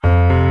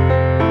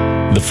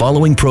The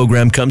following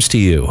program comes to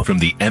you from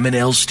the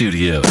M&L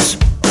Studios.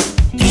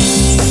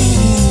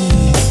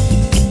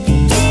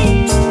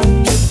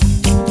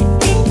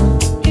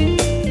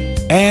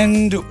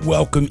 And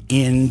welcome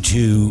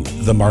into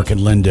the Mark and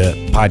Linda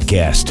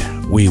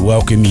podcast. We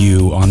welcome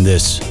you on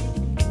this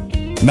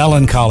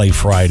melancholy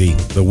Friday.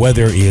 The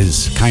weather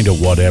is kind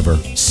of whatever,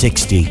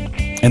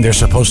 60, and there's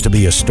supposed to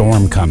be a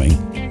storm coming,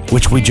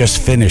 which we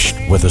just finished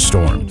with a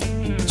storm.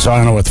 So I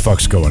don't know what the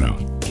fuck's going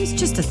on. It's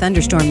just a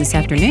thunderstorm this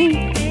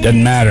afternoon.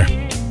 Doesn't matter.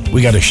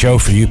 We got a show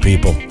for you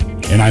people,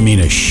 and I mean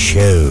a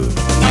show.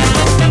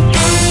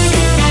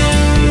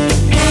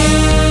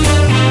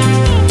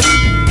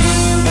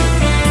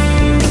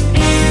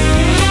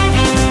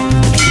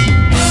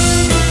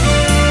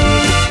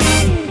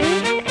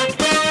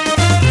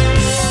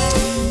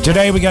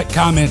 Today we got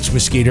comments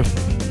with Skeeter.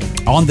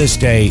 On this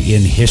day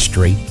in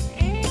history,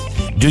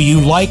 do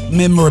you like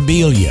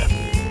memorabilia?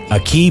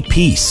 A key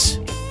piece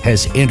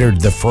has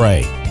entered the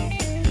fray.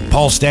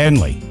 Paul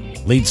Stanley,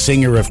 lead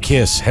singer of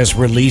Kiss, has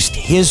released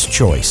his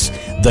choice,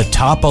 the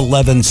top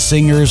 11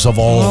 singers of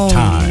all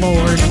time.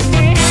 Lord.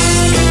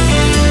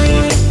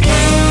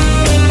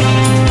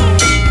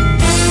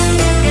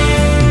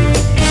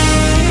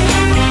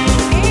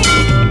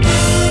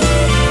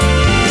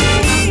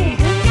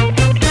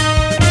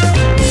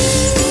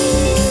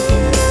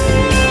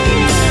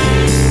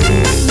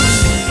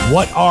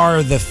 What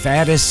are the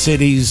fattest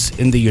cities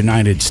in the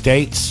United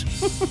States?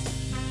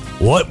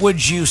 What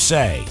would you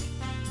say?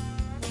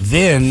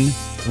 Then,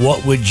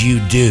 what would you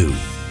do?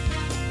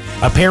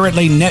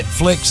 Apparently,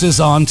 Netflix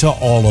is on to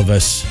all of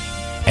us,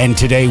 and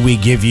today we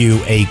give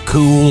you a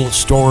cool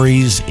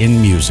stories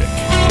in music.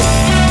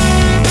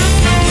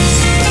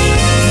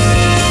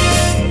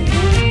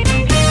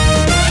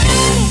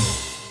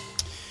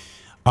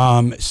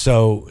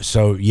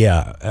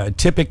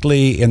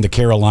 Typically in the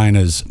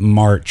Carolinas,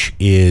 March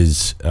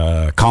is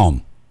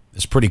calm.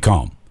 It's pretty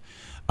calm.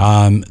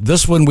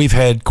 This one, we've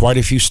had quite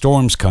a few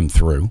storms come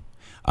through.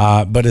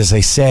 But as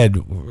I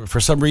said, for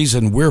some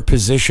reason, we're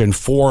positioned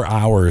 4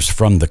 hours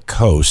from the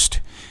coast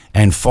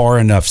and far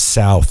enough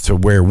south to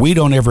where we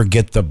don't ever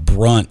get the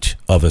brunt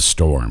of a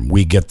storm.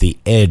 We get the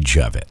edge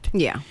of it.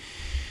 Yeah.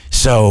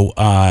 So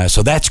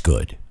that's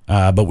good.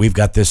 But we've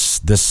got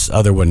this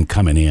other one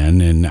coming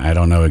in, and I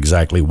don't know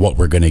exactly what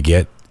we're going to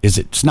get.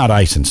 It's not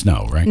ice and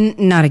snow, right?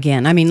 Not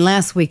again. I mean,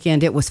 last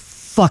weekend it was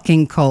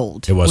fucking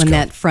cold. It was when cold.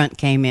 That front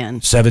came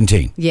in.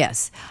 17.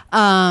 Yes.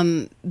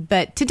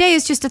 But today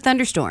is just a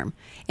thunderstorm.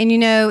 And, you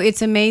know,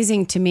 it's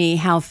amazing to me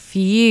how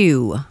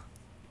few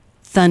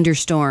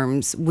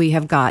thunderstorms we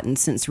have gotten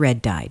since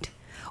Red died.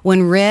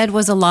 When Red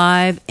was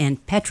alive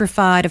and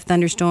petrified of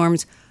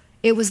thunderstorms,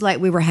 it was like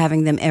we were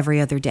having them every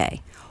other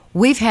day.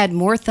 We've had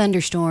more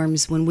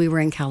thunderstorms when we were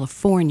in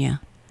California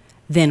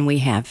than we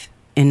have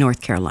in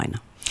North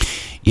Carolina.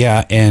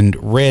 Yeah, and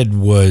Red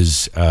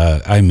was,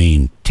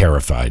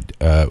 terrified.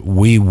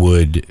 We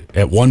would,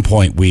 at one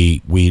point,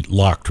 we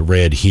locked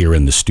Red here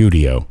in the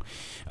studio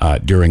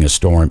during a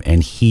storm,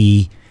 and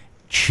he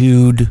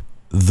chewed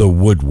the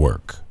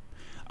woodwork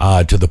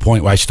to the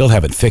point where I still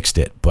haven't fixed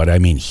it, but I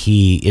mean,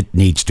 it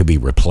needs to be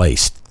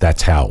replaced.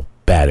 That's how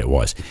bad it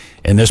was.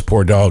 And this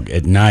poor dog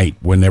at night,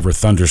 whenever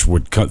thunder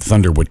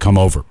would come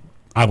over,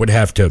 I would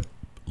have to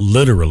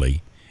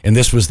literally, and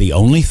this was the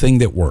only thing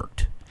that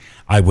worked,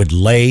 I would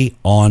lay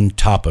on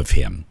top of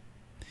him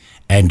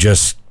and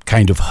just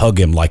kind of hug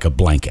him like a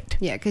blanket.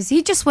 Yeah, because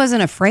he just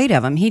wasn't afraid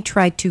of them. He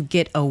tried to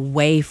get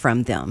away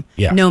from them,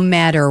 yeah, no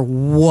matter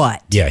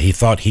what. Yeah, he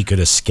thought he could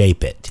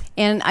escape it.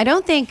 And I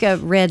don't think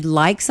Red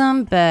likes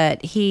them,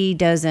 but he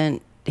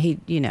doesn't,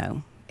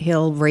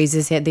 he'll raise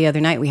his head. The other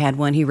night we had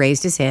one, he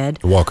raised his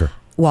head. Walker,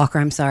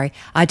 I'm sorry.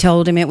 I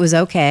told him it was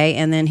okay,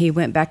 and then he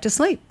went back to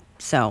sleep.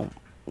 So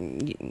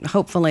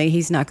hopefully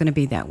he's not going to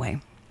be that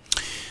way.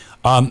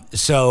 I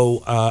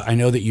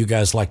know that you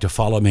guys like to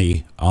follow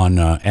me on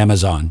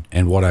Amazon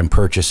and what I'm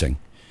purchasing.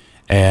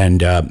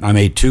 And I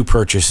made 2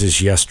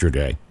 purchases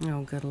yesterday.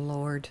 Oh, good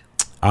Lord.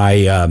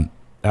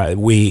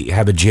 We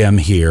have a gym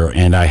here,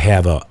 and I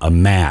have a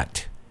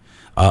mat,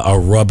 a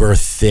rubber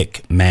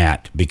thick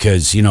mat,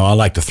 because, I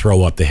like to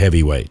throw up the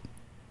heavyweight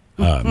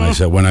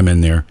myself when I'm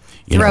in there.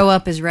 Throw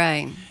up is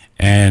right.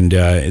 And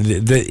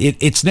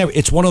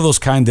it's one of those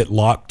kind that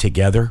lock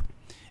together.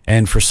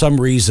 And for some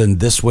reason,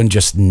 this one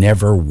just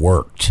never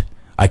worked.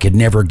 I could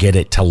never get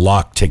it to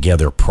lock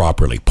together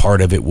properly.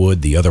 Part of it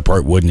would, the other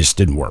part wouldn't. It just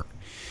didn't work.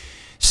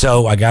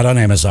 So I got on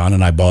Amazon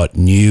and I bought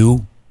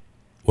new.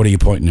 What are you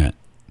pointing at?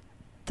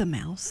 The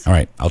mouse. All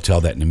right, I'll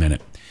tell that in a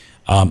minute.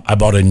 I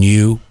bought a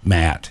new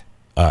mat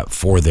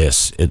for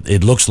this.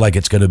 It looks like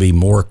it's going to be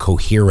more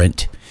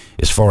coherent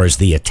as far as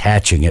the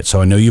attaching it.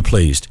 So I know you're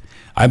pleased.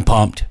 I'm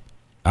pumped.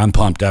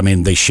 I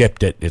mean, they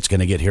shipped it. It's going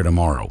to get here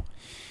tomorrow.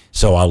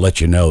 So I'll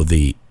let you know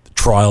the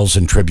trials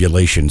and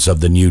tribulations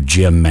of the new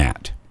gym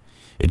mat.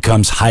 It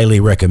comes highly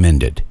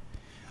recommended.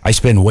 I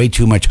spend way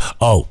too much.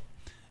 Oh,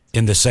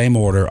 in the same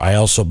order, I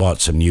also bought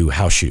some new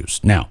house shoes.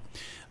 Now,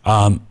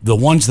 the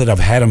ones that I've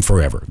had them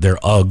forever, they're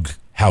UGG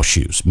house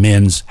shoes,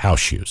 men's house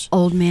shoes.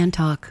 Old man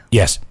talk.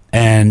 Yes.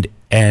 And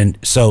And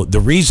so the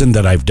reason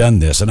that I've done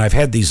this, and I've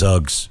had these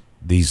Uggs,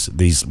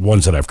 these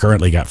ones that I've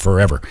currently got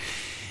forever,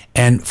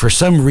 and for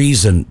some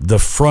reason, the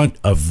front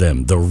of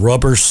them, the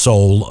rubber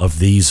sole of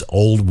these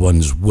old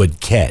ones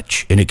would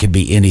catch. And it could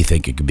be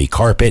anything. It could be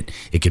carpet.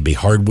 It could be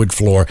hardwood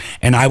floor.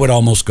 And I would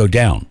almost go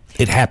down.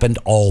 It happened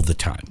all the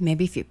time.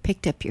 Maybe if you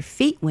picked up your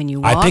feet when you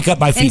walk. I pick up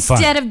my feet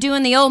instead of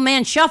doing the old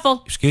man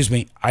shuffle. Excuse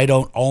me. I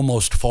don't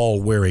almost fall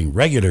wearing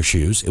regular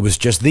shoes. It was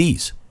just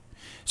these.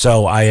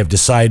 So I have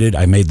decided,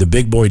 I made the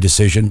big boy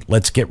decision.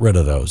 Let's get rid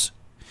of those.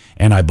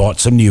 And I bought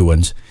some new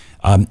ones.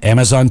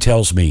 Amazon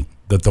tells me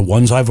that the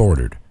ones I've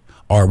ordered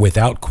are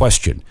without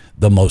question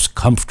the most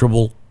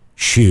comfortable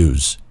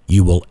shoes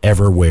you will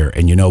ever wear.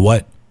 And you know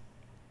what?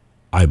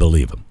 I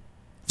believe them.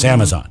 It's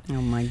Amazon.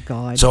 Oh, my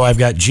God. So I've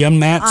got gym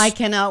mats. I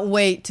cannot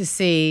wait to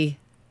see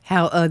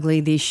how ugly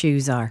these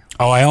shoes are.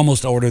 Oh, I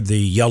almost ordered the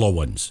yellow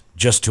ones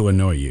just to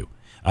annoy you.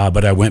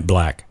 But I went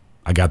black.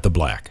 I got the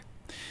black.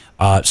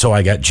 So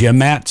I got gym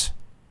mats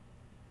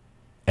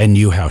and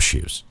new house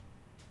shoes.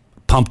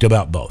 Pumped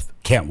about both.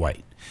 Can't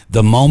wait.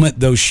 The moment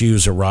those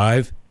shoes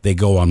arrive, they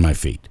go on my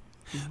feet.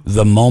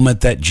 The moment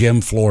that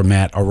gym floor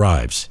mat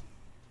arrives,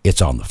 it's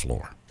on the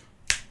floor.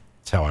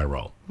 That's how I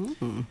roll.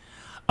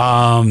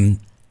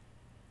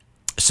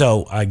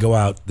 So I go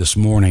out this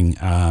morning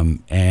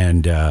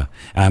and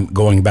I'm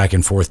going back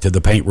and forth to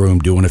the paint room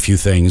doing a few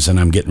things, and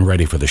I'm getting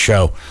ready for the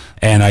show.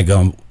 And I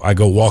go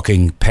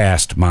walking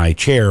past my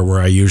chair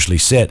where I usually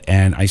sit,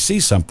 and I see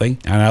something,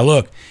 and I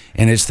look,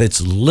 and it's this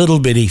little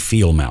bitty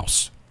field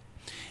mouse.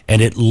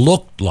 And it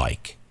looked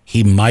like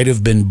he might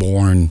have been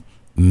born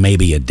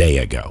maybe a day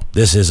ago.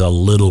 This is a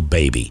little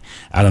baby.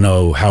 I don't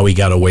know how he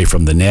got away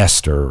from the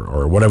nest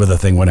or whatever the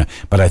thing went,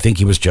 but I think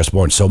he was just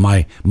born. So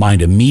my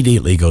mind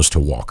immediately goes to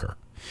Walker.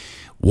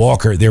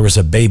 Walker, there was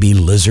a baby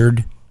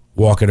lizard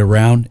walking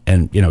around,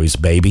 and, you know, he's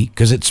a baby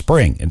because it's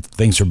spring and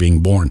things are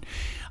being born.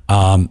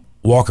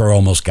 Walker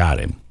almost got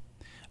him.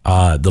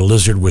 The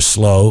lizard was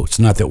slow. It's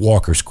not that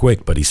Walker's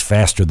quick, but he's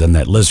faster than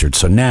that lizard.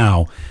 So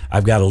now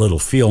I've got a little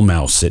field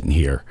mouse sitting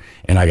here,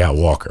 and I got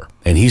Walker,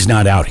 and he's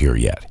not out here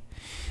yet.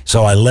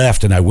 So I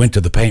left and I went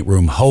to the paint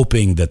room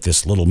hoping that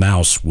this little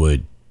mouse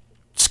would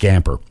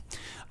scamper.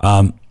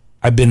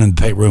 I've been in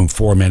the paint room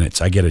 4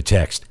 minutes. I get a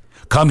text.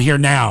 Come here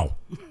now.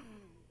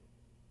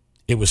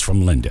 It was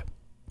from Linda.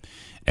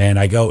 And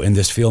I go, and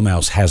this field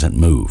mouse hasn't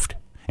moved,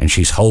 and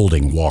she's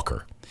holding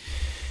Walker.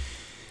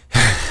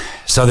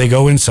 So they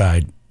go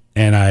inside,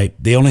 and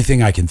the only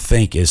thing I can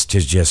think is to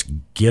just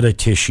get a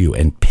tissue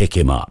and pick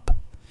him up.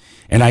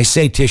 And I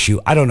say tissue,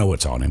 I don't know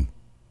what's on him.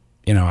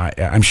 You know,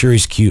 I'm sure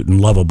he's cute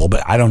and lovable,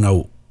 but I don't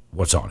know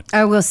what's on him.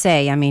 I will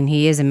say, I mean,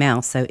 he is a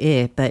mouse, so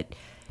but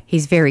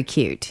he's very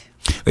cute.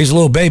 He's a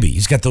little baby.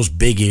 He's got those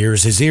big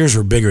ears. His ears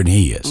are bigger than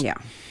he is. Yeah.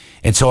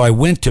 And so I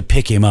went to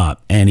pick him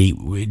up, and he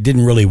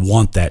didn't really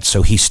want that,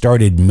 so he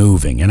started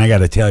moving. And I got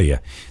to tell you,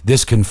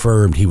 this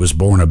confirmed he was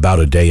born about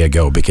a day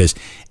ago, because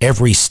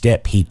every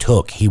step he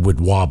took, he would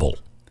wobble.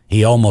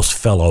 He almost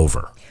fell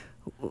over.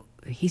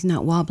 He's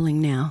not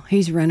wobbling now.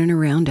 He's running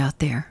around out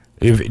there.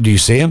 Do you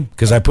see him?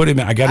 Because I got him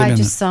in. I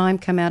just saw him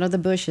come out of the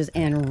bushes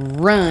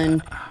and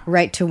run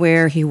right to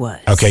where he was.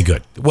 Okay,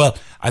 good. Well,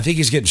 I think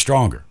he's getting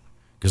stronger,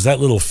 because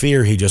that little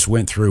fear he just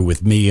went through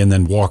with me and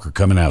then Walker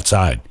coming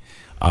outside,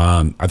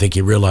 I think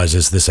he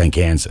realizes this ain't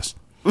Kansas.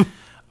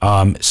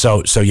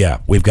 So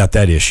yeah, we've got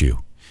that issue.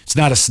 It's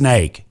not a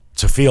snake.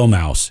 It's a field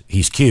mouse.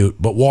 He's cute,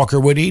 but Walker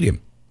would eat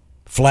him.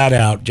 Flat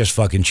out, just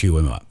fucking chew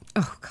him up.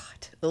 Oh, God.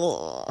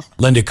 Ugh.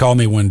 Linda called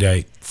me one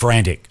day,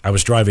 frantic. I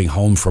was driving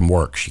home from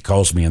work. She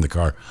calls me in the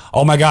car.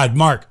 Oh, my God,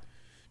 Mark,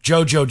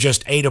 JoJo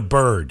just ate a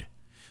bird.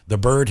 The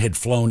bird had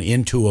flown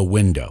into a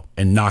window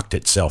and knocked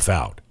itself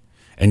out.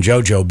 And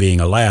JoJo, being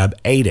a lab,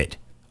 ate it,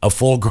 a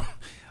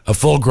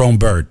full-grown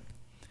bird.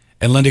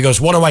 And Linda goes,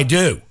 what do I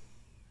do?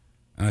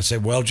 And I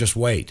said, well, just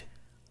wait,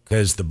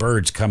 because the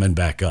bird's coming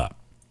back up.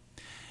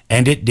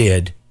 And it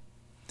did.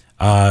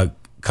 A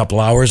couple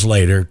hours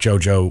later,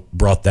 JoJo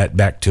brought that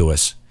back to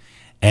us.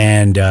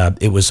 And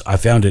I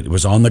found it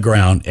was on the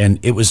ground, and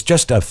it was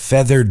just a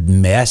feathered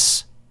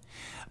mess.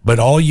 But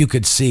all you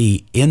could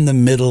see in the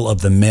middle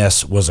of the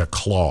mess was a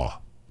claw.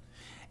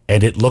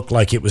 And it looked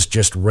like it was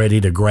just ready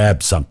to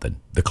grab something,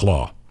 the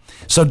claw.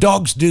 So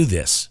dogs do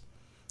this.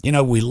 You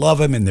know, we love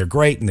them, and they're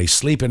great, and they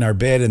sleep in our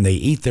bed, and they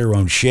eat their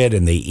own shit,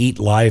 and they eat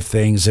live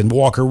things. And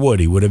Walker would.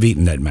 He would have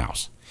eaten that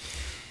mouse.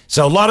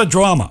 So a lot of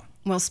drama.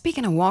 Well,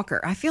 speaking of Walker,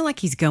 I feel like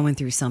he's going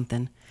through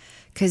something,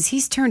 because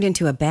he's turned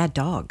into a bad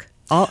dog.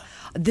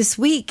 This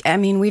week, I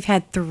mean, we've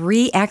had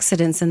 3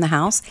 accidents in the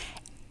house,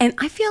 and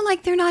I feel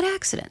like they're not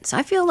accidents.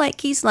 I feel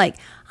like he's like,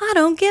 I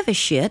don't give a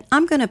shit.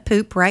 I'm going to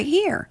poop right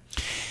here.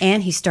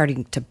 And he's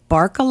starting to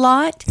bark a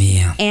lot.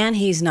 Yeah. And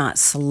he's not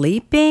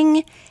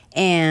sleeping.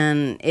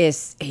 And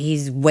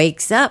he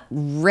wakes up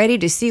ready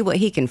to see what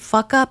he can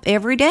fuck up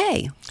every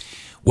day.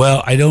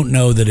 Well, I don't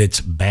know that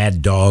it's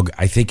bad dog.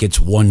 I think it's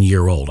 1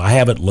 year old. I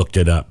haven't looked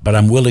it up, but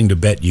I'm willing to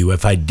bet you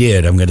if I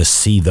did, I'm going to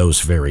see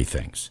those very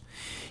things.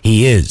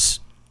 He is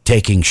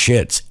taking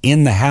shits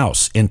in the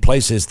house in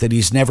places that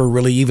he's never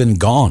really even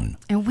gone.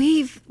 And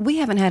we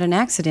haven't had an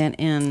accident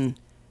in,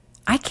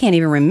 I can't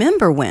even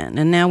remember when.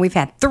 And now we've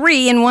had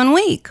 3 in 1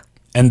 week.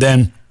 And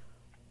then,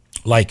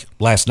 like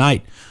last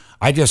night,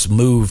 I just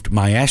moved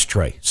my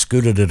ashtray,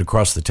 scooted it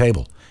across the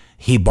table.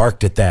 He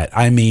barked at that.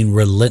 I mean,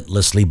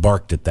 relentlessly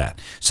barked at that.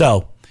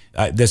 So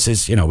this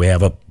is, we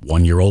have a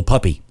 1-year-old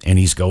puppy, and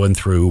he's going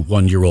through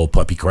 1-year-old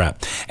puppy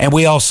crap. And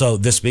we also,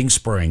 this being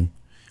spring,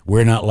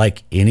 we're not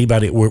like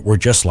anybody. We're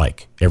just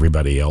like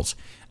everybody else.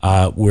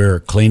 We're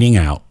cleaning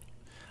out,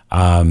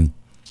 and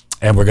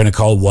we're going to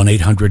call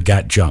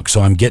 1-800-GOT-JUNK.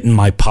 So I'm getting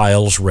my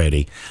piles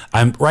ready.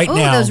 I'm right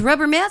now. Oh, those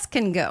rubber mats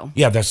can go.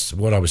 Yeah, that's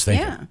what I was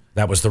thinking. Yeah.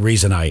 That was the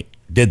reason I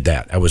did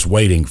that. I was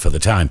waiting for the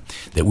time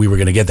that we were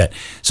going to get that.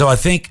 So I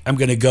think I'm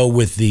going to go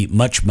with the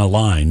much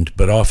maligned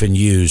but often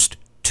used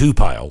 2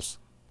 piles.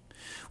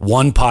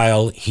 1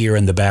 pile here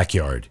in the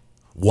backyard,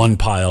 1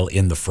 pile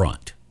in the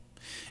front.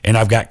 And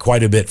I've got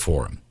quite a bit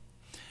for them.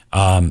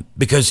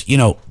 Because,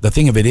 the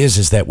thing of it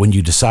is that when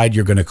you decide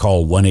you're going to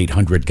call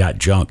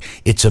 1-800-GOT-JUNK,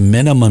 it's a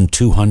minimum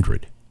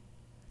 200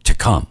 to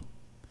come.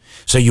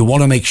 So you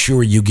want to make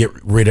sure you get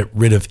rid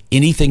of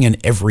anything and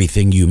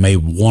everything you may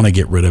want to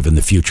get rid of in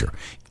the future.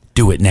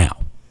 Do it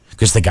now,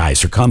 because the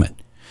guys are coming.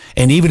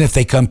 And even if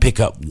they come pick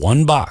up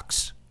 1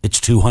 box, it's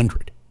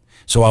 200.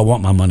 So I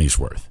want my money's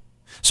worth.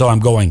 So I'm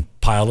going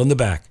pile in the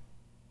back,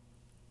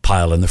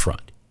 pile in the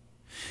front.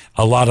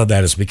 A lot of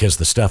that is because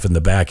the stuff in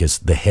the back is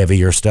the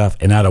heavier stuff,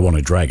 and I don't want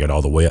to drag it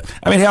all the way up.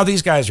 I mean, hell,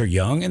 these guys are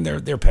young and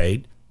they're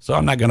paid, so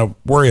I'm not going to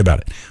worry about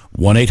it.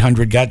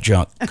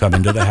 1-800-GOT-JUNK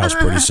coming to the house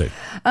pretty soon.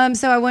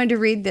 So I wanted to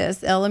read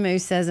this.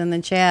 Elamu says in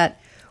the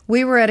chat,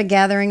 we were at a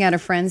gathering at a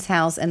friend's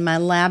house, and my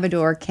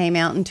Labrador came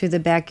out into the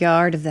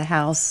backyard of the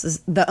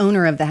house, the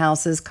owner of the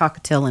house's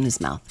cockatiel in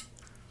his mouth.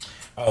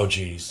 Oh,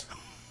 geez.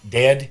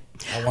 Dead,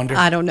 I wonder?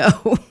 I don't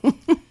know.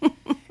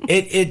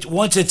 It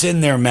once it's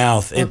in their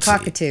mouth, or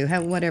cockatoo,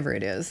 whatever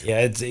it is.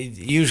 Yeah,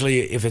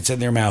 usually if it's in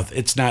their mouth,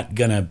 it's not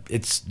gonna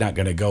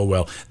go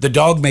well. The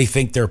dog may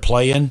think they're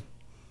playing,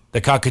 the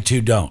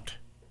cockatoo don't,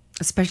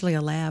 especially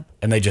a lab,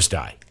 and they just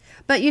die.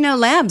 But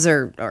labs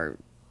are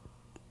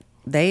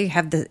they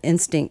have the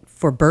instinct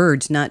for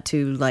birds not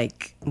to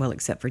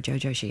except for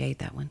JoJo, she ate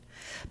that one.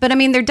 But I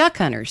mean, they're duck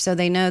hunters, so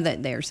they know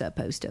that they're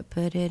supposed to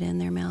put it in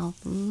their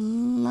mouth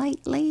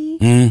lightly.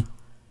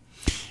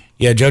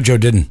 Yeah, JoJo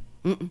didn't.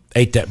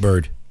 Ate that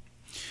bird.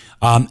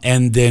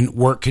 And then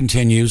work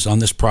continues on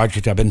this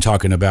project I've been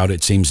talking about.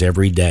 It seems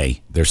every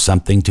day there's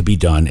something to be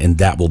done, and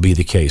that will be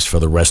the case for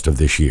the rest of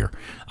this year.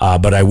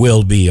 But I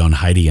will be on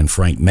Heidi and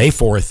Frank May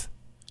 4th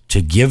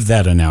to give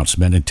that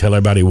announcement and tell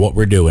everybody what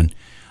we're doing.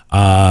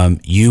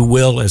 You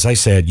will, as I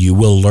said, you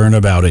will learn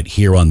about it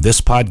here on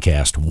this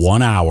podcast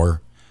 1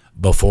 hour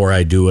before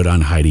I do it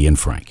on Heidi and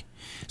Frank.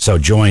 So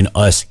join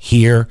us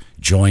here,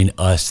 join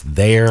us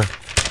there.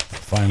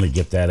 Finally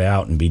get that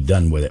out and be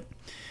done with it.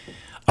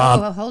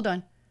 Well, hold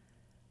on.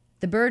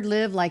 The bird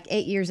lived like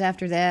 8 years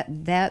after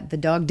that. The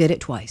dog did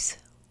it twice.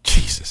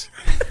 Jesus.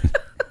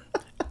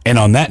 And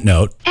on that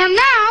note. And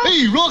now.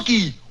 Hey,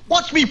 Rocky,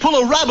 watch me pull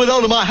a rabbit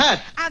out of my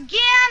hat.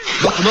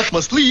 Again? Nothing up my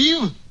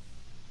sleeve.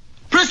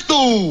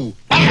 Presto!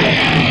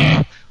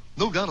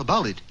 No doubt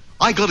about it.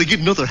 I gotta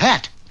get another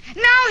hat.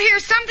 Now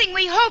here's something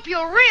we hope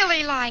you'll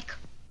really like.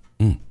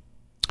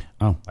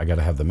 Oh, I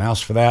gotta have the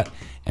mouse for that.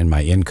 And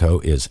my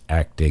Inco is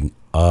acting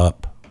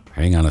up.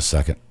 Hang on a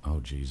second.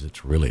 Oh, geez,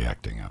 it's really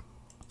acting up.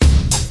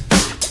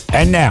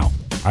 And now,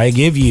 I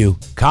give you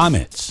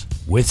comments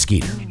with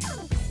Skeeter.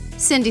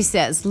 Cindy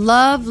says,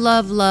 love,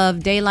 love,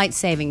 love daylight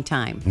saving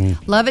time.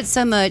 Love it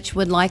so much,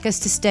 would like us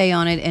to stay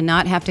on it and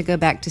not have to go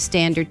back to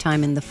standard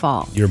time in the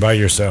fall. You're by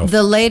yourself.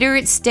 The later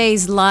it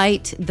stays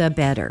light, the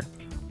better.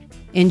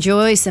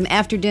 Enjoy some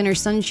after-dinner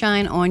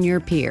sunshine on your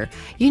pier.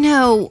 When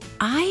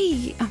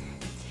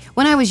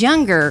I was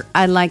younger,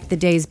 I liked the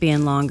days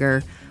being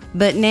longer.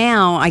 But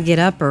now I get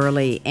up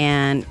early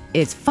and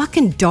it's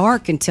fucking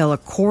dark until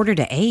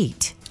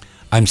 7:45.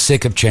 I'm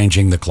sick of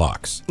changing the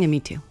clocks. Yeah, me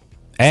too.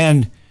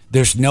 And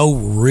there's no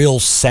real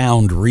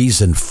sound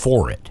reason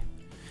for it.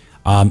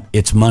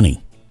 It's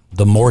money.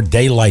 The more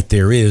daylight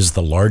there is,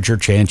 the larger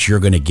chance you're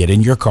going to get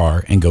in your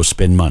car and go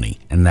spend money.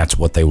 And that's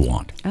what they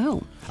want.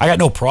 Oh. I got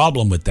no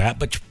problem with that,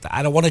 but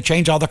I don't want to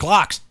change all the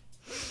clocks.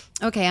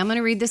 Okay, I'm going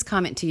to read this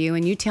comment to you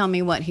and you tell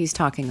me what he's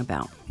talking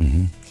about.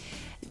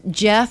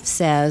 Jeff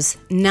says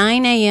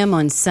 9 a.m.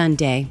 on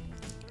Sunday,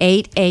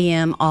 8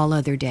 a.m. all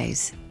other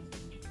days.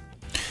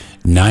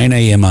 9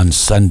 a.m. on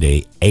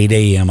Sunday, 8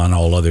 a.m. on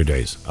all other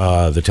days.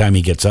 The time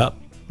he gets up?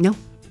 No.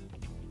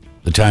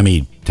 The time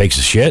he takes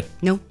a shit?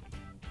 No.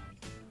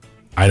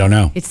 I don't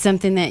know. It's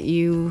something that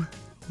you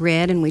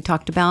read and we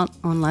talked about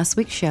on last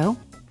week's show.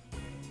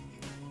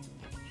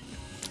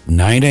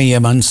 9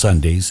 a.m. on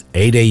Sundays,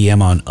 8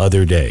 a.m. on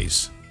other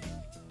days.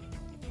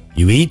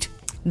 You eat?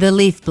 The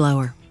leaf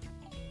blower.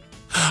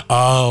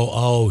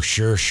 Oh,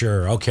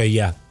 sure. Okay,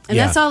 yeah. And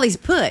that's all he's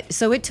put.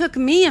 So it took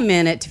me a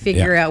minute to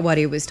figure out what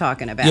he was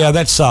talking about. Yeah,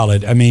 that's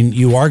solid. I mean,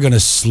 you are going to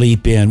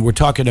sleep in. We're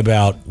talking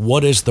about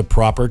what is the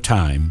proper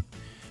time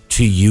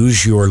to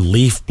use your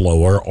leaf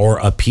blower or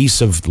a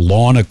piece of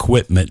lawn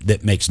equipment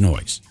that makes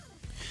noise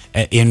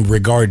in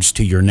regards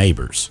to your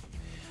neighbors.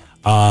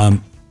 I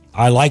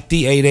like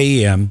the 8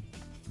 a.m.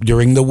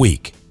 during the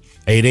week.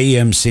 8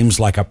 a.m. seems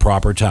like a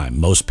proper time.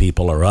 Most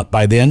people are up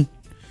by then.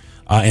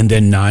 And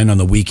then 9 on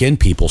the weekend,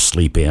 people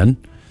sleep in.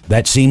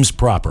 That seems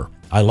proper.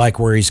 I like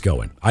where he's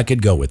going. I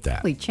could go with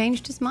that. He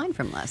changed his mind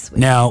from last week.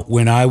 Now,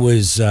 when I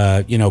was,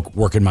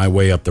 working my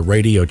way up the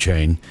radio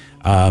chain,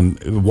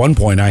 at one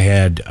point I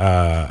had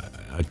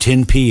a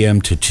 10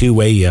 p.m. to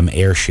 2 a.m.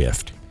 air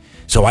shift.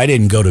 So I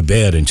didn't go to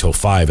bed until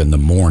 5 in the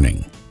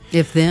morning.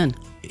 If then.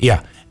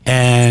 Yeah.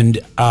 And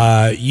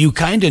you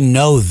kind of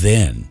know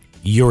then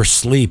your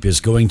sleep is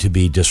going to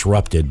be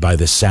disrupted by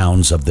the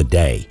sounds of the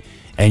day.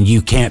 And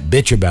you can't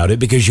bitch about it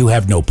because you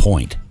have no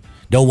point.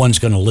 No one's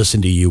going to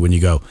listen to you when you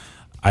go,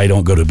 I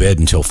don't go to bed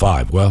until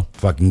 5. Well,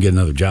 fucking get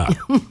another job.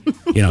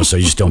 So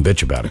you just don't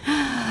bitch about it.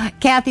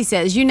 Kathy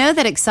says, you know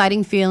that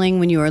exciting feeling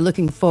when you are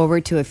looking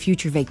forward to a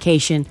future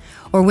vacation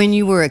or when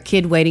you were a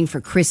kid waiting for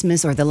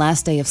Christmas or the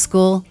last day of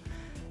school?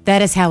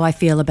 That is how I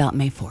feel about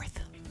May 4th.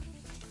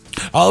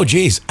 Oh,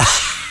 geez.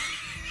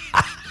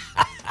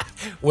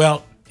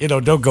 Well,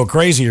 don't go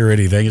crazy or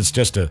anything. It's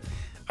just a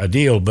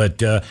deal.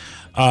 But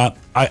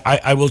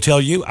I will tell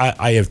you,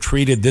 I have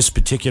treated this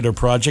particular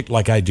project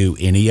like I do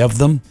any of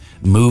them.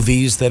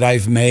 Movies that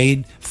I've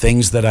made,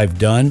 things that I've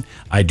done.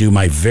 I do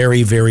my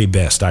very, very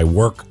best. I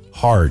work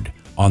hard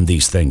on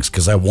these things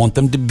because I want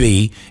them to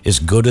be as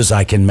good as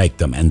I can make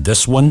them. And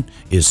this one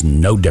is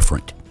no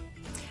different.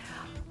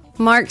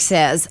 Mark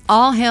says,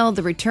 all hail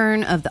the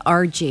return of the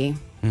RG.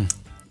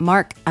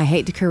 Mark, I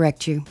hate to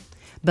correct you,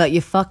 but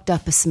you fucked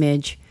up a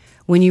smidge.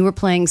 When you were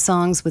playing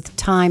songs with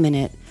time in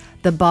it,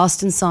 the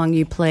Boston song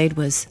you played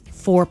was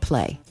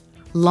Foreplay.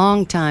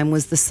 Long Time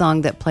was the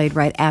song that played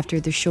right after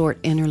the short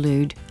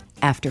interlude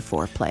after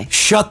Foreplay.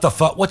 Shut the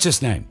fuck. What's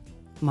his name?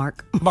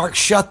 Mark,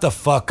 shut the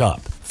fuck up.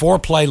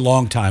 Foreplay,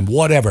 Long Time,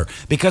 whatever.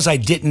 Because I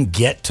didn't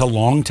get to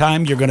Long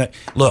Time, you're going to...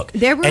 Look.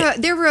 There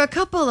were a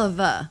couple of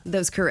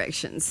those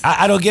corrections.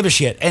 I don't give a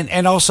shit.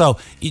 And also,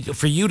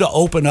 for you to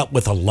open up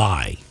with a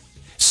lie,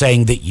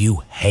 saying that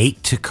you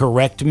hate to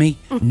correct me,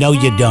 no,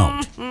 you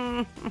don't.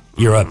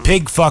 You're a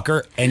pig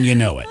fucker, and you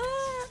know it.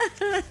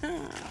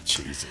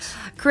 Jesus.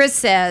 Chris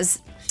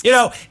says...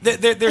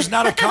 there's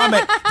not a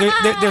comment.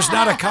 There's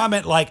not a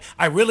comment like,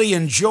 I really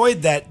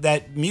enjoyed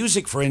that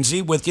music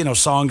frenzy with,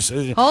 songs.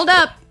 Hold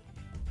up.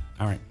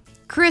 All right.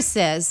 Chris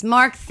says,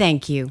 Mark,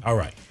 thank you. All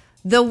right.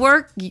 The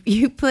work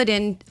you put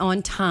in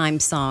on Time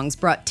songs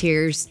brought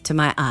tears to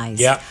my eyes.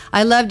 Yep.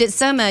 I loved it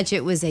so much,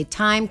 it was a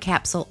time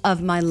capsule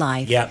of my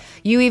life. Yep.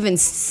 You even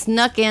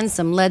snuck in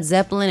some Led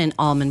Zeppelin and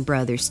Allman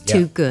Brothers. Too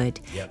Yep. good.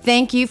 Yep.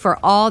 Thank you for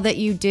all that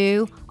you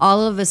do.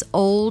 All of us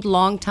old,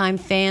 long-time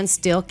fans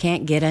still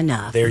can't get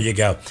enough. There you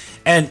go.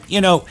 And,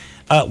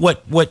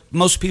 what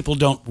most people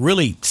don't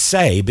really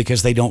say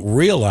because they don't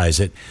realize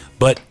it,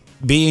 but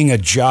being a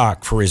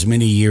jock for as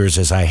many years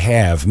as I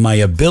have, my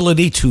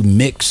ability to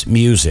mix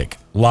music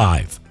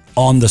live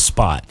on the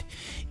spot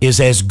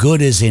is as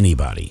good as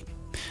anybody.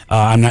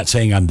 I'm not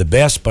saying I'm the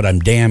best, but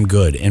I'm damn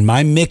good. And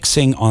my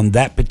mixing on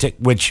that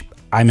particular, which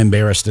I'm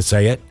embarrassed to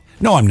say it.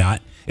 No, I'm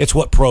not. It's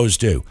what pros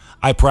do.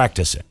 I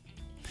practice it.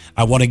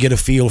 I want to get a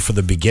feel for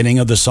the beginning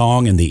of the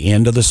song and the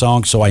end of the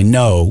song so I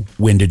know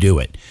when to do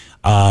it.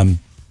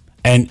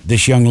 And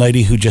this young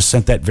lady who just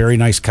sent that very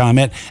nice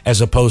comment,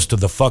 as opposed to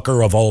the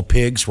fucker of all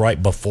pigs right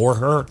before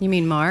her. You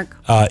mean Mark?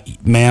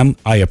 Ma'am,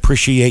 I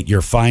appreciate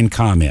your fine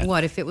comment.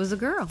 What if it was a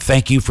girl?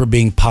 Thank you for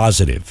being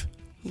positive.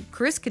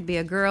 Chris could be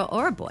a girl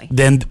or a boy.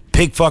 Then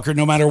pig fucker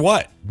no matter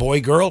what.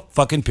 Boy, girl,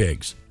 fucking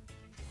pigs.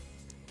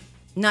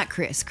 Not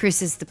Chris.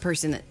 Chris is the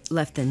person that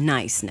left the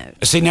nice note.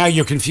 See, now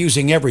you're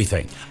confusing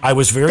everything. I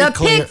was very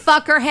clear. The pig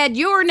fucker had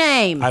your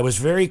name. I was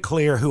very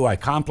clear who I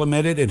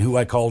complimented and who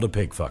I called a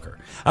pig fucker.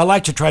 I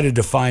like to try to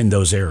define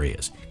those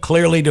areas.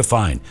 Clearly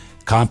defined.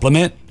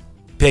 Compliment,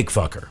 pig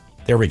fucker.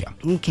 There we go.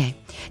 Okay.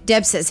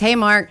 Deb says, hey,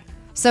 Mark.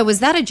 So was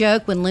that a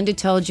joke when Linda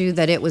told you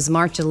that it was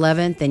March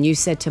 11th and you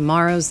said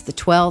tomorrow's the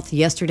 12th,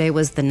 yesterday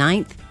was the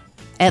 9th?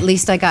 At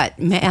least I got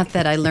math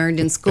that I learned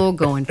in school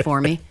going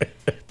for me.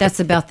 That's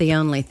about the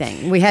only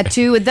thing. We had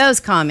 2 of those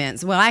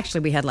comments. Well,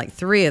 actually, we had like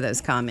 3 of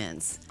those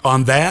comments.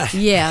 On that?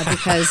 Yeah,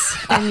 because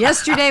and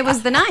yesterday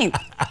was the 9th.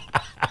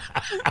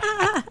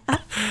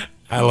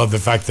 I love the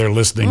fact they're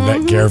listening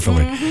that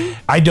carefully.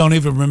 I don't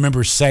even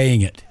remember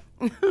saying it.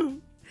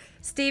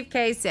 Steve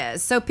K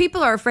says, so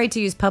people are afraid to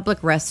use public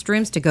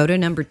restrooms to go to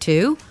number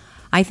 2?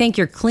 I think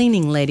your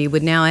cleaning lady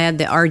would now add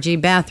the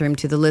RG bathroom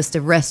to the list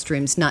of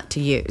restrooms not to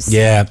use.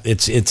 Yeah,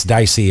 it's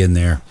dicey in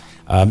there.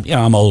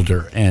 I'm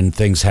older and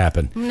things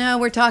happen. No,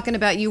 we're talking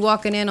about you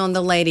walking in on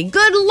the lady.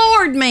 Good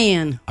Lord,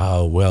 man.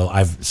 Oh, well,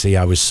 I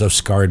was so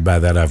scarred by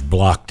that, I've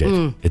blocked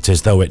it. It's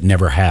as though it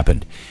never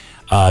happened.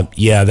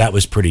 Yeah, that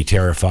was pretty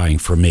terrifying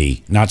for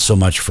me. Not so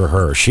much for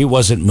her. She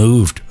wasn't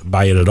moved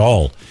by it at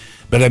all.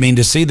 But I mean,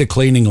 to see the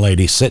cleaning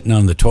lady sitting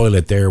on the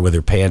toilet there with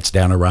her pants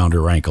down around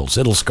her ankles,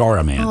 it'll scar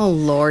a man. Oh,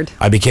 Lord.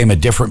 I became a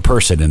different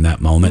person in that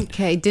moment.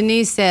 Okay,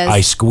 Denise says...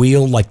 I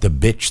squeal like the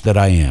bitch that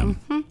I am.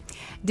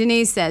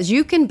 Denise says,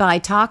 you can buy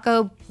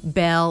Taco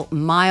Bell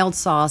mild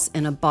sauce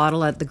in a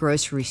bottle at the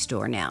grocery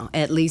store now,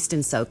 at least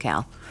in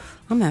SoCal.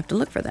 I'm going to have to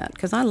look for that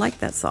because I like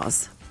that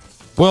sauce.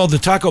 Well, the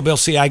Taco Bell,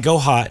 see, I go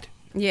hot.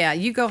 Yeah,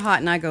 you go hot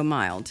and I go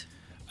mild.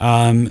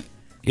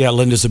 Yeah,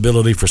 Linda's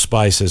ability for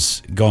spice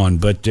is gone.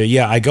 But,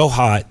 yeah, I go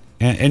hot.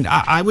 And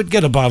I would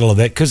get a bottle of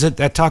that because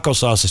that taco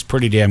sauce is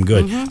pretty damn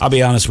good. I'll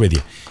be honest with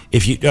you.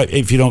 If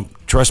you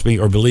don't trust me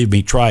or believe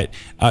me, try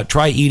it.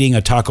 Try eating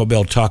a Taco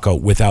Bell taco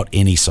without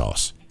any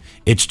sauce.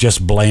 It's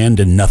just bland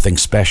and nothing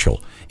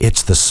special.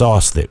 It's the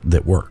sauce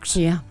that works.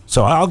 Yeah.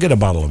 So I'll get a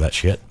bottle of that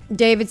shit.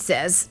 David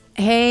says,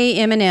 hey,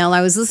 M&L,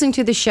 I was listening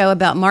to the show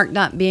about Mark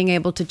not being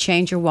able to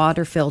change your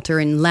water filter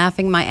and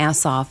laughing my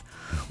ass off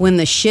when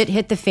the shit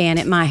hit the fan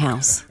at my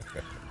house.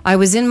 I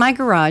was in my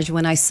garage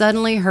when I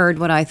suddenly heard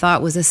what I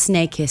thought was a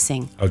snake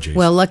hissing. Oh, geez.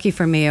 Well, lucky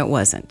for me, it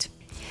wasn't.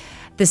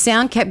 The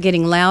sound kept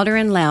getting louder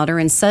and louder,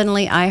 and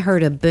suddenly I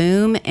heard a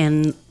boom,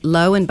 and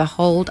lo and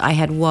behold, I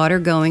had water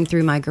going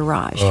through my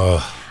garage.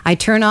 I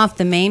turn off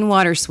the main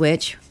water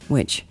switch,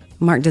 which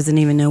Mark doesn't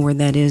even know where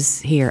that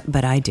is here,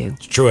 but I do.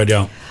 It's true, I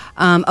don't.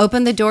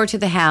 Open the door to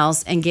the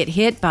house and get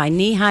hit by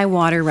knee-high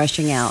water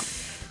rushing out.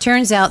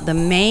 Turns out the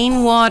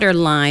main water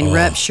line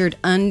ruptured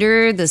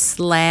under the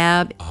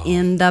slab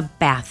in the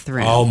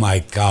bathroom. Oh, my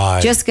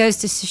God. Just goes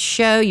to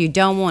show you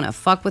don't want to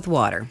fuck with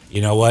water. You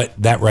know what?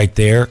 That right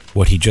there,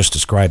 what he just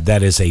described,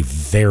 that is a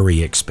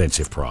very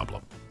expensive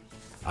problem.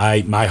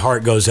 My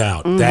heart goes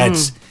out.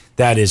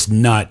 That is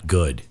not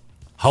good.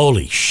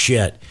 Holy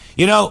shit.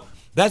 You know,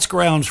 that's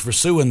grounds for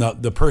suing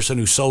the person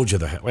who sold you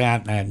the house.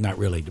 Well, not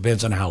really.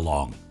 Depends on how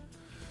long.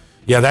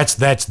 Yeah, that's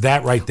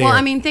that right there. Well,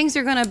 I mean, things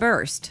are going to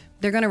burst.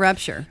 They're going to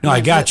rupture. No, I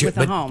got you. With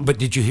a home. But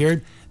did you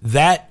hear?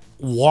 That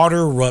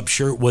water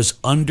rupture was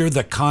under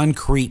the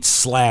concrete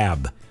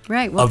slab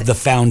of the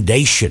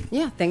foundation.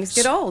 Yeah, things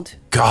get old.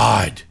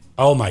 God.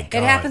 Oh, my God.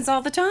 It happens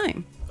all the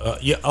time.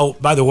 Yeah. Oh,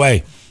 by the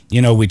way,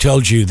 you know, we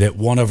told you that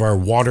one of our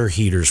water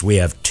heaters, we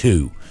have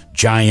two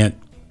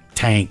giant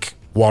tank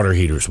water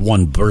heaters.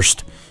 One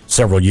burst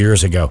several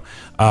years ago.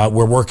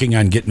 We're working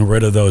on getting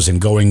rid of those and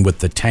going with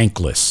the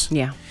tankless.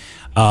 Yeah.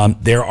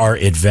 There are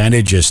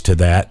advantages to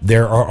that.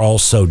 There are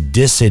also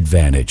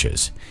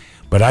disadvantages.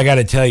 But I got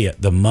to tell you,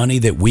 the money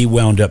that we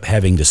wound up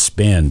having to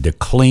spend to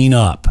clean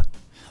up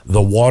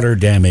the water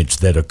damage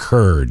that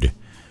occurred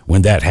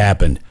when that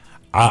happened,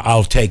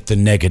 I'll take the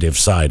negative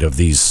side of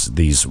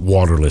these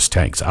waterless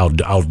tanks. I'll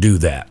do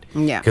that.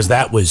 Yeah. Because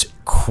that was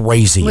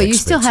crazy Well, you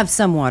expensive. still have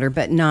some water,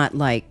 but not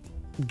like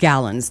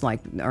gallons like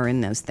are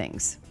in those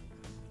things.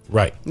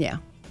 Right. Yeah.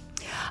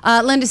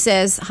 Linda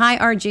says, hi,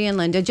 RG and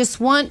Linda. I just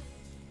want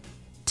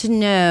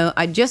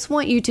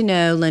you to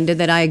know, Linda,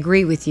 that I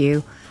agree with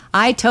you.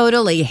 I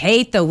totally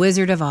hate the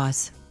Wizard of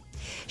Oz.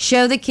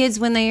 Show the kids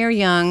when they are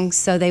young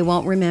so they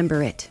won't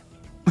remember it.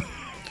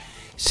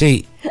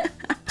 See.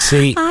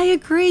 I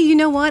agree. You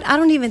know what? I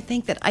don't even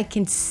think that I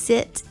can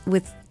sit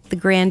with the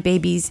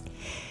grandbabies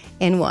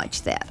and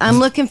watch that. I'm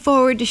looking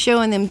forward to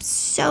showing them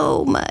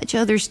so much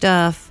other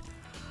stuff.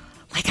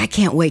 Like, I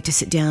can't wait to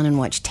sit down and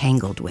watch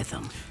Tangled with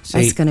them.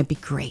 That's going to be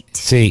great.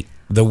 See,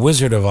 The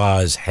Wizard of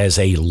Oz has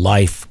a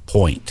life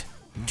point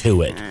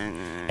to it,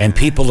 and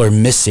people are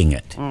missing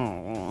it.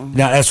 Now,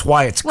 that's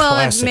why it's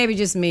classic. Well, maybe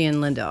just me and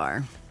Linda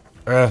are.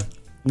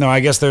 No, I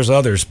guess there's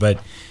others, but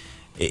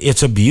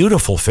it's a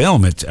beautiful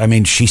film.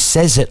 She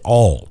says it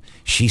all.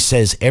 She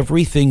says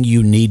everything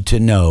you need to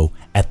know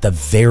at the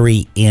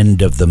very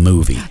end of the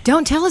movie.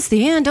 Don't tell us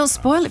the end. Don't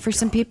spoil it for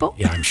some people.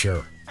 Yeah, I'm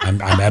sure.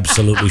 I'm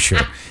absolutely sure.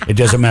 It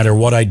doesn't matter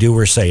what I do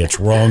or say. It's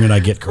wrong, and I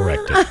get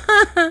corrected.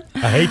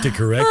 I hate to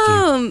correct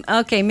you.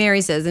 Okay,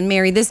 Mary says, and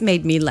Mary, this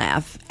made me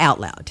laugh out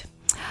loud.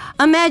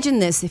 Imagine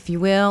this, if you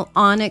will,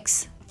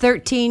 Onyx,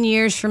 13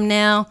 years from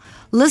now,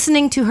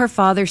 listening to her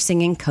father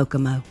singing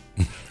Kokomo.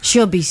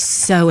 She'll be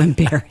so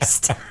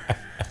embarrassed.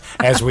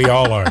 As we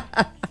all are.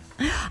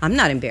 I'm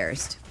not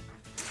embarrassed.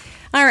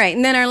 All right,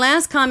 and then our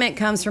last comment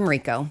comes from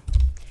Rico.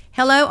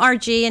 Hello,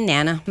 RG and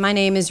Nana. My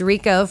name is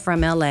Rico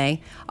from LA.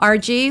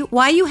 RG,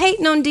 why you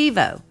hating on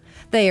Devo?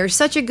 They are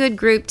such a good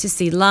group to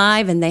see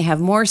live, and they have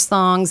more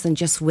songs than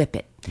just Whip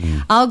It.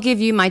 I'll give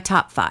you my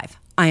top 5.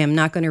 I am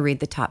not going to read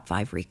the top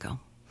 5, Rico.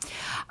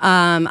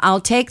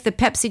 I'll take the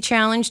Pepsi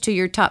challenge to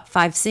your top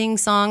 5 sing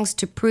songs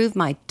to prove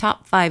my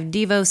top 5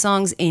 Devo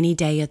songs any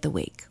day of the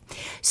week.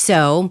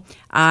 So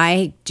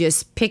I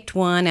just picked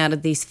one out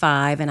of these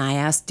 5, and I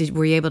asked,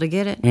 were you able to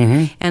get it?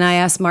 Mm-hmm. And I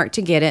asked Mark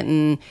to get it,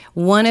 and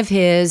one of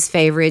his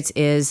favorites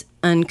is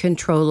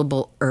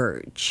Uncontrollable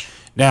Urge.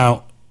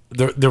 Now,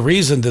 the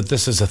reason that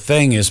this is a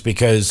thing is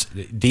because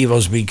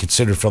Devo's being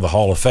considered for the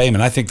Hall of Fame,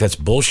 and I think that's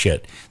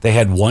bullshit. They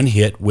had one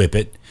hit, Whip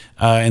It,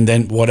 and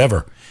then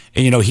whatever.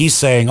 And, he's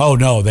saying, oh,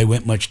 no, they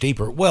went much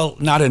deeper. Well,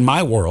 not in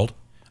my world.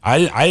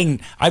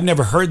 I've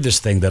never heard this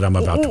thing that I'm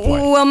about to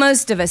play. Well,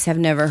 most of us have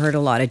never heard a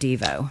lot of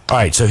Devo. All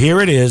right, so here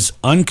it is,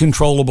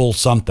 Uncontrollable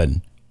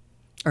something.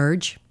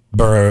 Urge.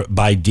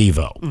 by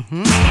Devo.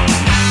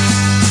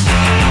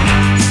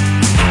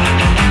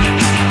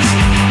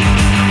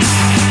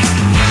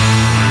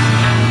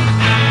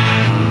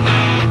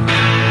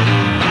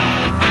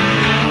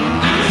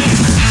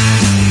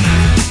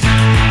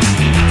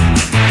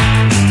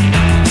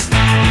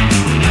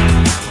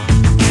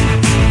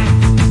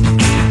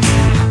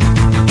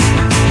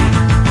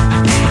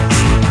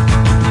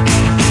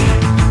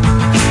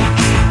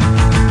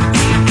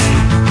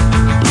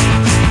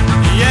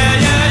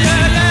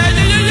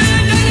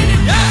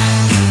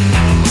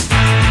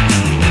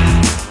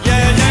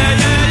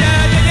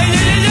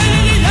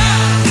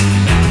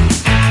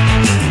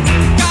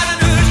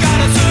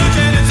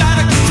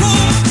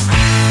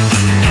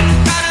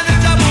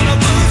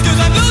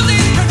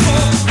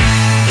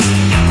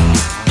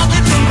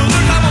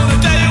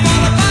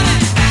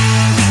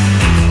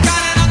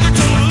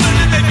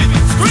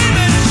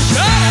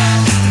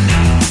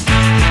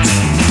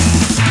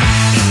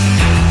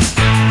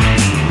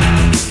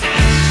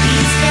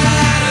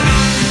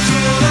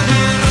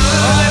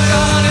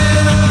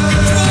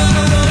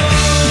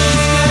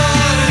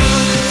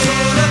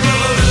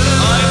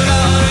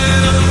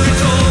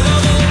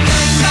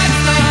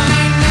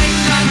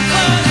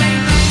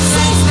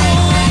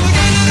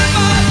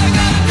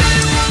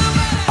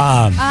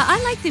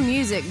 I like the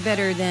music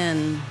better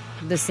than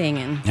the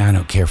singing. I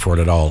don't care for it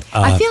at all.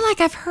 I feel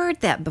like I've heard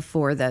that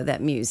before, though,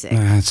 that music.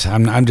 I'm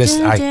just...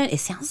 It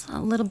sounds a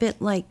little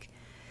bit like...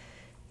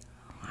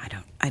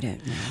 I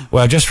don't know.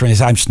 Well, just for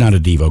instance, I'm just not a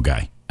Devo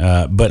guy.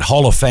 But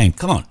Hall of Fame,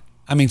 come on.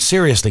 I mean,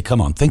 seriously,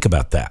 come on. Think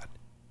about that.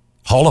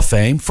 Hall of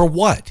Fame for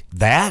what?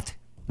 That?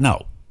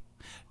 No.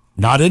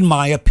 Not in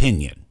my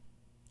opinion.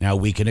 Now,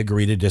 we can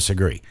agree to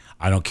disagree.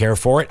 I don't care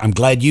for it. I'm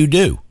glad you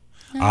do.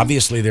 No.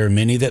 Obviously, there are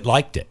many that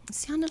liked it. It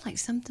sounded like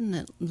something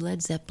that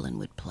Led Zeppelin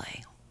would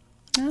play.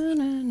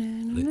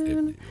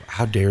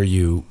 How dare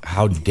you?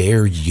 How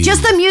dare you?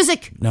 Just the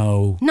music.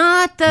 No.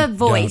 Not the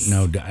voice.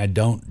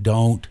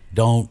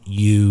 Don't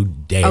you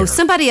dare. Oh,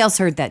 somebody else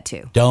heard that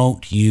too.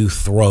 Don't you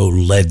throw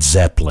Led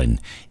Zeppelin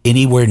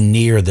anywhere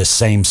near the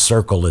same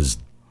circle as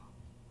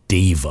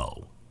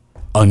Devo.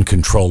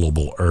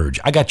 Uncontrollable urge.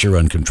 I got your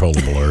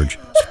uncontrollable urge.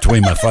 It's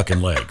between my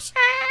fucking legs.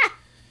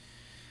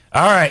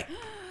 All right.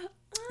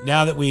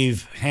 Now that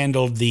we've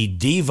handled the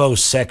Devo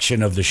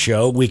section of the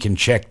show, we can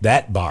check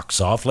that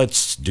box off.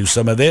 Let's do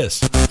some of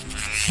this.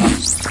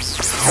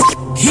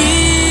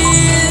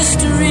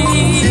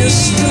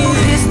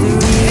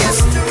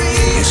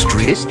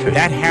 History.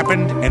 That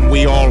happened, and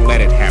we all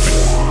let it happen.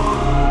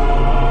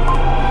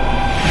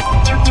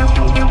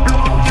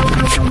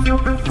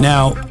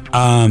 Now,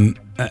 I'm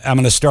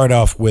going to start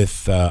off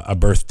with a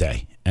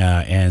birthday.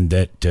 And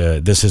that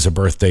this is a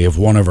birthday of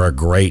one of our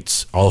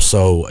greats,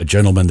 also a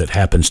gentleman that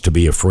happens to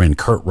be a friend.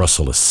 Kurt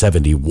Russell is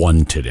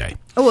 71 today.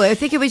 Oh, I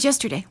think it was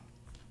yesterday.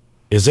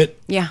 Is it?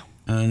 Yeah.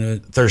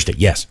 Thursday,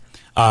 yes.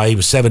 He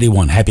was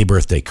 71. Happy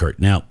birthday, Kurt.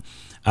 Now,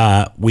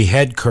 we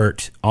had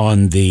Kurt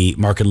on the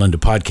Mark and Linda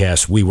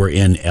podcast. We were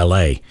in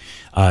L.A.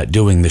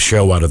 Doing the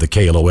show out of the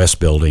KLOS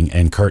building,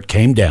 and Kurt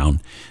came down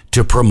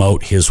to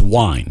promote his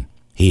wine.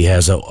 He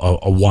has a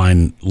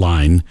wine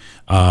line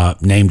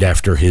named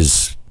after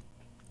his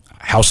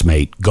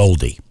housemate,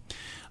 Goldie.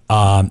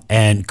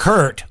 And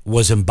Kurt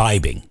was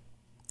imbibing.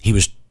 He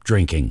was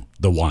drinking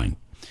the wine.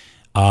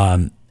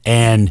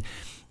 And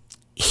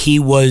he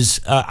was,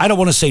 I don't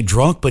want to say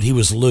drunk, but he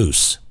was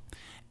loose.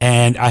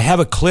 And I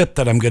have a clip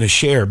that I'm going to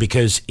share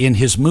because in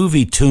his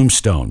movie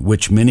Tombstone,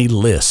 which many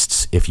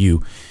lists, if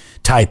you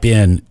type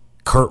in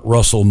Kurt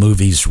Russell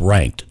movies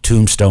ranked,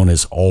 Tombstone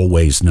is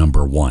always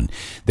number one.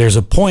 There's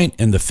a point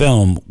in the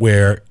film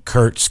where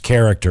Kurt's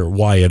character,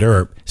 Wyatt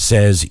Earp,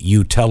 says,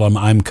 "You tell him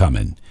I'm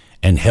coming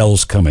and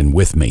hell's coming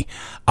with me."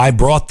 I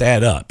brought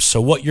that up.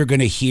 So what you're going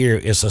to hear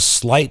is a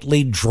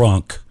slightly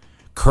drunk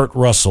Kurt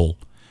Russell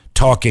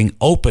talking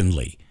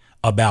openly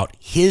about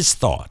his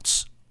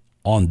thoughts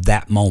on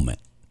that moment.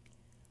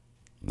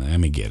 Let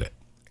me get it.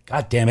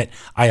 God damn it.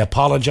 I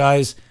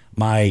apologize.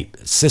 My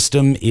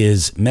system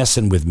is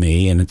messing with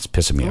me, and it's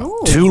pissing me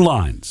off. Two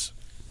lines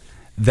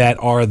that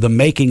are the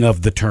making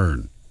of the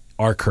turn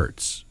are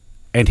Kurt's.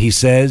 And he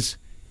says,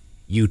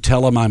 "You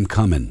tell him I'm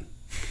coming,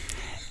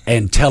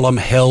 and tell him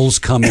hell's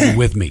coming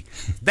with me."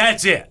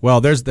 That's it.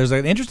 Well, there's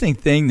an interesting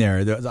thing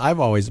there. I've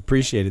always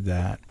appreciated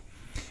that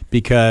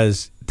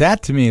because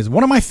that, to me, is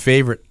one of my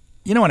favorite.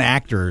 You know, an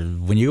actor,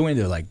 when you go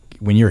into, like,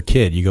 when you're a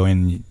kid, you go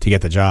in to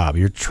get the job.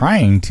 You're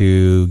trying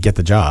to get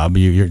the job.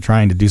 You're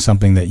trying to do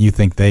something that you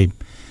think they...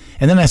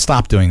 And then I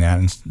stopped doing that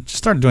and just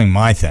started doing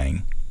my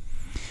thing.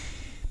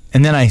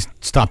 And then I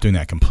stopped doing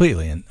that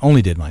completely and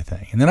only did my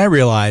thing. And then I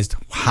realized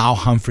how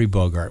Humphrey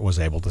Bogart was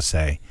able to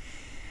say,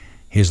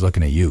 "Here's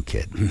looking at you,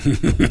 kid,"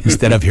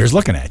 instead of "here's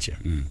looking at you."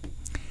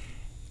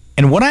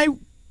 And when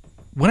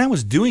I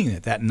was doing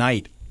it that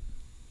night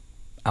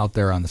out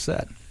there on the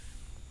set,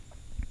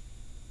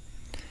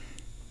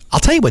 I'll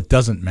tell you what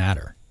doesn't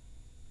matter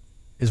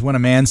is when a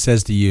man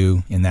says to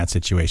you in that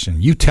situation,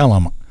 "You tell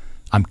him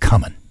I'm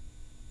coming.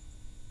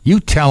 You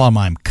tell him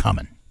I'm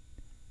coming,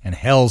 and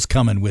hell's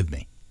coming with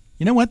me."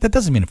 You know what? That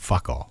doesn't mean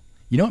fuck all.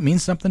 You know what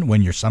means something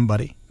when you're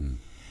somebody?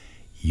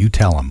 You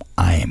tell them,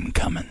 I'm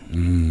coming.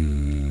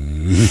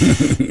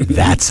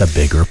 That's a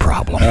bigger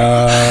problem.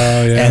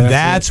 Yeah, and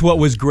that's what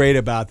was great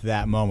about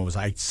that moment was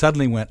I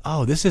suddenly went,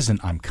 oh, this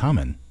isn't I'm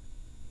coming.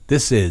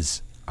 This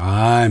is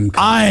I'm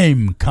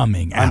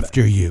coming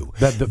after you.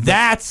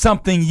 That's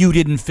something you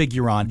didn't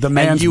figure on. The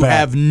man's and you back.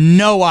 have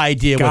no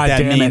idea what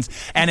that means.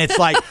 It. And it's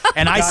like,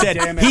 and I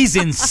said, he's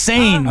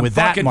insane with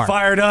that, fucking Mark.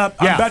 fired up.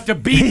 I'm about to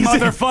beat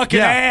motherfucking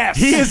ass.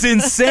 He is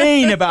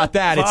insane about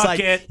that. It's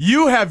like,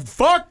 you have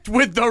fucked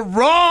with the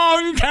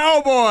wrong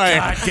cowboy.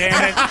 God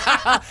damn it.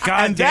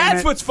 And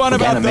that's what's fun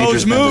about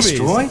those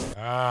movies.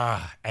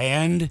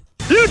 And?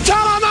 You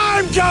tell him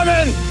I'm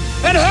coming,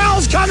 and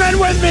hell's coming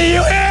with me,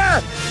 you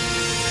hear?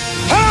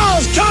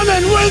 Hell's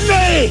coming with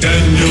me!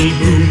 Daniel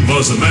Boone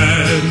was a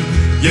man,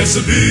 yes,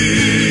 a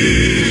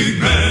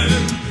big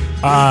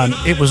man.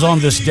 It was on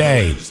this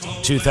day,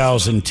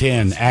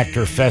 2010,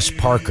 actor Fess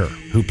Parker,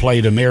 who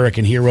played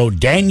American hero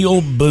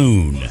Daniel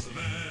Boone,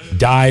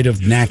 died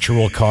of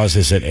natural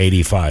causes at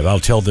 85. I'll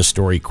tell the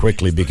story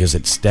quickly because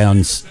it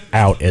stands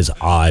out as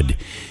odd.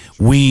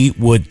 We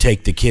would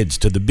take the kids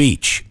to the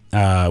beach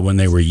when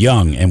they were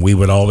young, and we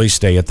would always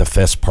stay at the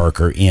Fess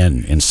Parker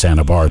Inn in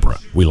Santa Barbara.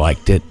 We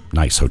liked it,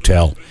 nice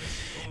hotel.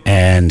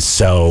 And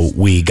so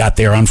we got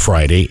there on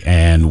Friday,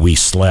 and we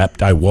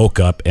slept. I woke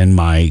up, and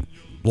my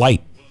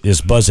light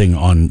is buzzing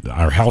on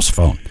our house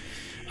phone,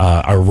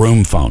 our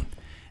room phone.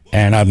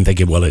 And I'm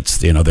thinking, well, it's,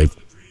 they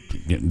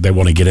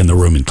want to get in the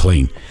room and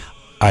clean.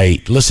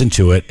 I listened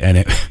to it,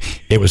 and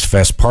it was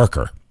Fess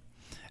Parker.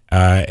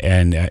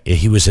 And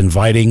he was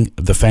inviting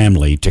the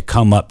family to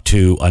come up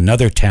to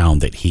another town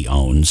that he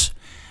owns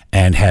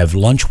and have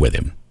lunch with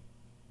him.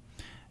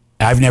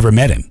 I've never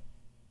met him.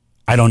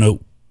 I don't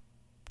know.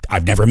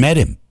 I've never met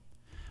him.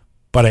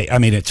 But, I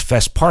mean, it's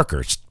Fess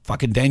Parker. It's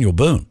fucking Daniel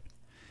Boone.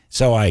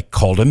 So I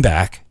called him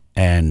back,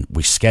 and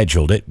we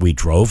scheduled it. We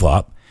drove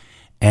up,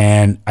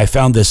 and I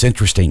found this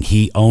interesting.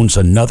 He owns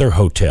another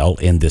hotel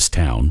in this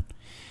town,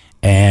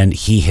 and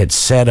he had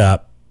set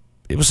up,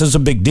 it was a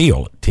big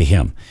deal to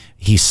him.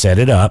 He set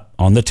it up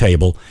on the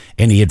table,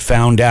 and he had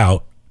found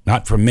out,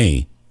 not from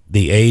me,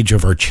 the age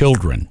of our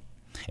children.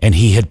 And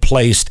he had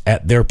placed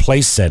at their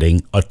place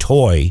setting a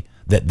toy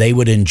that they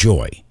would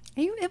enjoy.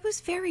 It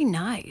was very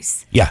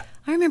nice. Yeah.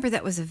 I remember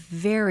that was a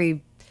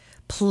very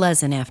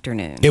pleasant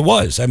afternoon. It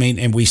was. I mean,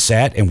 and we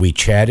sat and we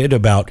chatted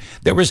about,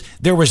 there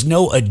was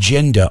no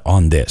agenda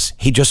on this.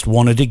 He just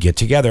wanted to get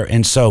together.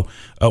 And so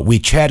we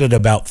chatted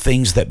about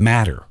things that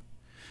matter.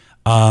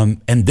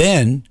 And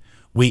then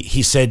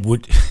he said,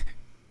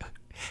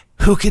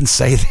 who can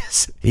say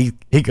this? He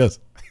goes,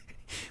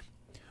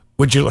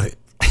 would you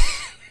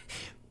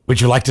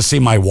like to see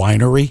my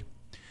winery?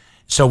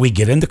 So we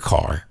get in the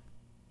car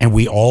and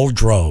we all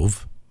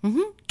drove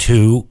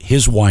to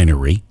his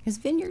winery. His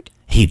vineyard.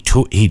 He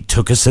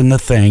took us in the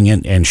thing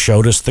and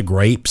showed us the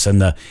grapes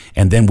and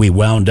then we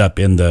wound up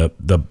in the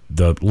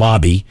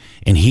lobby,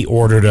 and he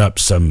ordered up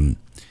some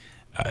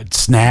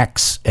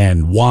snacks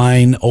and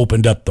wine,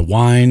 opened up the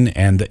wine,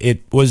 and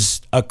it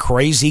was a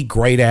crazy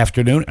great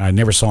afternoon. I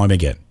never saw him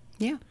again.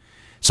 Yeah.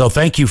 So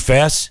thank you,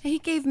 Fess. He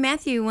gave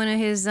Matthew one of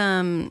his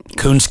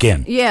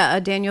coonskin. Yeah, a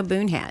Daniel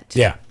Boone hat.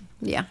 Yeah.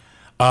 Yeah.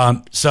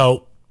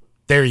 So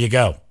there you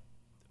go.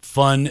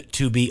 Fun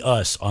to be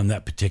us on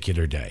that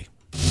particular day.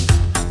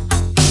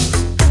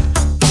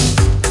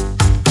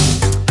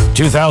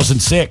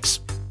 2006,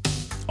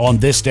 on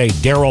this day,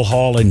 Daryl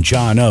Hall and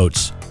John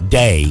Oates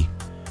Day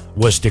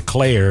was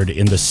declared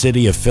in the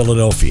city of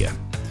Philadelphia.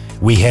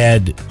 We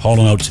had Hall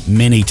and Oates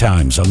many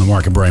times on the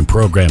Mark and Brian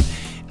program,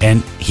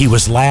 and he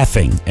was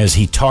laughing as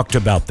he talked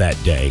about that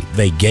day.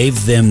 They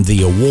gave them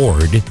the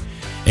award,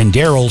 and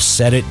Daryl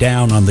set it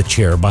down on the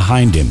chair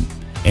behind him,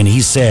 and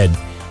he said,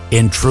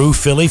 in true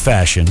Philly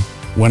fashion,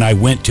 when I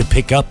went to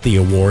pick up the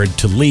award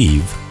to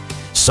leave,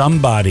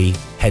 somebody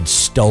had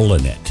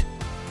stolen it.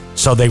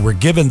 So they were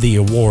given the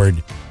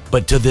award,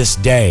 but to this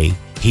day,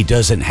 he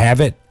doesn't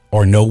have it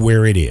or know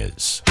where it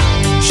is.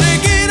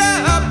 Shake it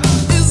up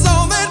is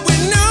all that we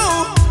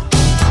know.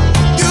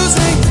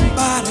 Using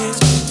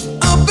bodies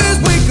up as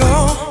we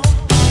go.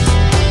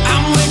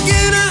 I'm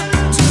waking up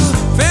to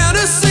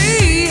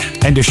fantasy.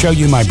 And to show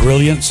you my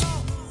brilliance,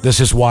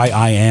 this is why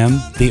I am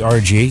the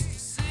RG.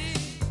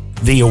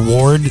 The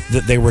award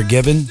that they were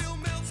given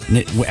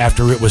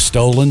after it was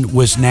stolen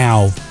was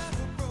now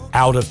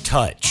out of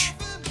touch.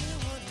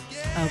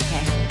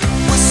 Okay.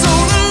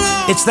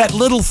 It's that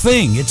little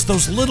thing. It's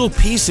those little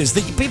pieces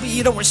that people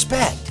you don't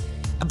respect.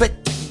 But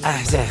you're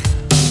out of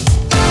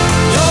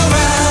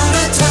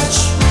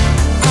touch.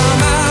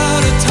 I'm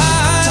out of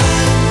time.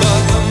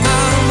 But I'm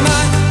out of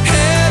my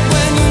head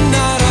when you're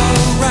not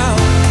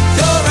around.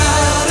 You're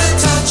out of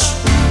touch.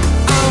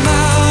 I'm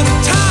out of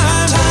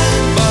time.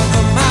 But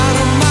I'm out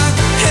of my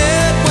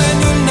head when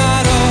you're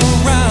not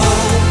around.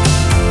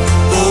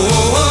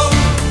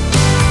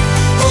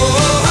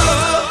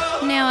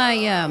 Now I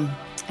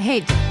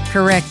hate to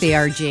correct the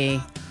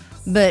RG,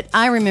 but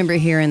I remember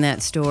hearing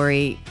that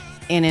story,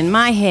 And in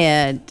my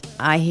head,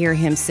 I hear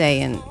him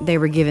saying they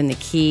were given the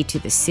key to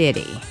the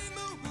city.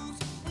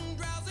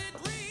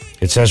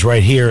 It says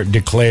right here,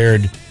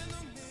 declared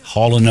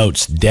Hall &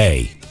 Oates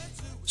Day.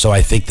 So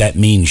I think that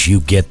means you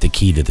get the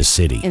key to the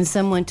city. And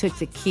someone took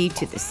the key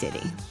to the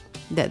city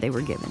that they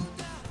were given.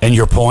 And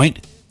your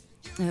point?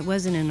 It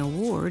wasn't an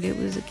award. It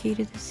was a key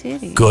to the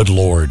city. Good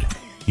Lord.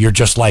 You're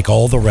just like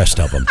all the rest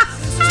of them.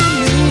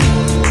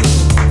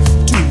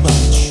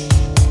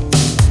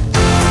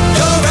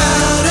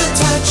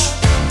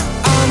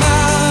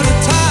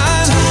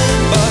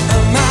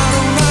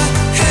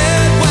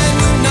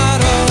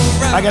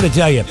 I got to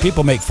tell you,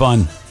 people make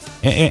fun,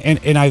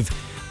 and I've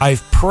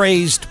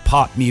praised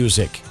pop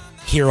music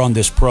here on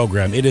this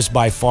program. It is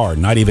by far,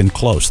 not even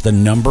close, the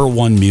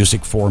 #1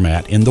 music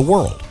format in the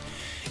world.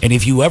 And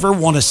if you ever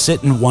want to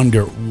sit and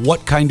wonder,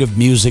 what kind of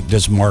music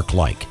does Mark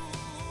like?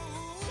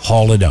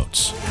 Hall &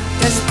 Oates.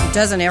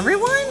 Doesn't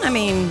everyone? I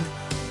mean...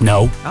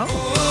 No. Oh.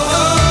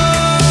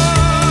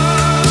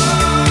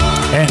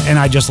 And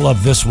I just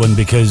love this one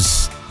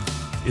because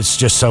it's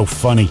just so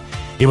funny.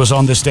 It was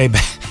on this day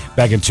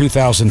back in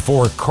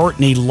 2004.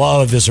 Courtney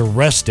Love is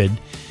arrested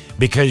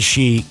because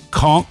she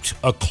conked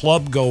a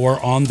club goer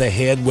on the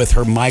head with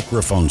her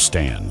microphone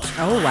stand.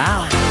 Oh,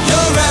 wow.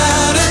 You're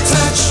out of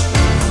touch.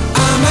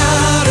 I'm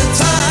out of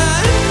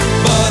time.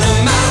 But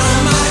I'm out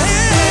of my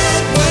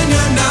head when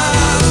you're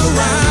not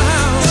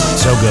around.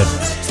 So good.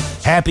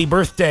 Happy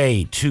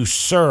birthday to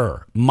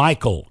Sir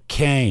Michael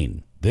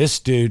Caine. This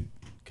dude,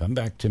 come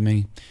back to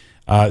me.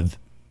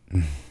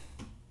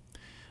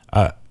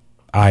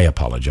 I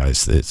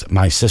apologize.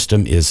 My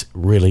system is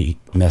really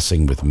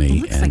messing with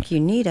me. Looks like you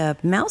need a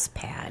mouse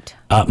pad.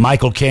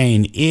 Michael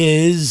Caine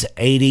is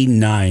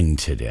 89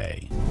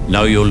 today.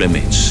 Know your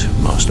limits,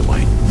 Master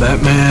Wayne.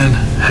 That man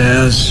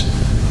has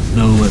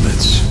no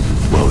limits.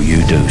 Well,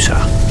 you do, sir.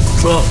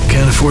 Well,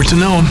 can't afford to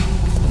know him.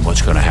 And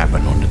what's going to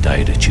happen on the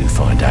day that you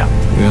find out?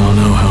 We all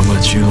know how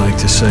much you like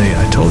to say,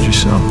 I told you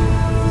so.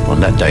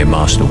 On that day,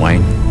 Master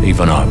Wayne,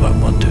 even I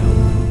won't want to.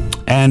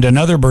 And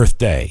another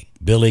birthday.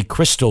 Billy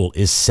Crystal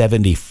is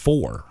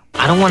 74.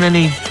 I don't want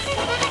any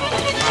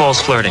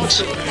false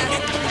flirtings.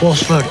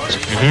 False flirtings?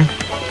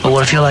 Mm-hmm. But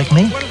what if you're like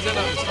me?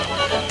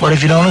 What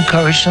if you don't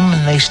encourage them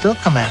and they still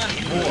come after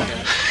you?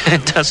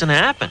 It doesn't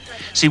happen.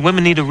 See,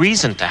 women need a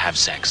reason to have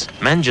sex.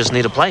 Men just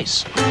need a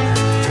place.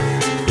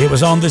 It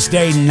was on this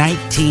day,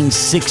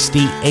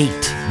 1968,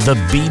 the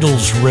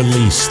Beatles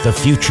released the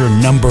future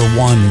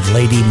 #1,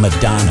 Lady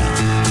Madonna.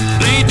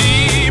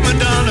 Lady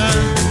Madonna,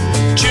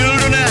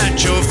 children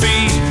at your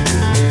feet.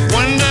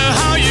 Wonder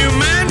how you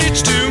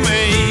manage to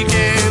make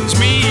ends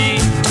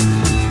meet.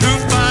 Who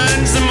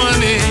finds the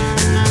money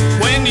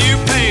when you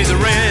pay the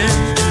rent?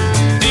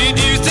 Did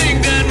you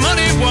think that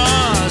money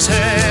was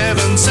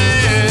heaven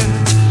sent?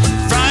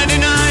 Friday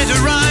night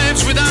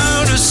arrives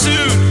without a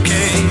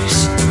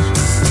suitcase.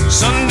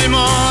 Sunday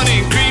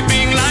morning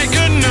creeping like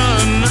a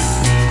nun.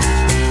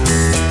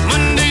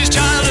 Monday's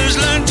child has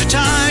learned to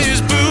tie his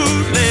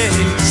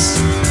bootlace.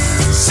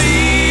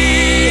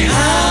 See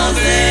how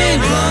they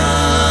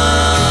run.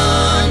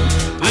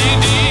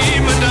 Lady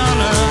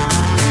Madonna,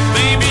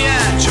 baby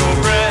at your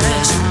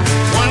breast,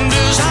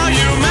 wonders how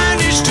you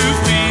manage to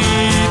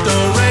feed the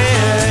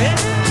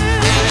rest.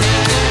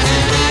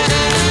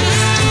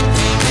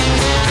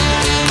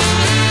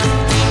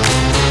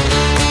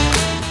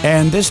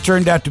 And this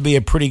turned out to be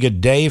a pretty good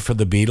day for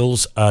the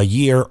Beatles. A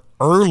year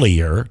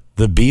earlier,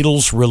 the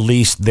Beatles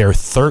released their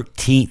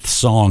 13th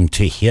song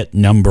to hit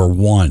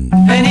 #1.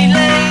 Penny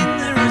Lane,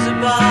 there is a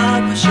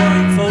barber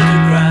showing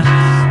photographs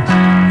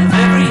of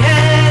every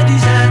head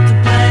he's had the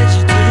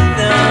pleasure to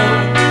know,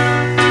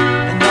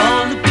 and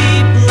all the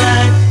people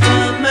that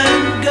come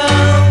and go.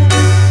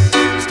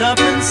 Stop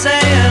and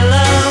say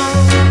hello.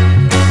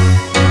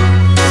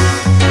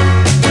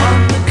 On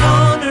the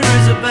corner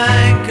is a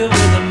banker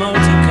with a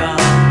motor car.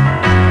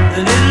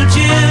 The little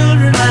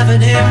children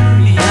laughing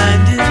him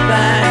behind his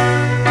back,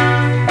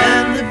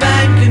 and the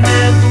banker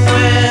never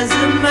wears a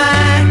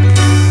Mac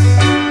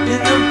in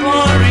the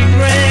pouring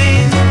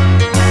rain.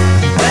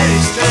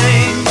 Very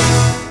strange.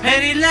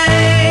 Penny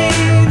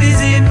Lane is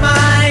in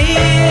my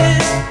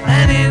ears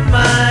and in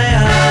my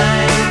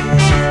eyes.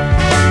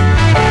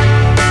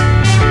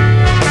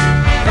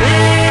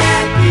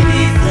 There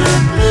beneath the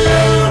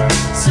blue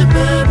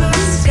suburban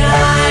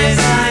skies,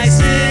 I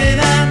sit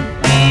and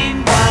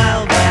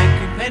meanwhile back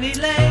in Penny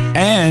Lane.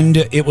 And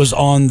it was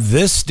on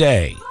this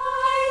day,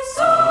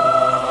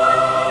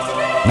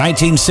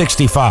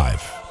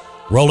 1965,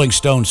 Rolling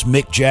Stones'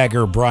 Mick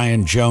Jagger,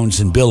 Brian Jones,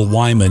 and Bill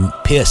Wyman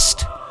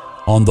pissed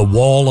on the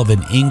wall of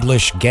an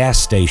English gas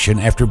station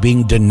after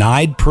being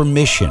denied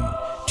permission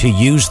to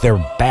use their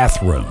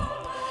bathroom.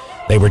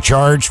 They were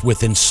charged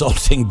with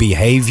insulting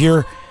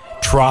behavior,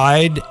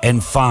 tried,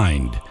 and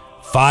fined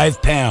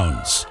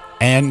 £5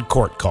 and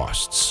court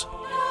costs.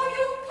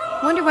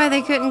 Wonder why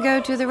they couldn't go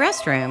to the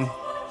restroom.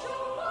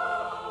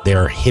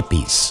 They're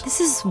hippies.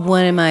 This is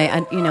one of my,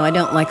 I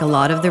don't like a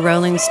lot of the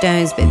Rolling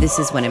Stones, but this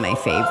is one of my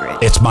favorites.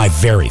 It's my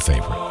very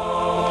favorite.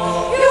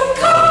 You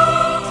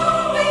can't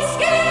always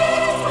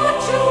get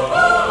what you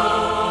want.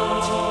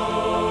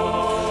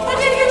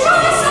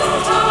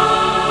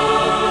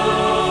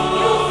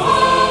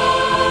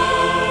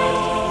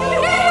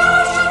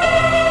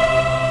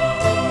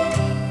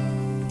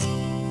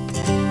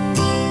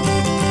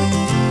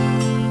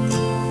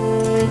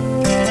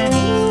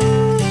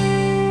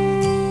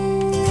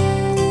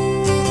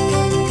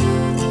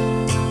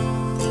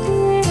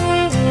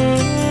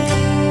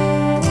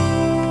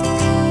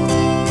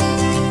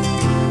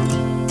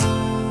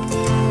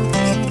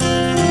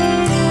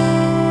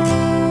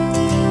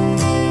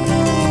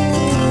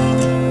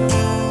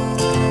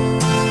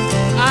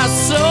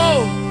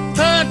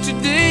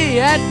 today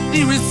at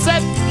the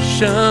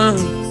reception.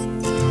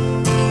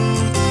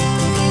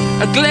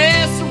 A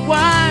glass of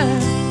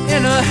wine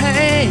in her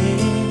hand.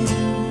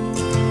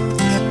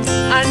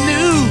 I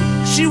knew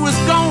she was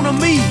gonna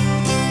meet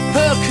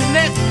her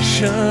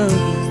connection.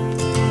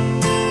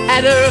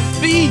 At her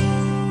feet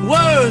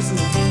was a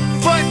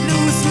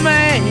footloose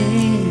man.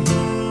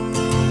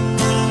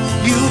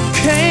 You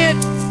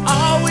can't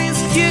always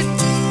get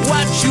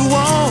what you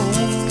want.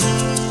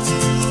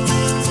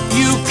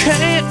 You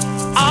can't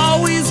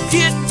always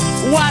get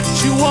what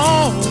you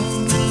want.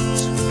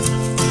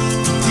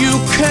 You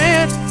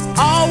can't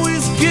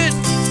always get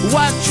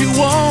what you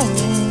want.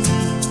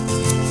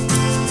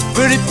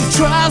 But if you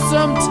try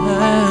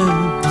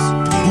sometimes,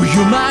 well,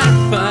 you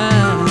might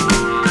find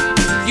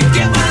you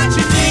get what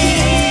you need.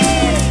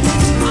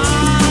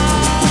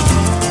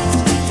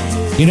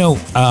 You know,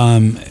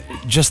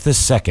 just this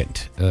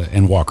second,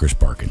 and Walker's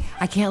barking.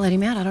 I can't let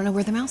him out. I don't know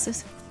where the mouse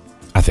is.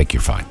 I think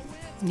you're fine.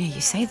 Yeah,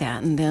 you say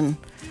that, and then...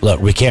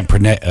 Look, we can't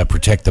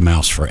protect the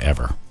mouse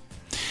forever.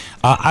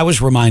 I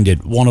was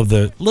reminded one of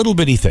the little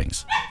bitty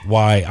things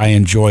why I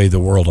enjoy the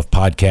world of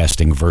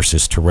podcasting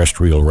versus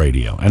terrestrial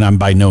radio, and I'm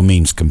by no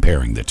means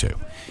comparing the two.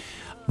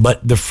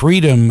 But the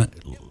freedom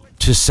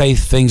to say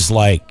things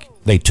like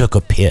they took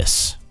a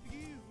piss.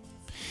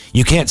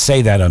 You can't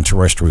say that on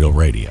terrestrial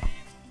radio.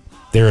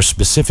 There are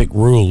specific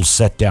rules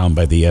set down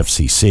by the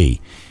FCC.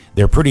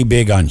 They're pretty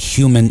big on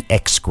human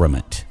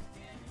excrement,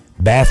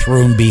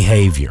 bathroom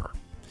behavior.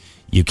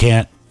 You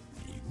can't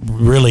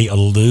really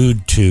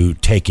allude to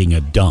taking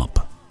a dump.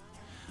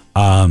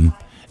 And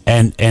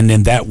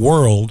in that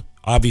world,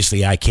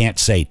 obviously I can't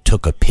say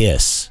took a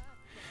piss,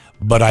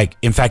 but I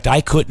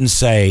couldn't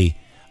say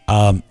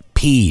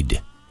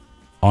peed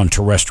on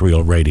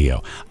terrestrial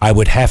radio. I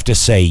would have to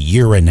say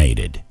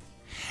urinated.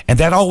 And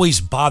that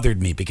always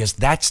bothered me because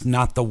that's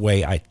not the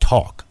way I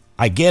talk.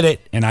 I get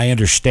it and I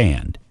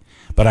understand,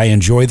 but I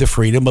enjoy the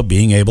freedom of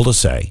being able to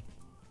say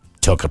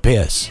took a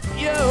piss.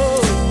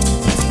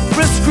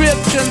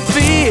 Prescription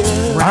feel.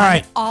 All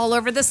right. All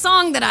over the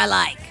song that I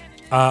like.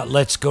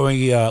 Let's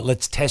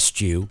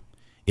test you.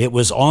 It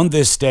was on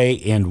this day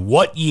in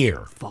what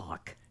year?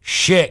 Fuck.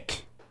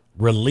 Schick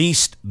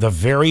released the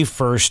very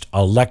first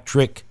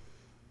electric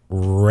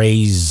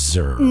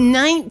razor.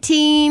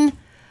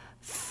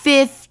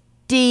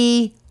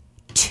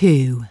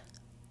 1952.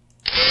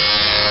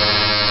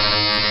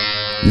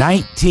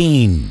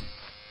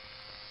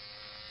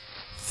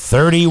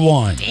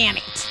 1931. Damn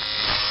it.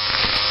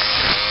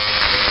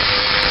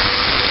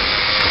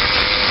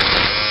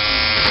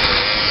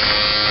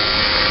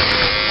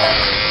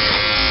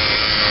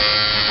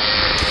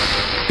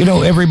 You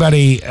know,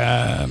 everybody,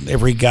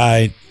 every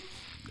guy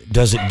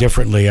does it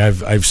differently.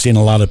 I've seen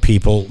a lot of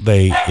people,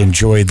 they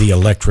enjoy the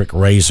electric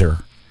razor.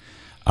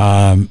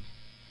 And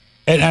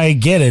I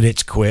get it,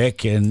 it's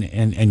quick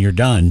and you're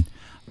done.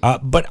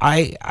 But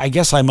I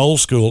guess I'm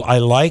old school. I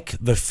like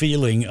the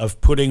feeling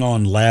of putting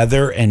on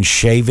lather and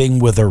shaving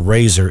with a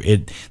razor.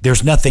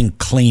 There's nothing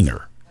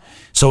cleaner.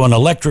 So an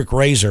electric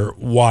razor,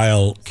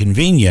 while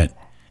convenient,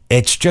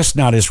 it's just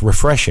not as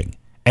refreshing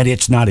and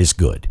it's not as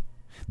good.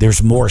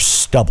 There's more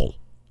stubble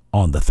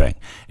on the thing.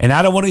 And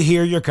I don't want to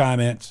hear your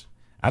comments.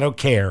 I don't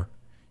care.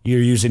 You're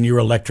using your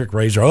electric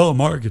razor. Oh,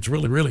 Mark, it's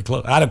really, really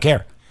close. I don't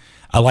care.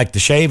 I like to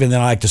shave, and then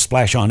I like to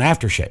splash on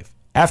aftershave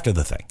after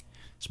the thing.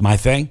 It's my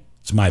thing.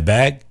 It's my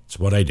bag. It's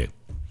what I do.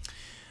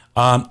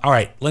 All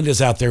right.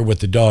 Linda's out there with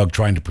the dog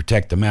trying to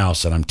protect the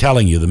mouse, and I'm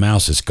telling you, the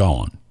mouse is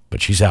gone,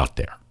 but she's out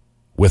there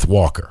with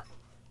Walker.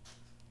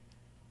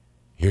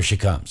 Here she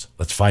comes.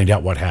 Let's find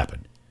out what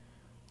happened.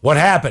 What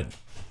happened?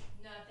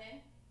 Nothing.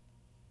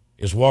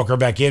 Is Walker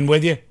back in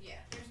with you? Yeah.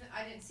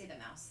 I didn't see the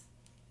mouse.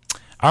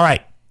 All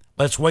right.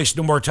 Let's waste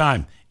no more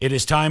time. It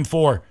is time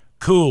for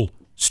Cool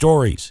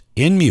Stories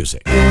in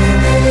Music.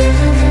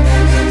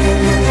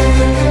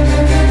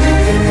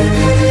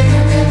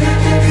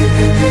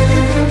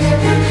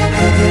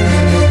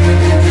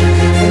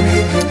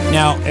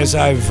 Now, as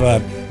I've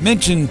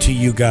mentioned to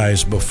you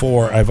guys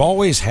before, I've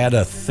always had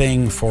a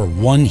thing for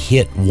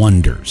one-hit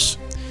wonders.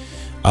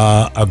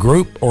 A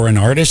group or an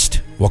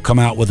artist will come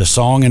out with a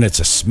song and it's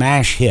a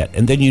smash hit,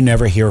 and then you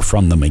never hear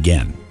from them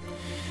again.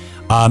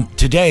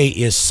 Today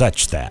is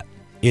such that.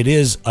 It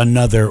is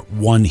another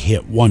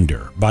one-hit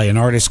wonder by an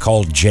artist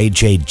called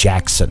J.J.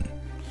 Jackson.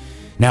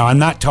 Now, I'm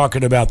not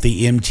talking about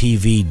the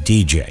MTV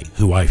DJ,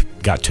 who I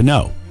got to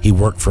know. He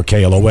worked for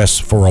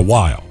KLOS for a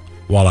while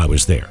I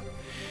was there.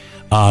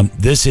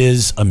 This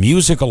is a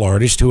musical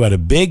artist who had a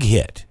big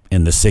hit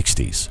in the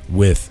 60s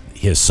with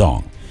his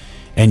song.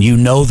 And you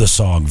know the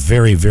song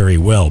very, very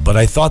well. But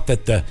I thought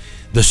that the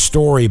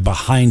story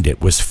behind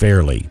it was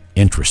fairly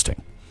interesting.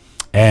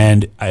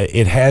 And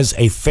it has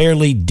a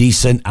fairly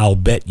decent I'll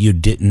bet you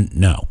didn't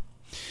know.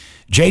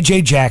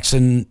 J.J.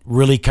 Jackson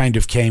really kind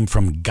of came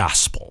from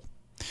gospel.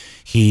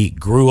 He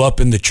grew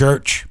up in the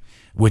church,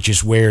 which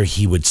is where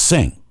he would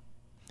sing.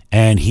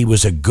 And he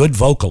was a good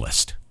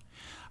vocalist.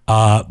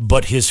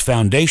 But his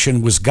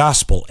foundation was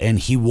gospel, and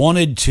he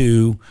wanted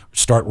to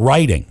start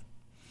writing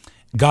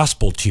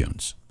gospel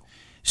tunes.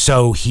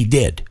 So he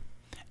did.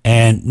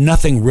 and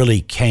nothing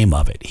really came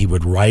of it. He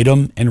would write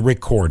them and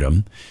record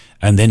them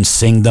and then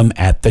sing them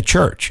at the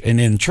church. And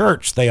in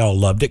church, they all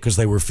loved it because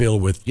they were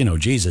filled with,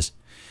 Jesus.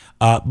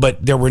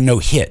 But there were no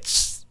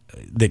hits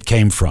that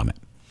came from it.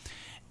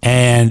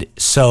 And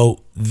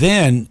so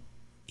then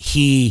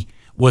he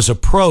was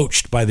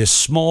approached by this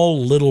small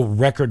little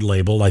record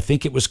label. I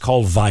think it was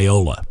called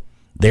Viola,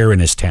 there in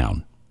his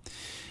town.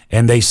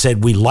 And they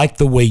said, "We like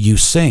the way you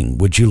sing.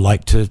 Would you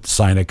like to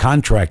sign a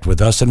contract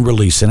with us and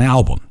release an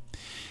album?"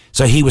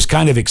 So he was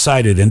kind of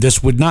excited, and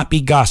this would not be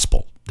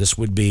gospel. This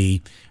would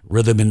be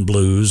rhythm and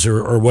blues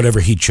or whatever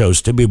he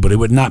chose to be, but it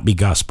would not be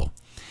gospel.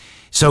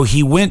 So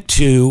he went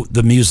to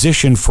the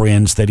musician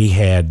friends that he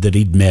had that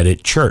he'd met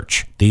at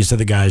church. These are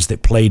the guys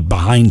that played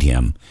behind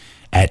him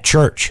at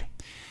church.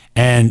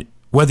 And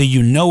whether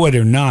you know it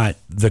or not,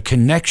 the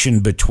connection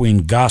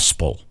between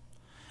gospel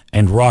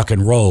and rock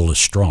and roll is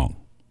strong.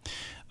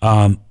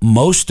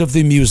 Most of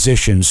the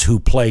musicians who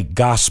play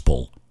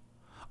gospel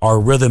are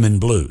rhythm and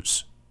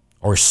blues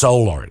or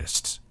soul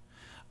artists.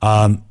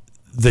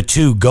 The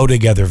two go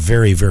together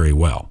very, very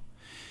well.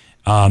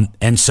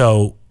 And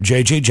so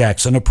J.J.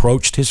 Jackson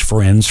approached his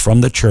friends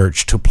from the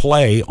church to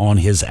play on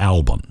his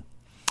album.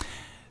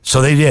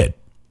 So they did.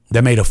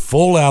 They made a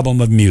full album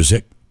of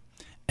music,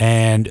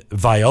 and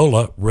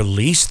Viola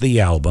released the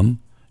album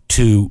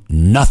to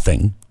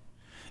nothing,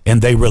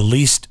 and they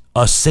released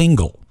a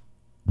single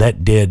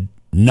that did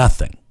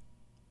nothing.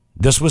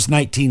 This was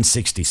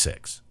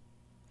 1966.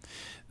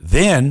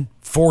 Then,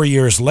 4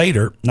 years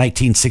later,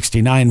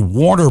 1969,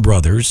 Warner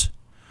Brothers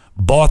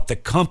bought the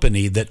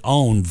company that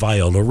owned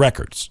Viola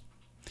Records.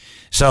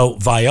 So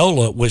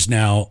Viola was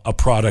now a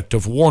product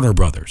of Warner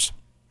Brothers.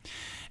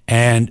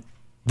 And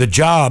the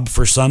job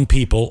for some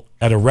people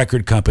at a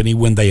record company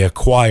when they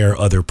acquire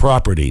other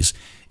properties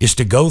is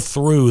to go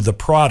through the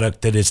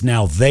product that is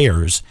now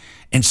theirs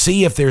and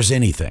see if there's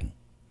anything.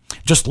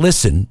 Just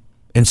listen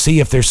and see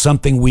if there's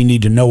something we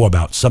need to know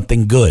about,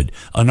 something good,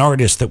 an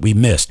artist that we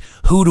missed.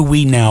 Who do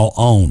we now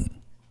own?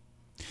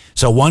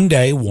 So one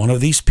day, one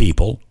of these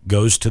people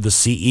goes to the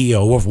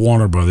CEO of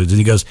Warner Brothers and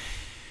he goes,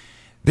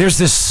 "There's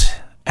this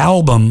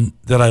album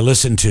that I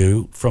listened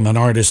to from an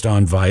artist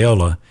on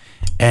Viola,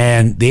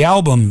 and the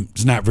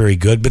album's not very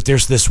good, but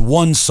there's this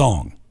one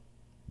song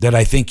that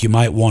I think you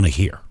might want to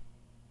hear."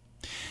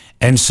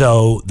 And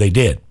so they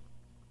did,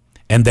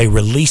 and they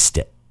released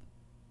it,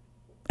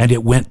 and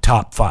it went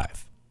top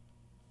 5.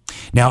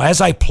 Now, as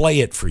I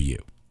play it for you,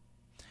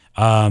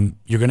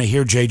 you're going to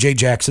hear J.J.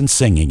 Jackson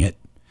singing it,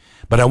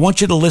 but I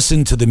want you to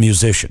listen to the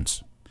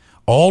musicians.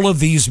 All of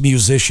these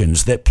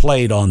musicians that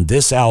played on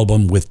this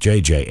album with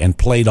J.J. and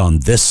played on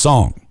this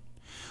song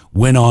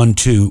went on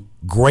to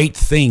great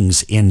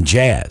things in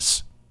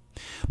jazz.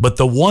 But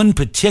the one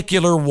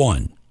particular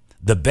one,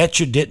 the Bet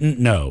You Didn't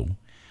Know,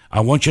 I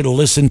want you to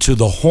listen to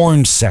the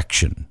horn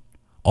section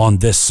on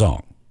this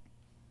song,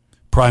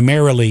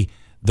 primarily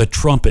the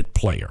trumpet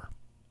player,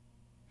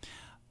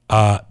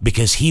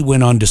 because he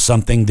went on to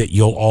something that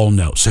you'll all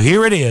know. So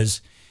here it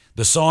is.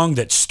 The song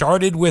that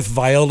started with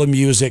Viola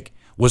music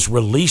was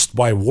released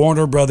by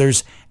Warner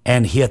Brothers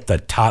and hit the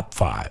top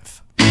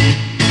 5.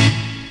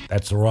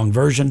 That's the wrong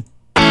version.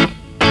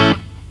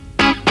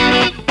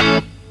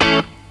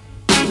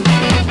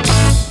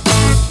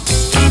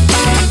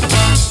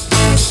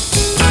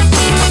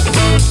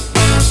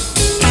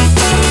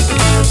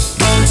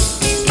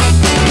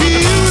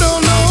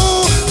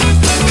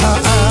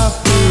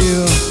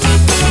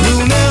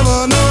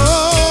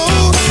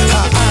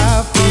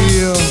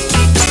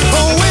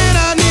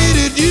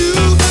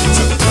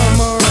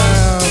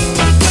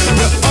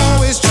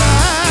 Always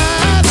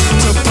tried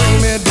to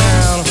bring me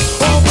down.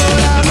 Oh, but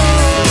I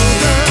know,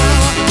 girl.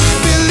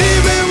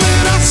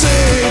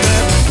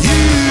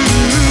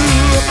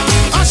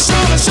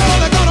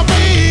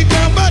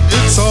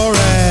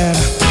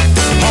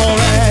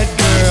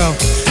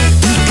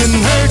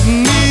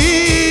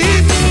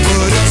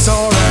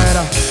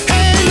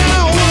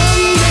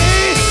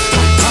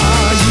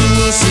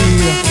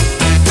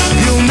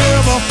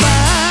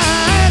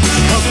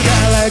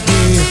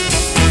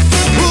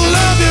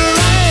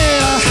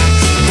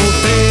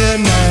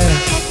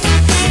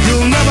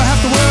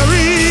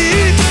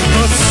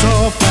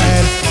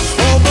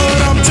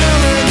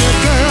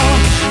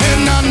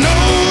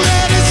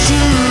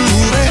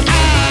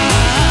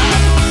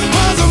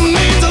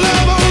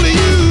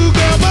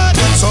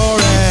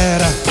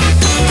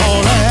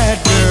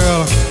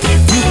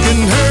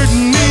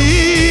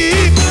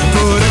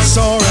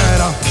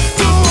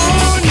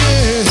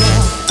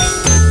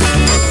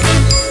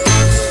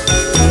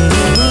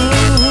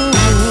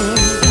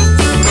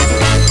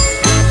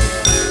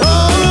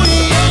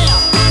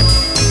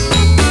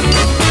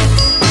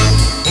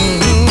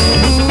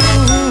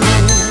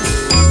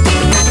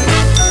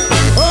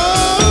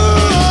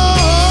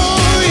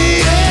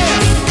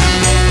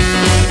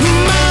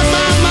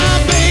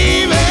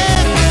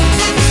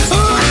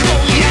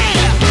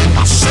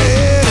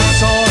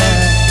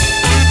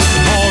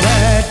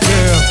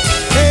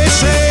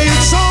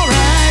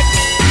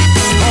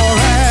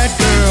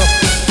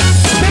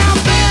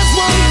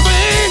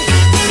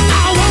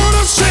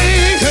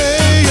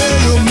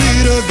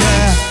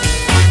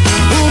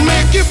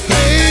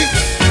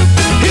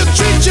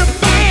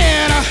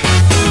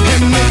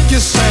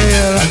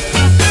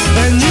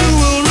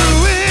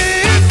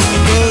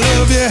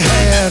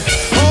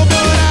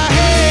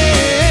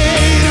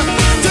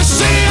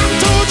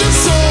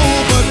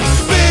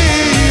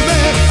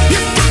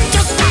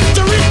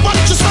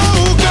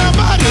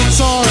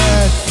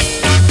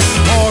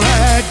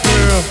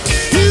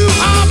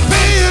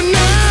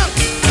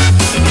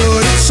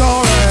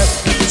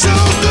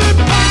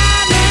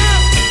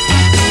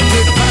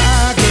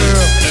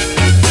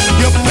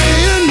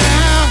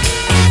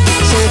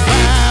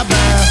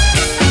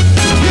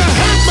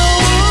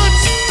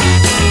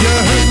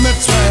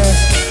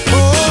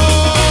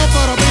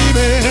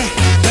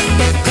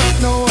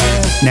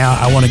 Now,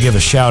 I want to give a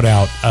shout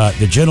out.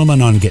 The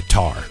gentleman on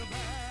guitar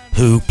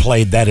who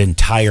played that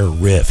entire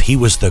riff, he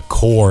was the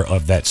core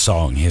of that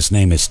song. His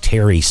name is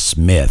Terry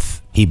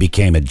Smith. He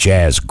became a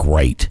jazz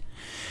great.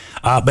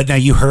 But now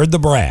you heard the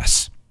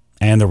brass.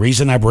 And the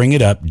reason I bring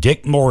it up,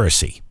 Dick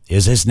Morrissey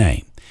is his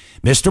name.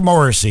 Mr.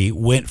 Morrissey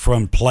went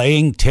from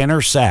playing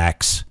tenor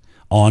sax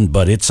on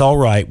But It's All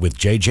Right with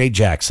J.J.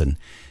 Jackson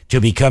to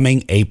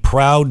becoming a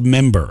proud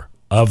member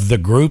of the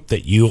group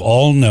that you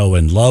all know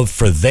and love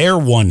for their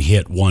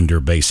one-hit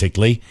wonder,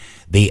 basically,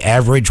 the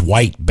Average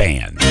White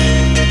Band.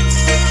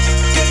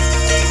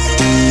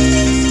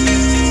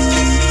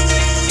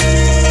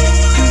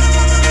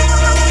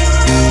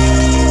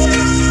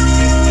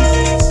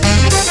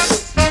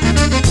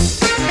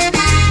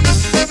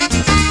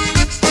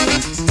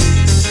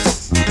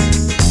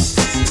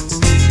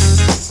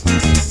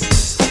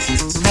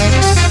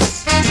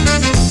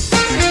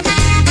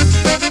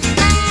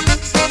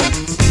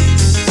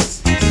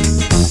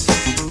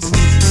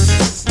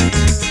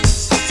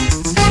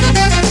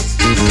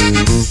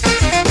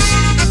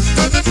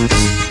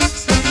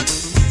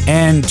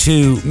 And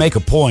to make a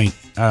point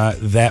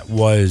that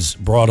was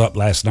brought up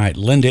last night,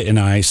 Linda and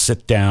I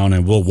sit down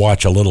and we'll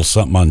watch a little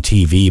something on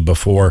TV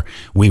before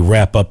we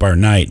wrap up our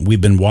night.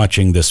 We've been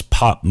watching this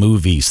pop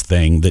movies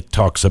thing that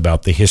talks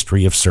about the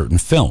history of certain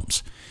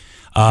films.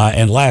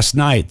 And last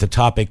night, the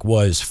topic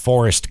was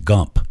Forrest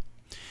Gump.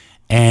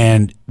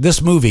 And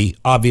this movie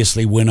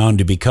obviously went on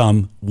to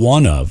become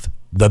one of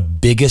the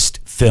biggest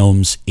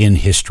films in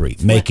history,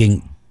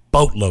 making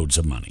boatloads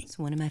of money. It's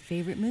one of my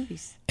favorite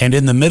movies. And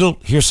in the middle,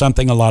 here's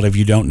something a lot of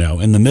you don't know.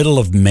 In the middle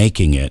of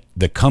making it,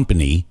 the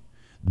company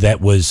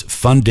that was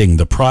funding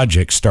the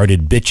project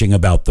started bitching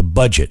about the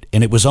budget,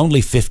 and it was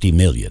only $50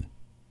 million.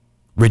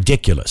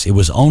 Ridiculous. It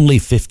was only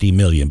 $50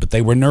 million, but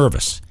they were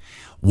nervous.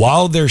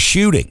 While they're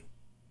shooting,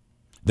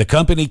 the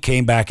company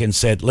came back and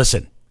said,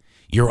 listen,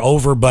 you're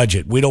over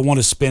budget. We don't want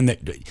to spend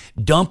that.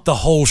 Dump the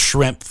whole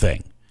shrimp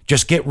thing.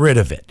 Just get rid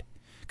of it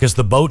because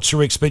the boats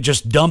are expensive.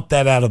 Just dump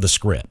that out of the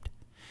script.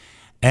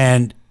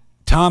 And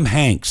Tom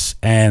Hanks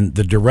and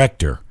the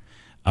director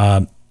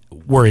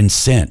were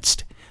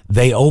incensed.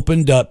 They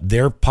opened up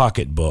their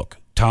pocketbook,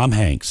 Tom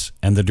Hanks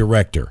and the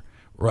director.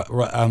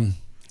 I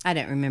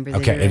don't remember the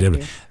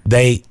director.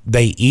 They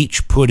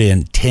each put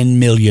in $10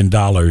 million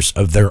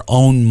of their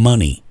own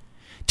money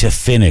to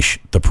finish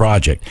the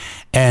project.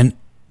 And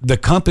the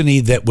company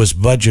that was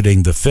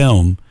budgeting the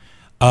film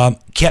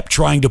kept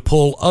trying to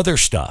pull other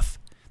stuff.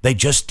 They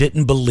just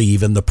didn't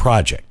believe in the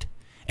project.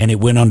 And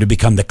it went on to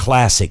become the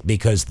classic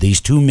because these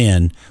two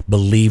men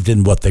believed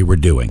in what they were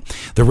doing.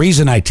 The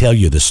reason I tell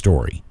you the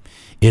story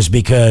is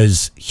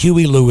because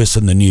Huey Lewis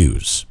and the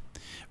News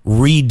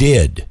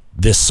redid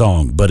this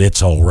song, But It's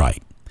All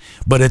Right.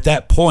 But at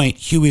that point,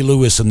 Huey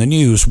Lewis and the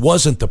News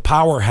wasn't the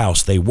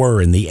powerhouse they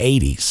were in the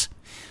 80s.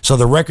 So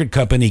the record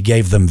company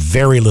gave them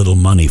very little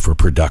money for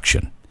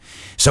production.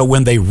 So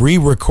when they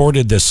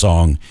re-recorded this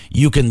song,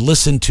 you can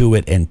listen to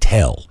it and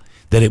tell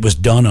that it was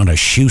done on a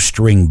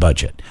shoestring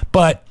budget.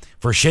 But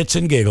for shits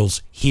and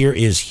giggles, here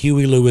is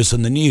Huey Lewis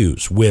and the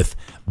News with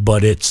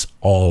But It's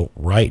All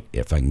Right,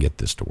 if I can get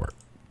this to work.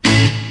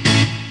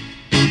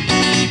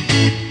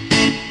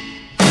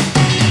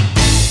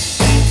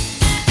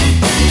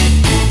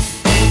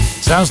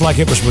 Sounds like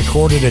it was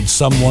recorded in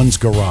someone's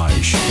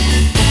garage. You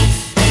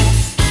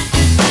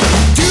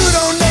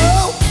don't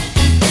know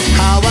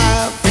how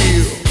I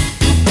feel.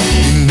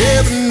 You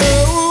never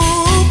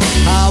know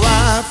how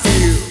I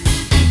feel.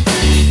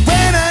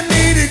 When I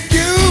needed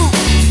you,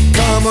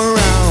 come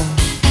around.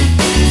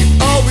 You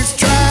always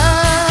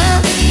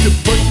try to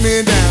put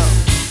me down.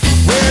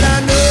 When I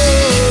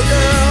know,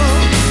 girl,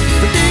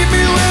 believe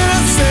me when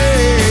I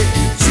say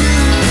it's you.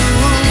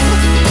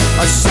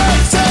 I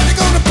said you're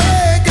gonna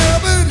pay, girl,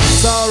 but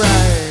it's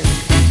alright.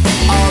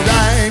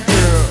 Alright,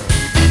 girl.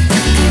 You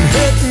can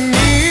hurt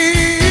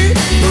me,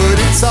 but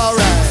it's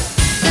alright.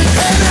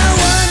 And now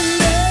one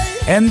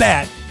day. And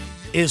that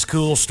is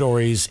Cool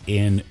Stories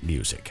in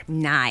Music.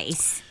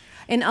 Nice.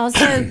 And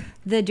also,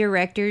 the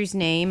director's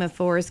name of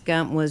Forrest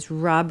Gump was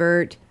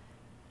Robert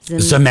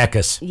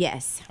Zemeckis.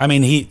 Yes. I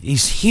mean,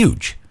 he's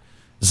huge.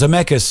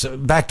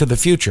 Zemeckis, Back to the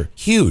Future,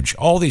 huge.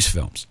 All these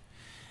films.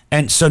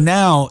 And so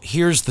now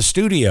here's the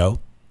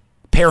studio,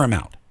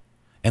 Paramount.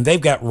 And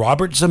they've got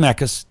Robert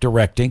Zemeckis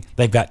directing.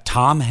 They've got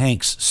Tom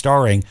Hanks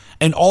starring.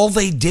 And all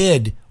they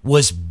did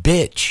was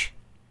bitch.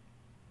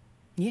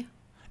 Yeah.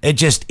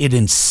 It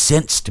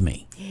incensed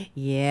me.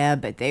 Yeah,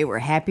 but they were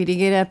happy to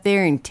get up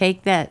there and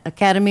take that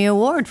Academy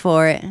Award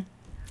for it.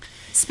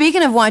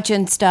 Speaking of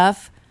watching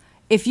stuff,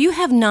 if you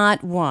have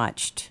not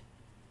watched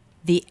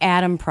The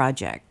Atom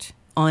Project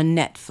on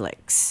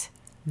Netflix,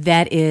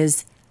 that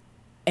is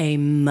a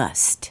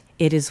must.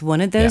 It is one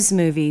of those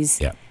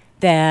movies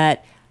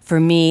that, for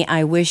me,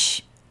 I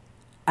wish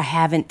I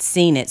haven't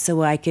seen it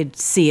so I could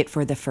see it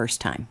for the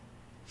first time.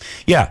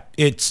 Yeah,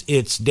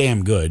 it's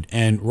damn good.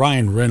 And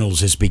Ryan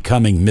Reynolds is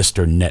becoming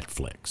Mr.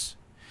 Netflix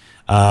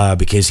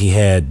because he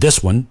had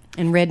this one.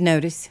 And Red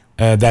Notice.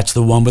 That's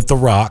the one with The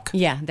Rock.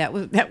 Yeah, that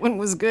one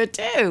was good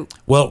too.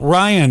 Well,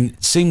 Ryan,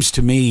 seems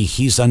to me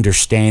he's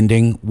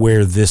understanding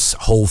where this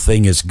whole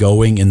thing is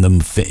going in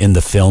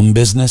the film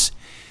business.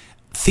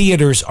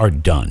 Theaters are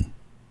done.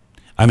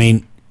 I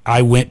mean,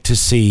 I went to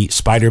see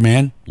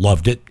Spider-Man,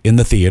 loved it in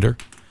the theater.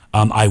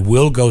 I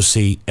will go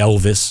see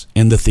Elvis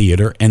in the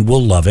theater and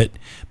will love it.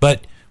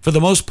 But for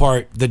the most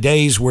part, the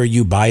days where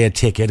you buy a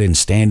ticket and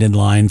stand in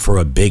line for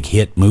a big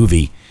hit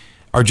movie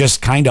are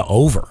just kind of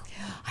over.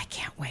 I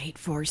can't wait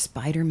for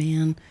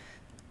Spider-Man.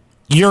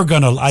 You're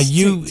gonna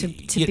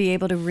to be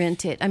able to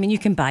rent it. I mean, you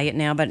can buy it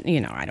now, but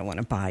I don't want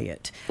to buy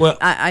it. Well,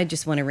 I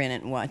just want to rent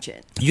it and watch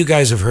it. You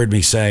guys have heard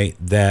me say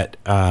that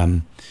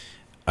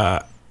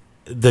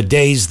the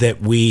days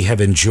that we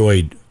have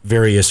enjoyed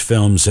various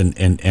films and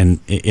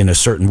in a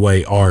certain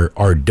way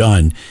are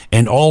done,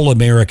 and all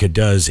America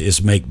does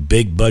is make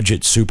big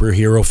budget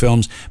superhero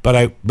films.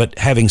 But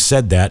having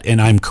said that,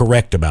 and I'm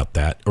correct about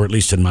that, or at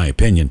least in my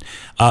opinion,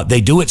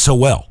 they do it so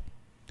well.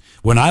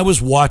 When I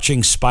was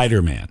watching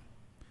Spider-Man,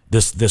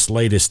 this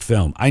latest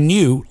film, I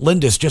knew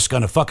Linda's just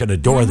going to fucking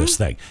adore this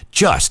thing.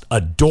 Just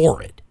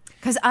adore it.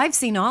 Because I've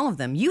seen all of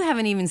them. You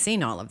haven't even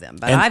seen all of them,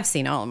 but I've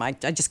seen all of them.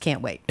 I just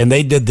can't wait. And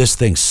they did this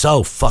thing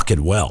so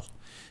fucking well.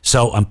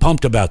 So I'm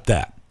pumped about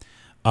that.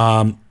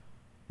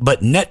 But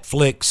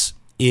Netflix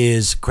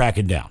is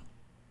cracking down.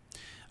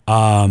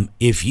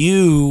 If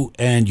you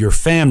and your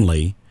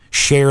family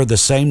share the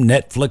same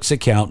Netflix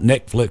account,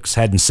 Netflix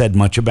hadn't said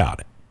much about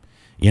it.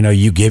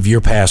 You give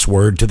your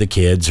password to the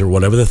kids or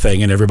whatever the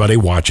thing, and everybody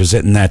watches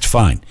it, and that's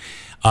fine.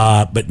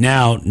 But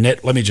now,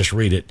 let me just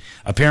read it.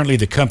 Apparently,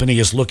 the company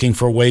is looking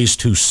for ways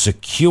to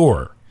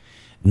secure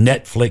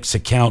Netflix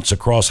accounts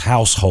across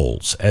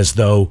households, as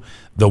though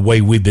the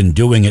way we've been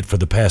doing it for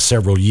the past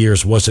several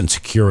years wasn't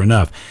secure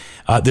enough.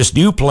 This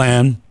new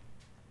plan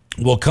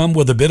will come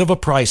with a bit of a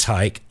price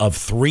hike of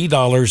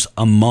 $3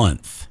 a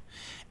month,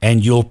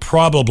 and you'll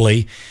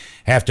probably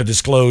have to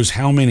disclose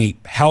how many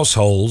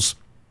households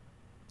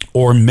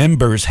or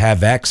members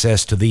have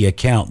access to the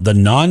account. The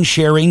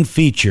non-sharing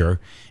feature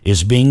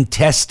is being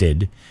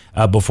tested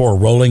before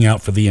rolling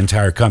out for the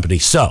entire company.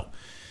 So,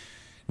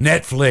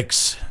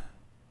 Netflix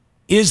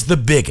is the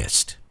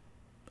biggest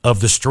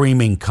of the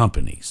streaming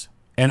companies.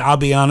 And I'll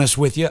be honest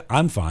with you,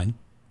 I'm fine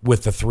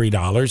with the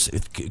 $3.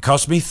 It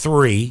cost me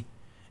 $3,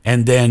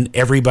 and then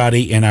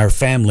everybody in our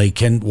family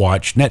can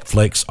watch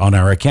Netflix on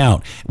our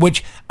account,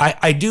 which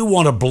I do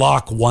want to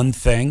block one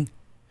thing.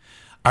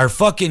 Our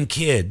fucking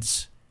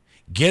kids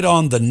get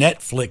on the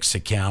Netflix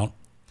account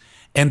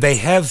and they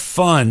have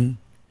fun.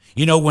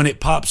 When it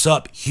pops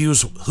up,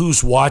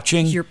 who's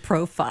watching? Your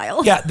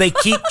profile. Yeah, they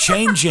keep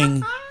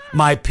changing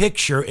my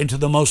picture into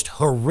the most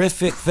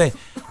horrific thing.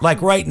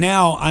 Like right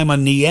now, I'm a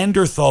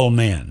Neanderthal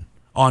man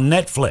on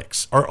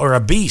Netflix, or a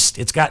beast.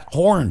 It's got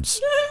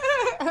horns.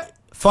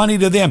 Funny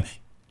to them.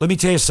 Let me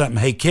tell you something.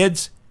 Hey,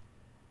 kids,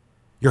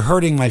 you're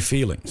hurting my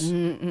feelings.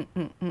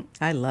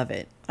 I love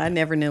it. I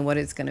never know what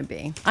it's going to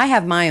be. I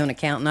have my own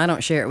account, and I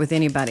don't share it with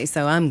anybody,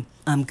 so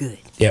I'm good.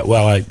 Yeah,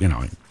 well, I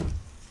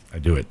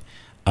do it.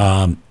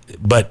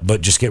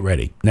 But just get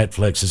ready.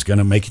 Netflix is going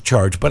to make you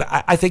charge, but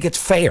I think it's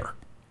fair.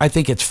 I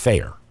think it's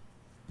fair.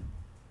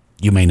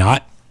 You may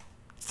not.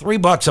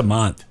 $3 a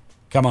month.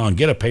 Come on,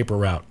 get a paper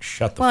route.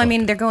 Shut the fuck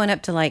up. They're going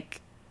up to like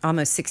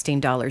almost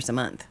 $16 a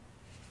month.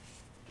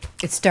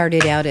 It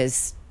started out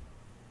as,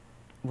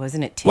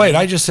 wasn't it 10? Wait,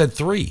 I just said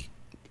 $3.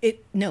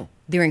 No,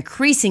 they're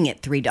increasing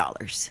it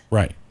 $3.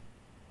 Right.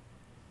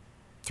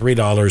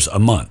 $3 a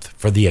month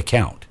for the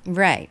account.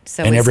 Right.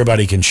 So and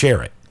everybody can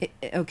share it.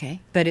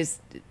 Okay, but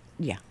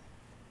yeah.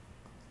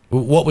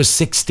 What was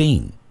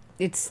 16?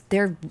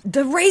 They're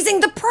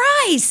raising the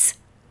price.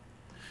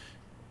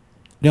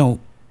 No,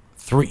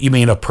 you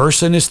mean a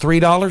person is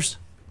 $3?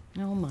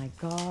 Oh my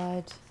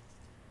God.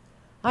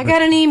 I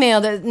got an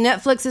email that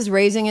Netflix is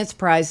raising its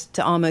price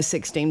to almost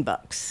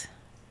 $16.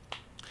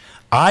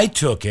 I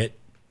took it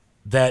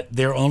that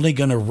they're only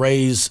going to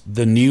raise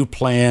the new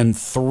plan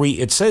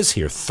it says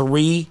here,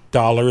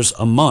 $3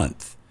 a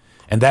month.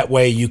 And that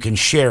way you can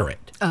share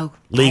it. Oh.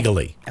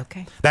 Legally.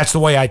 Okay. That's the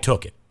way I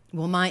took it.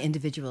 Well, my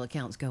individual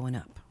account's going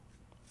up.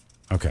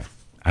 Okay.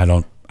 I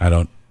don't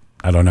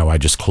know. I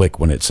just click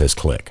when it says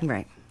click.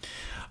 Right.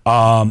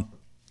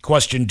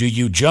 Question, do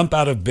you jump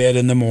out of bed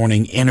in the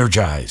morning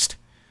energized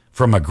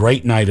from a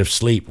great night of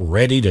sleep,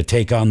 ready to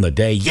take on the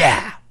day?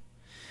 Yeah.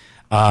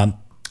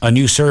 A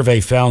new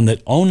survey found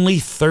that only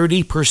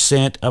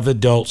 30% of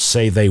adults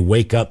say they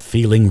wake up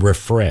feeling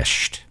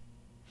refreshed.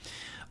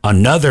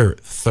 Another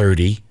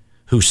 30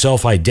 who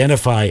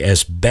self-identify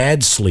as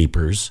bad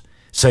sleepers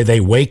say they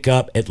wake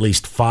up at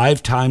least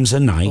 5 times a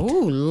night.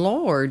 Oh,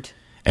 Lord.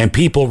 And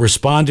people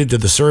responded to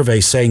the survey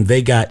saying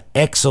they got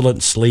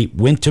excellent sleep,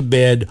 went to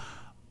bed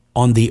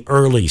on the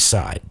early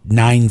side,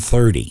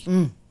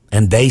 9:30.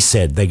 And they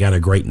said they got a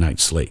great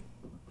night's sleep.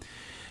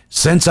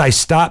 Since I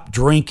stopped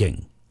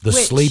drinking, the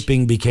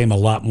sleeping became a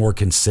lot more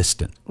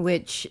consistent.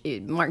 Which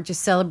Mark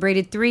just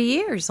celebrated 3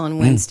 years on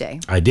Wednesday.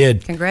 I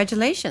did.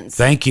 Congratulations.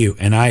 Thank you.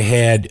 And I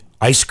had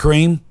ice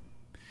cream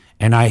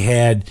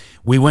And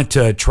we went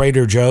to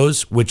Trader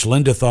Joe's, which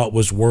Linda thought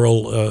was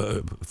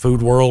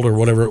Food World or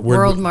whatever.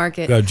 World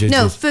Market.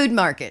 No, Food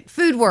Market.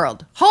 Food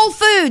World. Whole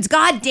Foods.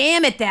 God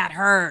damn it, that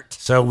hurt.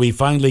 So we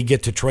finally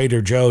get to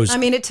Trader Joe's. I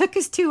mean, it took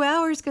us 2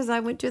 hours because I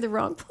went to the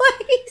wrong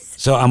place.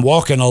 So I'm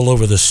walking all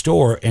over the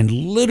store, and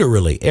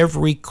literally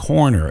every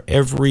corner,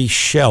 every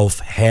shelf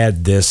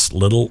had this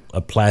little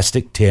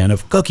plastic tin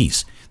of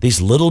cookies. These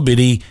little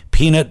bitty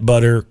peanut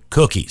butter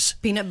cookies.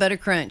 Peanut butter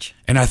crunch.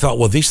 And I thought,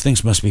 well, these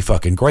things must be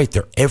fucking great.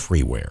 They're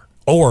everywhere.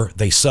 Or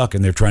they suck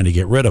and they're trying to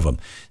get rid of them.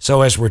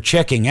 So as we're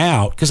checking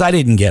out, because I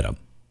didn't get them.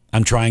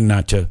 I'm trying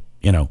not to,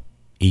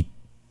 eat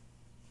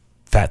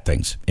fat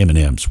things,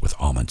 M&Ms with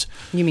almonds.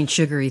 You mean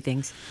sugary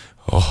things?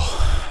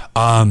 Oh.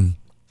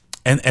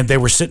 And they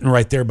were sitting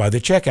right there by the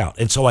checkout.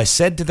 And so I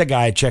said to the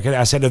guy at checkout,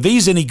 I said, are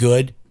these any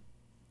good?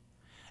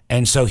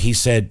 And so he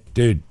said,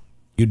 dude,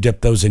 you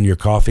dip those in your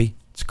coffee?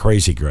 It's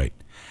crazy great.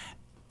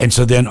 And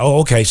so then,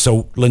 okay.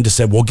 So Linda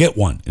said, we'll get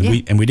one.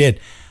 And we did.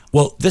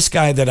 Well, this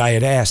guy that I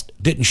had asked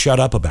didn't shut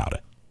up about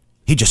it.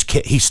 He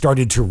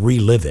started to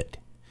relive it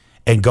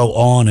and go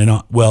on and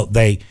on. Well,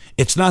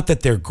 it's not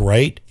that they're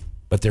great,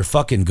 but they're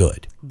fucking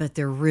good. But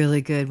they're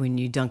really good when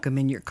you dunk them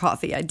in your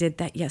coffee. I did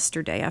that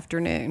yesterday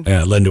afternoon.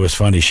 Yeah, Linda was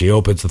funny. She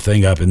opens the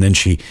thing up and then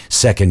she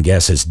second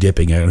guesses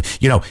dipping it.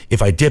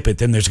 If I dip it,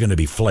 then there's going to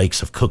be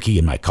flakes of cookie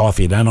in my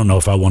coffee, and I don't know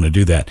if I want to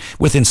do that.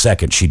 Within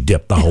seconds, she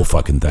dipped the whole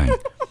fucking thing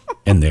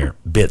in there,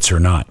 bits or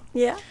not.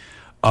 Yeah.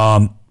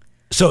 The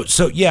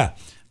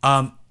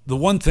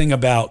one thing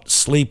about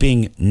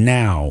sleeping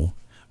now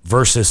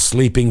versus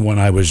sleeping when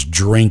I was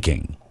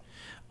drinking,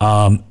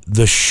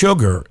 the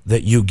sugar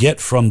that you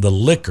get from the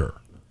liquor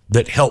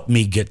that helped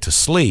me get to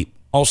sleep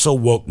also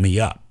woke me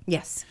up.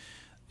 Yes.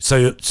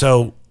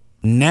 So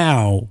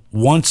now,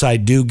 once I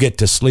do get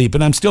to sleep,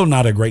 and I'm still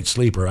not a great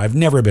sleeper. I've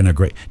never been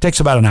it takes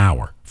about an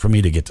hour for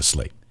me to get to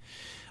sleep.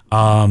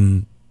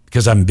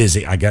 Because I'm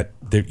busy.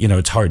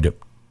 It's hard to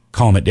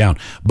calm it down.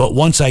 But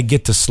once I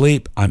get to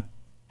sleep, I'm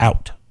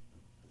out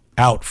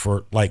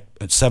for like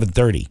at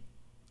 7:30.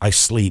 I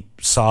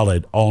sleep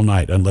solid all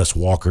night unless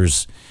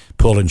Walker's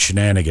pulling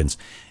shenanigans.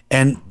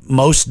 And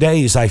most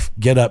days I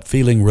get up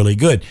feeling really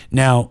good.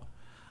 Now,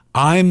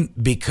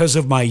 because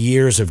of my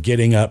years of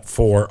getting up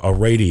for a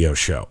radio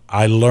show,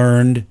 I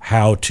learned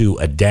how to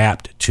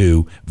adapt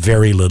to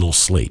very little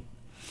sleep.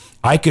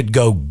 I could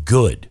go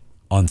good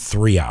on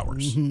 3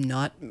 hours.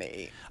 Not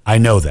me. I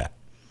know that.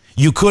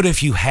 You could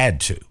if you had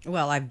to.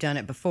 Well, I've done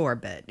it before,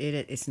 but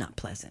it's not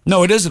pleasant.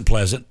 No, it isn't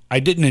pleasant. I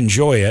didn't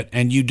enjoy it,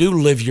 and you do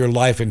live your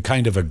life in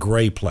kind of a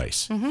gray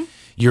place. Mm-hmm.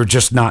 You're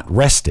just not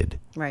rested.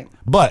 Right.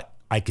 But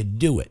I could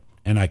do it,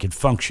 and I could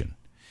function.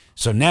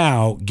 So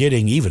now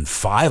getting even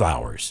 5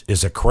 hours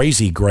is a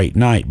crazy great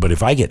night, but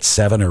if I get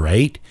 7 or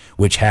 8,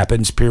 which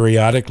happens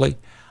periodically,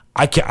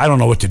 I don't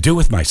know what to do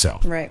with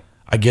myself. Right.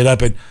 I get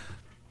up and,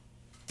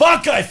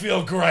 fuck, I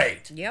feel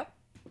great. Yep.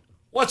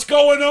 What's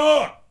going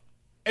on?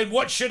 And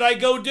what should I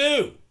go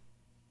do?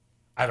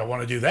 I don't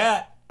want to do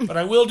that, but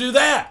I will do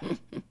that.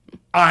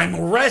 I'm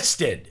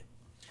rested.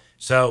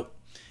 So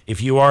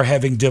if you are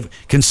having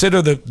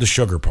consider the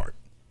sugar part.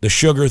 The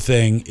sugar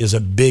thing is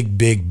a big,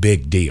 big,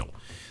 big deal.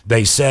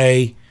 They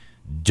say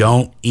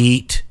don't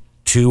eat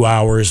 2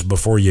 hours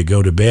before you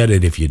go to bed,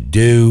 and if you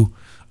do,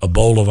 a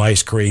bowl of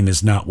ice cream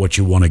is not what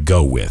you want to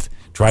go with.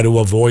 Try to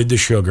avoid the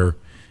sugar.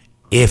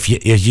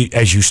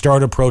 As you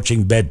start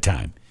approaching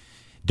bedtime,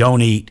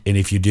 don't eat, and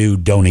if you do,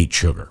 don't eat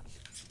sugar.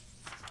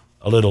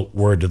 A little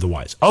word to the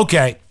wise.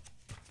 Okay.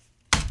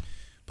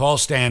 Paul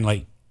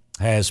Stanley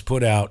has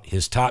put out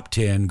his top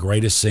 10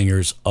 greatest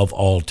singers of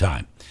all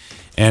time.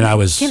 And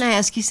Can I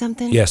ask you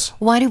something? Yes.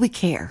 Why do we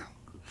care?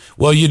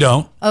 Well, you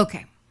don't.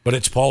 Okay. But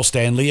it's Paul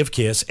Stanley of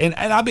Kiss. And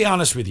I'll be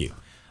honest with you.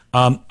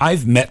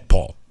 I've met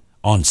Paul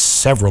on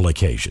several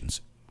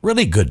occasions.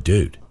 Really good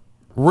dude.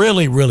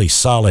 Really, really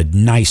solid,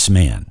 nice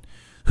man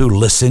who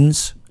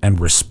listens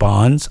and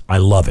responds. I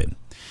love him.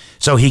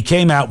 So he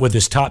came out with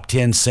his top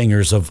 10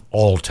 singers of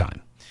all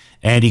time.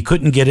 And he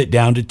couldn't get it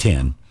down to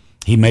 10.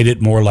 He made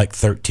it more like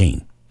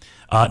 13.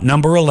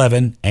 Number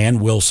 11, Ann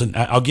Wilson.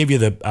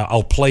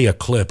 I'll play a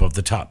clip of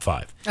the top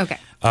 5. Okay.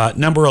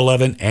 Number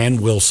 11,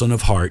 Ann Wilson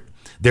of Heart.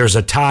 There's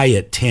a tie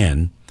at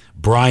 10,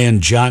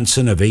 Brian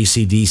Johnson of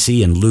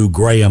AC/DC and Lou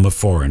Graham of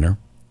Foreigner.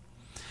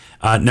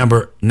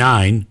 Number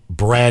 9,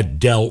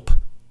 Brad Delp.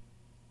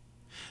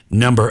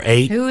 Number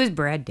 8. Who is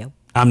Brad Delp?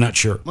 I'm not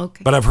sure.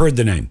 Okay. But I've heard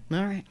the name.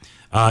 All right.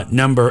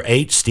 Number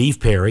 8, Steve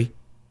Perry.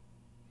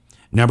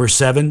 Number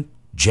 7,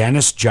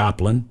 Janis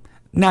Joplin.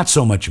 Not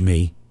so much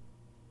me.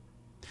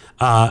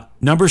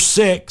 Number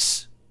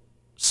 6,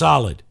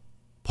 solid,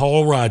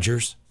 Paul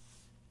Rogers.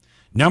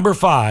 Number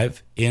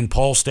 5, in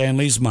Paul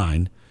Stanley's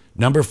mind,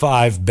 number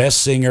 5,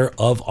 best singer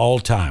of all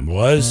time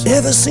was...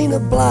 Ever seen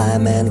a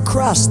blind man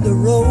cross the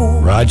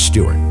road? Rod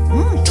Stewart.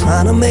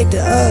 Trying to make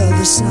the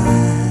other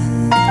side.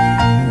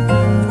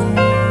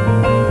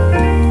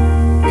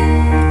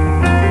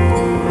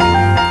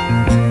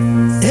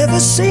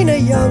 Ever seen a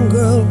young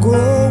girl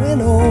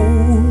growing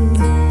old?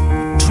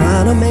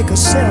 Trying to make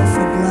herself a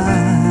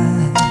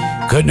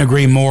bride. Couldn't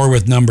agree more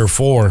with number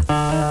 4.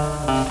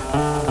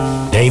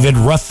 David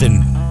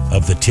Ruffin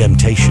of The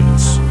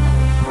Temptations.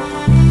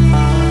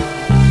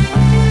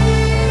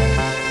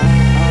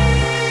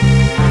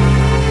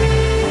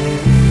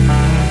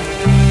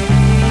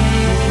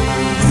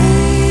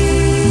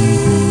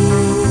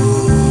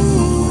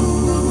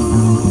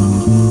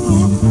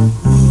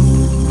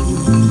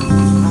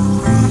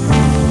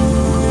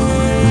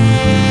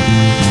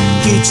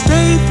 Each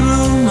day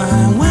through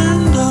my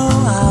window,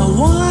 I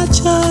watch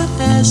her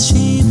as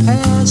she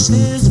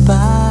passes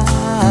by.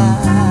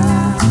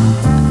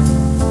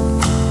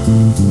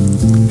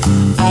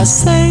 I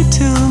say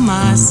to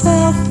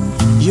myself,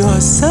 you're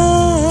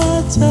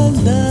such a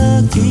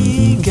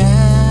lucky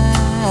guy.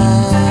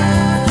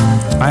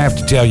 I have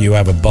to tell you, I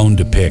have a bone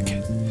to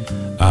pick.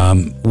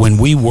 When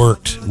we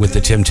worked with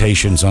The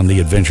Temptations on The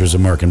Adventures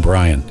of Mark and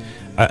Brian,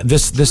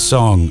 this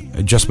song,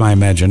 Just My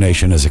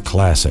Imagination, is a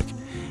classic.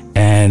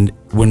 And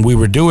when we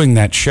were doing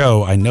that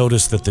show, I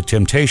noticed that The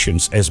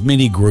Temptations, as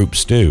many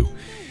groups do,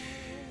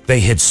 they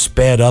had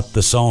sped up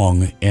the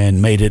song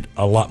and made it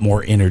a lot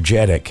more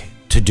energetic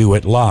to do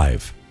it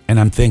live. And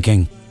I'm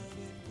thinking,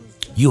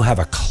 you have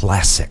a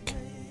classic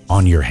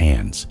on your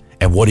hands.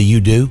 And what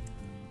do?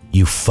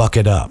 You fuck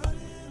it up.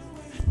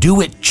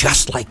 Do it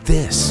just like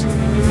this.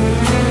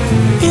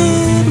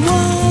 It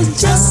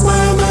was just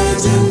my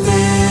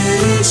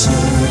imagination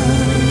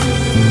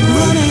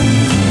running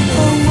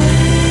away.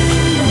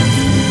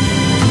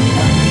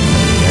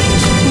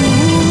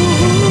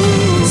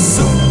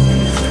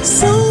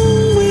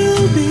 Soon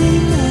we'll be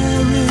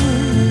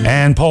married.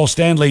 And Paul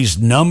Stanley's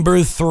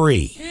number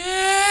 3.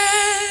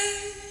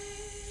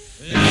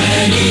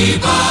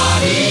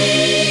 Anybody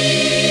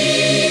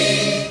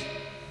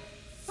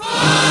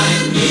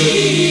find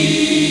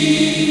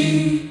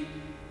me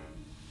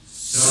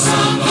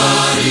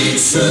somebody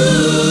true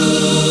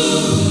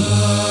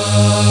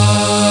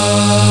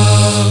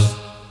love?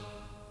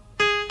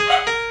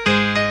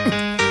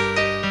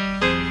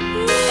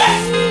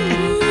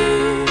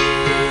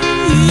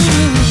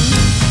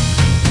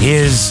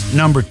 His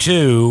number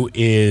 2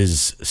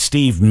 is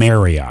Steve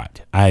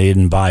Marriott. I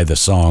didn't buy the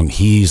song.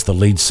 He's the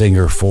lead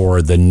singer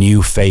for The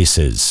New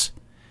Faces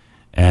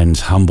and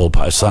Humble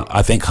Pie. So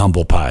I think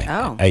Humble Pie.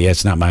 Oh.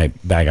 It's not my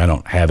bag. I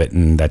don't have it,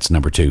 and that's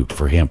number 2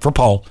 for him. For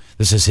Paul,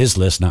 this is his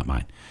list, not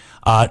mine.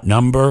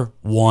 Number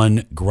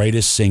 1,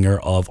 greatest singer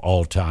of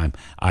all time.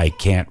 I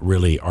can't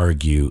really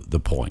argue the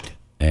point.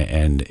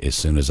 And as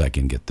soon as I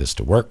can get this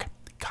to work,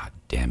 God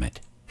damn it.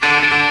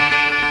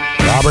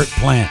 Robert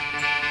Plant.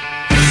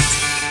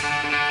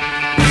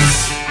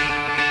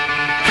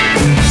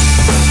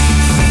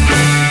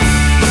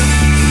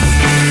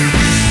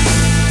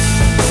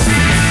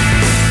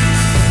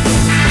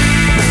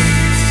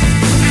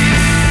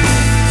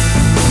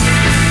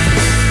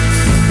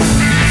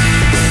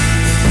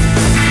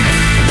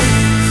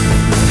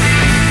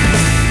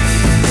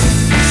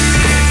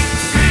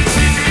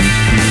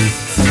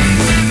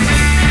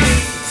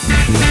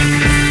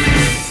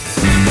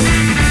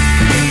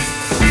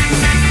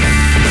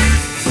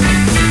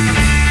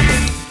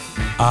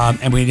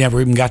 And we never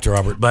even got to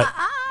Robert, but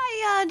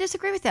I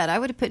disagree with that. I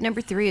would have put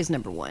number 3 as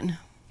number 1,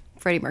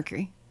 Freddie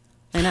Mercury,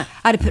 and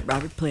I'd have put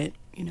Robert Plant,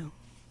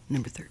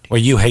 number 13. Well,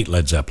 you hate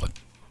Led Zeppelin.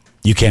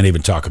 You can't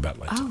even talk about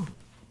Led Zeppelin. Oh,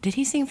 did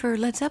he sing for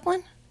Led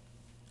Zeppelin?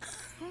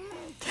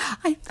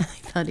 I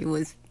thought he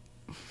was.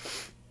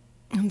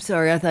 I'm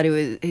sorry. I thought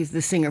he's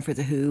the singer for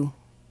The Who.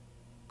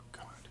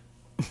 God.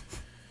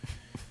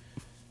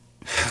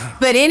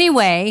 But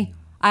anyway,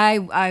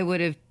 I would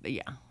have.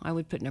 Yeah, I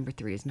would put number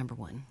 3 as number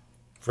 1.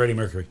 Freddie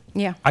Mercury.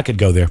 Yeah. I could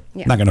go there.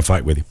 Yeah. I'm not going to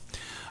fight with you.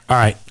 All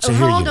right. So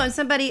here hold you on.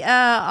 Somebody,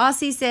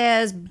 Aussie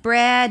says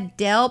Brad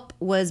Delp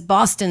was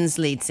Boston's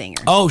lead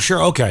singer. Oh,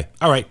 sure. Okay.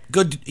 All right.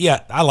 Good. Yeah,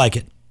 I like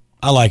it.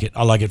 I like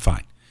it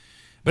fine.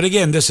 But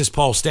again, this is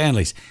Paul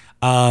Stanley's.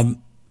 I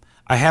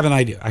have an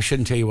idea. I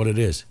shouldn't tell you what it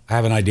is. I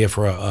have an idea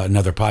for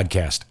another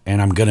podcast,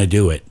 and I'm going to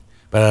do it.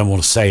 But I don't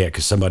want to say it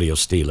because somebody will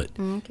steal it.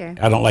 Okay.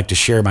 I don't like to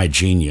share my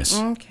genius.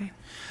 Okay.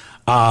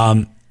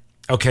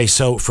 Okay,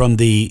 so from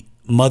the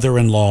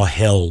mother-in-law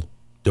hell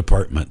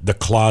department, the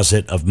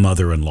closet of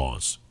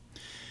mother-in-laws.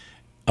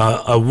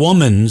 A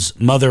woman's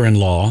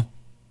mother-in-law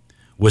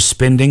was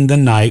spending the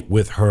night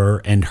with her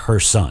and her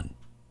son.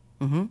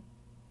 Mm-hmm.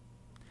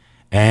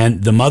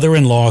 And the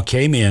mother-in-law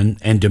came in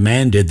and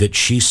demanded that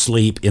she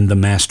sleep in the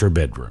master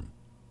bedroom.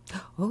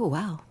 Oh,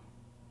 wow.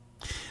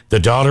 The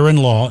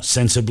daughter-in-law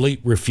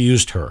sensibly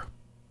refused her.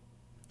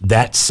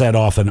 That set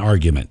off an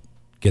argument.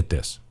 Get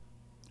this.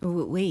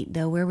 Wait,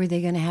 though, where were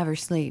they going to have her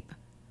sleep?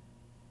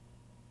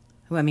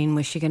 I mean,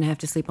 was she going to have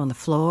to sleep on the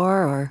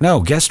floor or? No,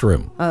 guest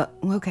room.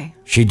 Okay.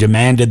 She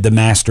demanded the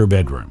master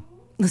bedroom.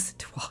 Listen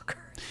to Walker.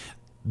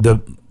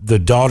 The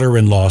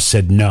daughter-in-law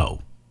said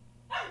no.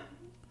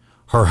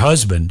 Her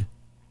husband.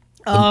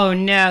 Oh,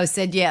 no,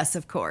 said yes,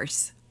 of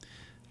course.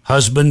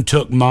 Husband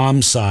took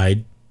mom's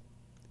side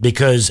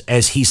because,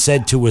 as he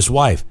said to his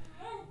wife,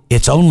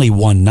 it's only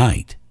one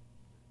night.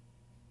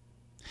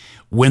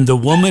 When the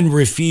woman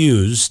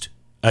refused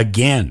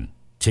again,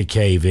 to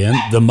cave in.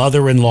 The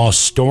mother-in-law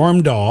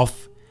stormed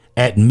off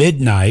at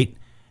midnight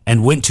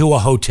and went to a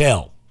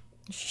hotel.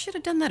 She should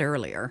have done that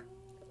earlier.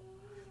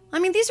 I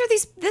mean, this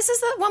is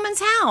the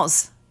woman's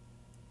house.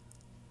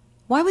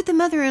 Why would the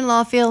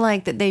mother-in-law feel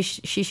like that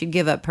she should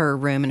give up her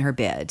room and her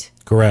bed?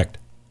 Correct.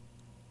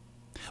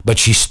 But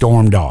she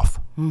stormed off.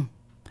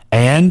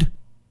 And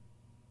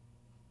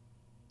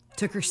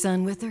took her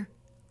son with her.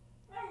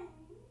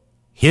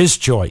 His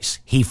choice.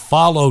 He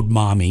followed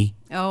Mommy.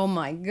 Oh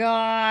my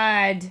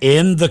God.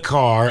 In the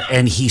car,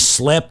 and he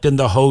slept in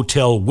the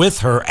hotel with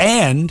her,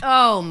 and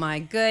oh my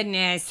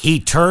goodness. He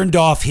turned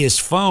off his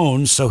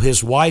phone so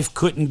his wife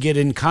couldn't get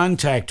in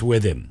contact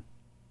with him.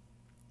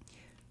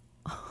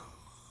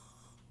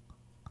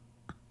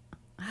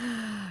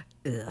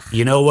 Ugh.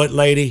 You know what,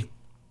 lady?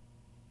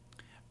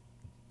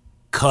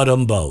 Cut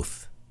them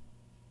both.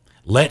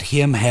 Let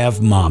him have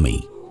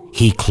Mommy.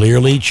 He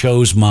clearly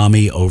chose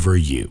Mommy over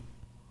you.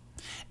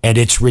 And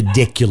it's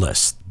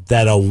ridiculous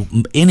that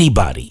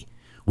anybody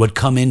would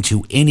come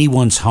into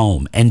anyone's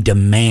home and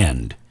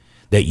demand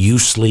that you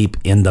sleep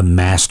in the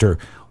master.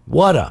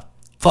 What a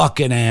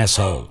fucking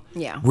asshole.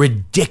 Yeah.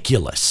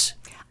 Ridiculous.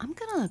 I'm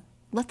going to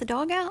let the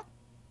dog out.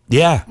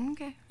 Yeah.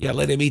 Okay. Yeah,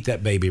 let him eat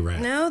that baby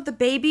rat. No, the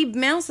baby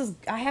mouse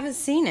I haven't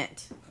seen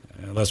it.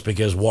 That's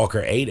because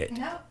Walker ate it.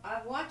 No,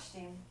 I've watched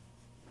him.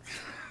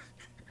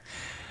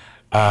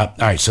 All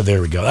right, so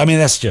there we go. I mean,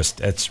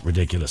 that's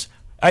ridiculous.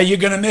 You're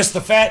going to miss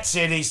the fat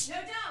cities. No,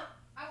 don't.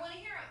 I want to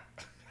hear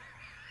them.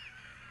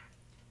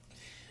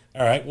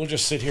 All right, we'll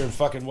just sit here and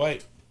fucking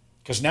wait.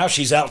 Because now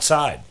she's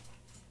outside.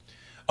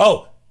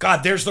 Oh,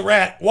 God, there's the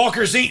rat.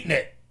 Walker's eating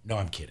it. No,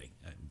 I'm kidding.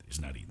 He's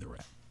not eating the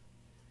rat.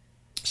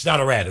 It's not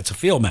a rat. It's a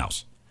field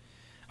mouse.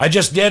 I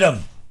just did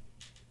him.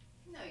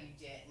 No, you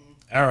didn't.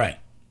 All right.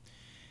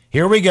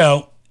 Here we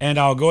go. And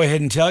I'll go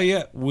ahead and tell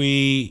you,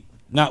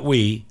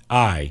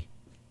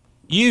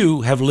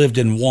 you have lived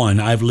in one,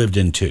 I've lived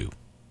in two.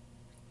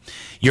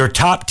 Your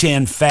top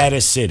 10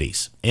 fattest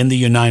cities in the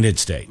United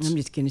States. I'm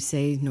just going to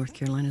say North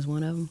Carolina is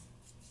one of them.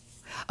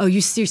 Oh,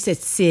 you said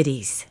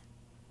cities.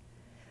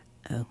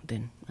 Oh,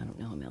 then I don't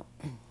know. I'm out.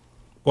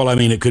 Well, I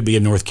mean, it could be a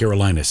North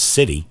Carolina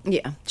city.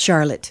 Yeah,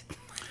 Charlotte.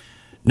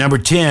 Number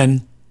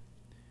 10,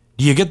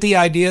 do you get the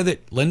idea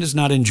that Linda's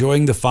not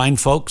enjoying the fine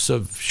folks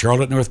of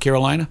Charlotte, North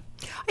Carolina?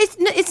 It's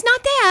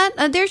not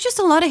that. There's just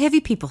a lot of heavy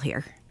people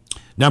here.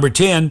 Number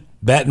 10,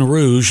 Baton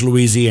Rouge,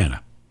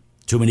 Louisiana.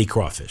 Too many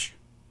crawfish.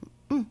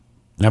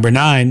 Number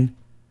 9,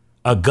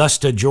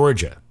 Augusta,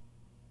 Georgia.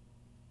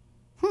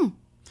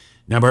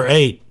 Number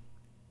 8,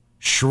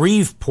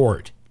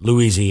 Shreveport,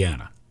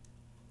 Louisiana.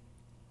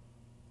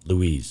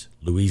 Louisiana.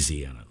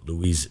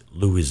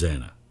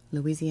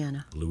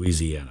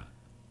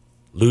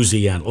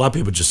 A lot of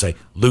people just say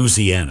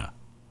Louisiana.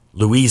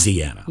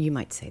 You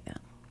might say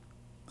that.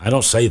 I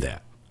don't say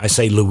that. I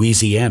say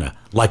Louisiana,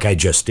 like I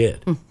just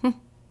did.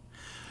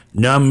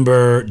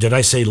 Did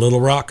I say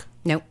Little Rock?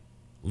 Nope.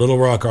 Little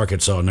Rock,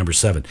 Arkansas, number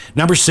 7.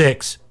 Number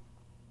 6,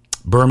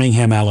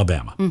 Birmingham,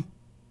 Alabama.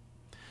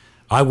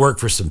 I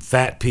worked for some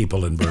fat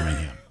people in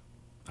Birmingham.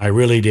 I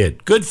really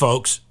did. Good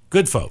folks,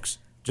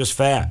 just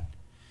fat.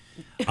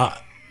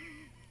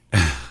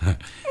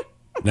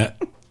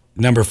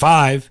 Number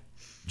 5,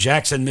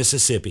 Jackson,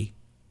 Mississippi.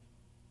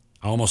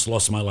 I almost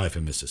lost my life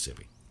in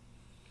Mississippi.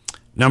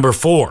 Number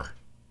 4,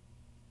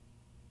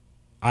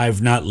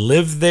 I've not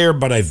lived there,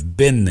 but I've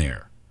been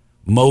there.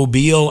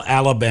 Mobile,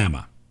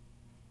 Alabama.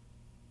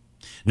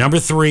 Number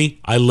 3,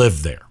 I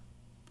lived there.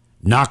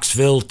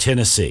 Knoxville,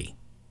 Tennessee.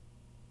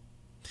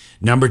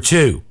 Number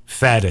 2,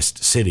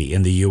 fattest city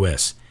in the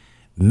U.S.,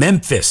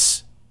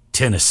 Memphis,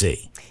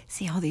 Tennessee.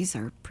 See, all these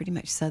are pretty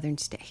much southern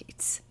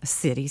states,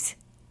 cities.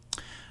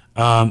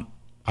 I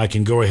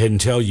can go ahead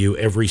and tell you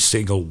every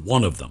single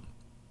one of them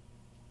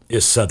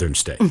is southern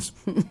states.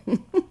 Is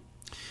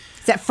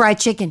that fried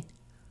chicken?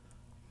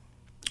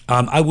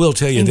 I will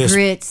tell you and this.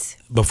 Grits.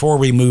 Before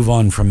we move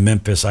on from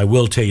Memphis, I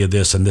will tell you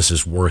this, and this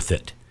is worth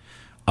it.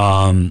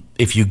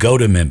 If you go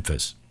to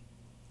Memphis,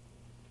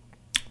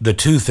 the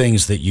 2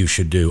 things that you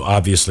should do,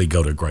 obviously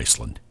go to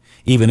Graceland.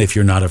 Even if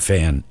you're not a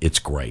fan, it's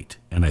great,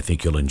 and I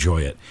think you'll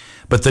enjoy it.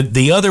 But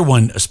the other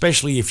one,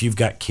 especially if you've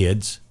got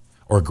kids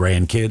or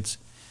grandkids,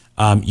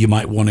 you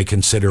might want to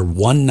consider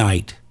one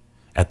night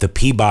at the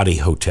Peabody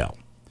Hotel.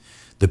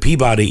 The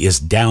Peabody is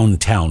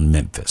downtown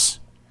Memphis.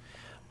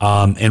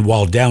 And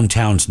while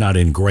downtown's not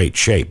in great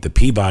shape, the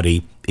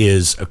Peabody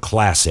is a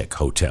classic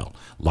hotel.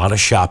 A lot of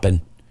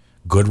shopping,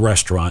 good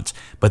restaurants.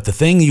 But the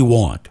thing you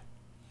want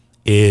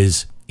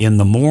is in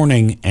the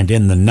morning and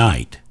in the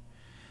night,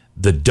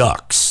 the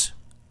ducks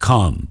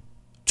come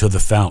to the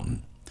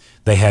fountain.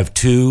 They have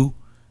 2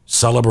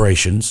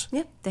 celebrations.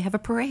 Yep, they have a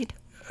parade.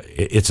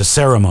 It's a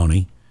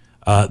ceremony.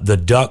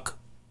 The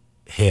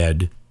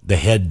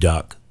head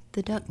duck.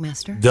 The duck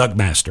master. Duck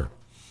master.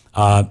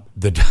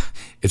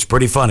 It's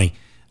pretty funny.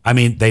 I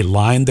mean, they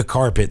line the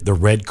carpet, the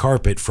red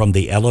carpet, from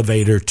the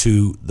elevator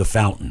to the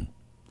fountain.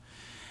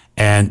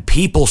 And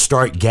people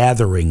start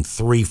gathering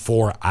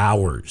 3-4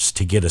 hours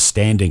to get a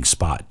standing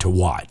spot to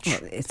watch.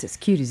 Well, it's as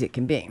cute as it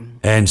can be.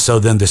 And so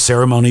then the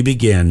ceremony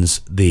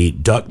begins. The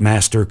duck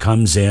master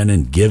comes in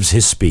and gives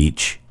his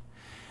speech.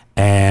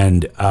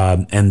 And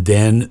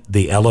then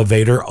the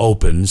elevator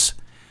opens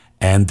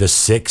and the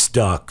 6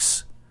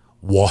 ducks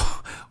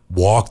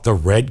walk the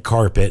red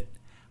carpet,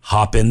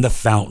 hop in the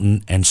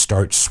fountain, and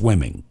start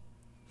swimming.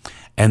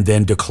 And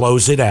then to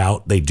close it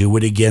out, they do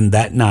it again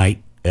that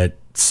night at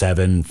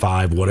 7,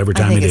 5, whatever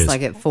time it is. I think it's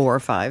like at 4 or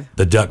 5.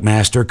 The duck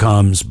master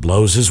comes,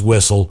 blows his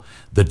whistle.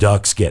 The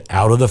ducks get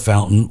out of the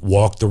fountain,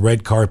 walk the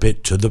red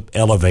carpet to the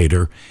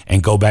elevator,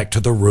 and go back to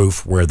the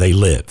roof where they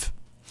live.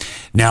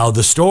 Now,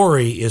 the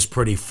story is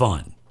pretty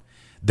fun.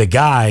 The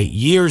guy,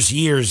 years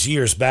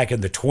back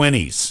in the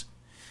 20s,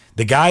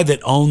 the guy that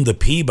owned the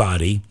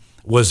Peabody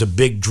was a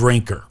big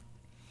drinker.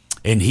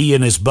 And he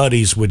and his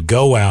buddies would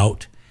go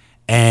out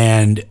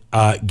and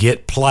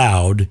get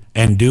plowed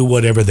and do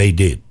whatever they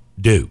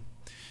do.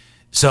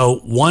 So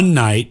one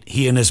night,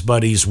 he and his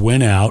buddies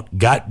went out,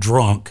 got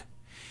drunk,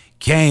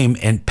 came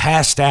and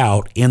passed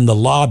out in the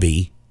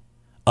lobby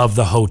of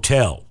the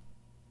hotel.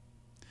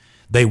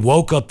 They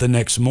woke up the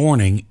next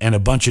morning, and a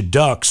bunch of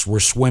ducks were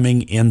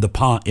swimming in the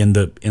pond, in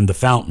the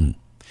fountain.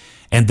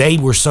 And they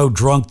were so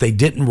drunk they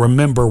didn't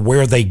remember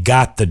where they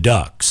got the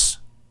ducks.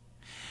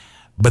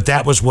 But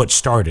that was what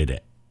started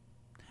it.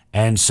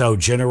 And so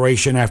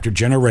generation after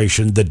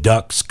generation, the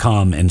ducks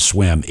come and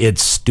swim.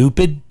 It's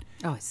stupid.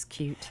 Oh, it's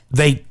cute.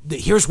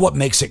 Here's what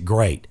makes it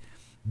great.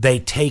 They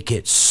take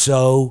it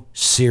so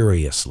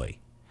seriously,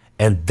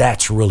 and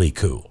that's really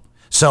cool.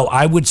 So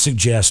I would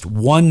suggest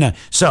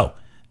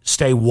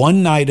stay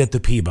one night at the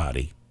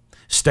Peabody.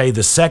 Stay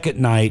the second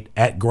night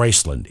at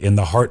Graceland in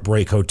the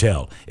Heartbreak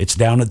Hotel. It's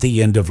down at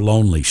the end of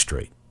Lonely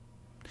Street.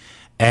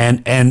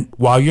 And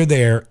while you're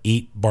there,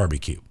 eat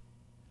barbecue.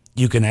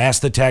 You can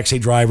ask the taxi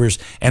drivers,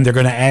 and they're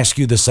going to ask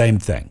you the same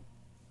thing.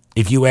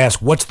 If you ask,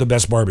 what's the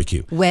best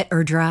barbecue? Wet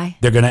or dry?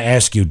 They're going to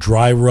ask you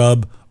dry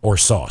rub or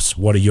sauce.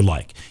 What do you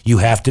like? You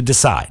have to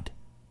decide,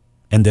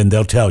 and then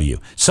they'll tell you.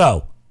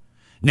 So,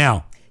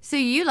 now. So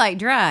you like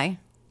dry?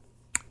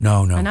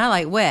 No. And I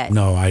like wet.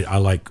 No, I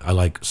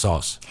like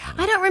sauce.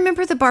 I don't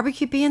remember the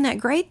barbecue being that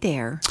great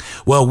there.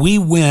 Well,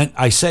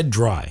 I said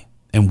dry,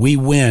 and we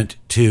went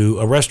to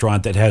a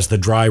restaurant that has the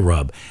dry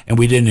rub, and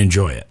we didn't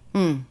enjoy it.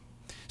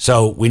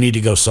 So we need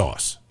to go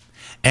sauce.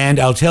 And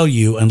I'll tell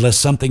you, unless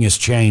something has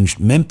changed,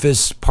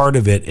 Memphis, part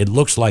of it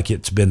looks like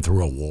it's been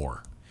through a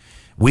war.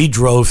 We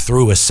drove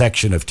through a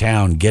section of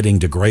town getting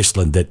to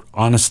Graceland that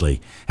honestly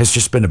has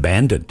just been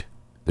abandoned.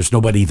 There's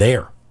nobody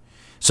there.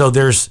 So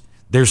there's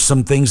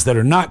some things that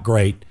are not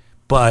great,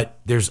 but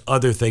there's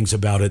other things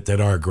about it that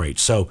are great.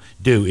 So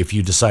do if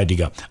you decide to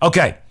go.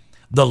 Okay,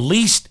 the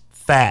least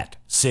fat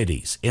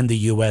cities in the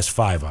U.S.,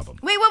 5 of them.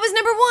 Wait, what was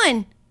number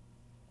 1?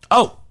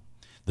 Oh,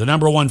 the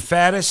number 1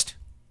 fattest,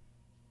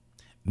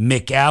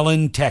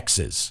 McAllen,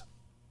 Texas.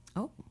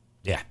 Oh.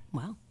 Yeah.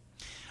 Wow.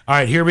 All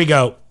right, here we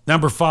go.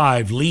 Number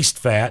 5, least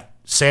fat,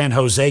 San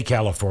Jose,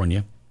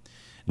 California.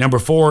 Number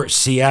 4,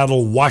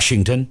 Seattle,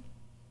 Washington.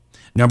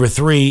 Number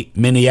 3,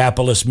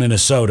 Minneapolis,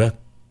 Minnesota.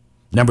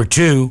 Number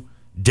 2,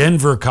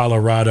 Denver,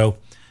 Colorado.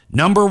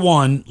 Number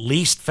 1,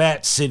 least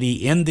fat city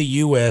in the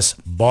U.S.,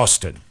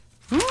 Boston.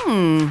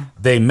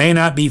 They may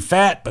not be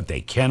fat, but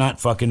they cannot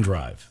fucking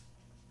drive.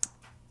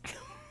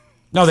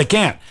 No, they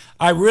can't.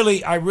 I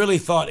really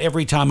thought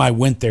every time I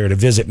went there to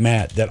visit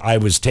Matt that I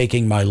was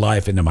taking my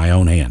life into my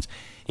own hands.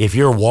 If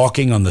you're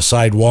walking on the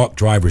sidewalk,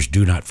 drivers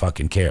do not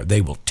fucking care.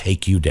 They will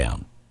take you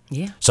down.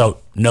 Yeah.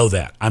 So know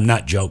that. I'm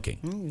not joking.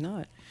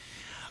 Not.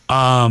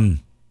 All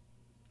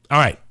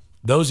right.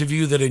 Those of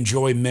you that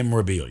enjoy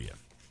memorabilia,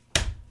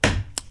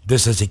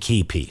 this is a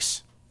key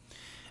piece.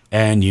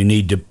 And you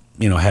need to,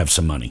 have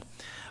some money.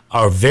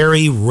 A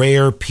very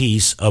rare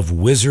piece of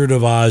Wizard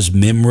of Oz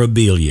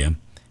memorabilia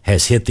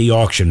has hit the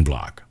auction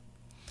block.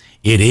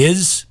 It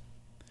is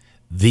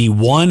the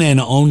one and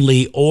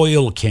only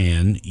oil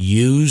can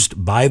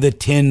used by the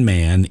Tin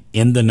Man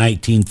in the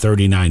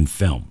 1939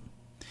 film.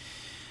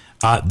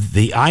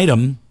 The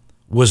item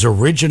was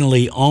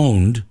originally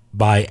owned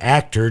by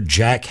actor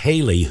Jack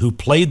Haley, who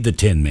played the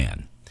Tin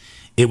Man.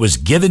 It was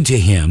given to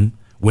him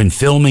when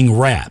filming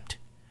Wrapped,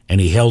 and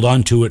he held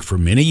on to it for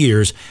many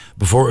years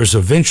before it was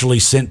eventually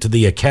sent to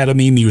the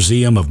Academy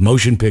Museum of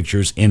Motion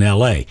Pictures in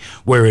L.A.,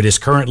 where it is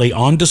currently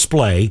on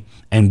display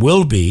and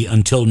will be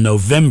until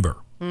November.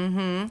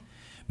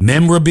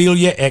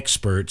 Memorabilia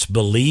experts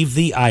believe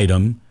the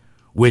item,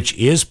 which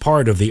is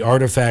part of the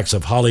Artifacts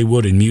of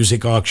Hollywood and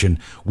Music auction,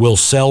 will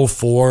sell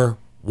for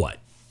what?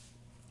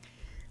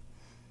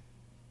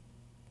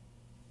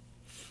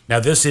 Now,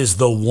 this is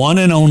the one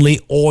and only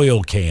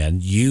oil can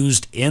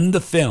used in the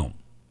film,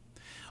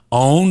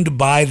 owned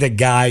by the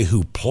guy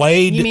who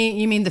played... You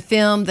mean the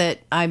film that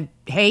I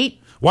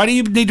hate? Why do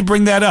you need to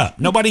bring that up?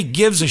 Nobody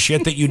gives a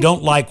shit that you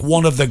don't like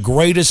one of the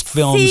greatest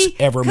films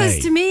ever made.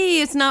 Because to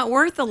me, it's not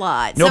worth a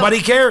lot. Nobody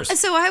cares.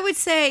 So I would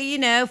say,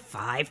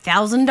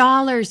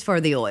 $5,000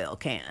 for the oil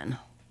can.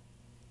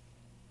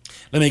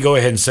 Let me go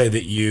ahead and say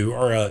that you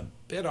are a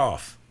bit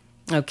off.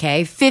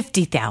 Okay,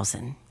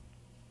 50,000.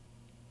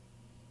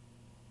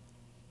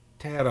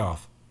 Tad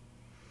off.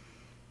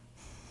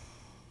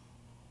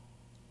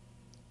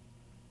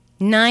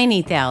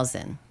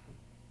 90,000.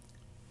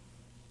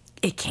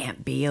 It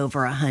can't be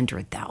over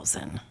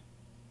 100,000.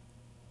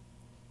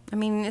 I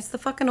mean, it's the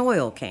fucking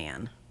oil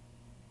can.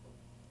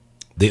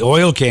 The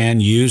oil can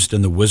used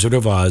in The Wizard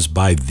of Oz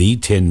by the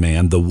Tin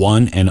Man, the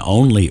one and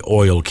only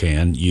oil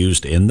can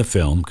used in the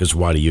film, because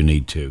why do you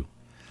need two?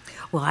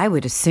 Well, I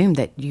would assume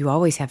that you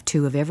always have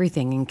two of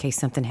everything in case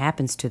something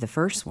happens to the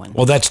first one.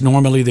 Well, that's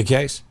normally the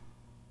case.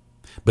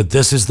 But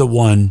this is the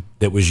one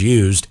that was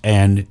used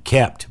and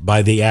kept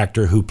by the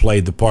actor who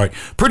played the part.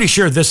 Pretty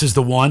sure this is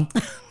the one.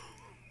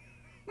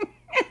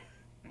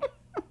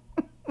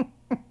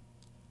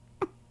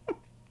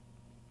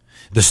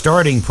 The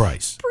starting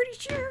price. Pretty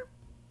sure.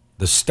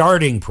 The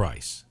starting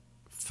price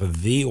for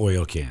the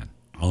oil can,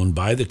 owned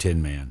by the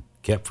Tin Man,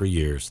 kept for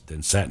years,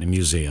 then sat in a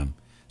museum.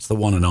 It's the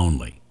one and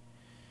only.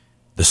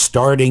 The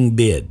starting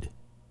bid,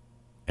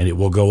 and it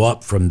will go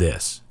up from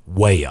this,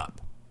 way up,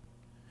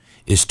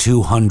 is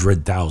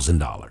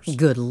 $200,000.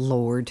 Good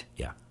Lord.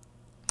 Yeah.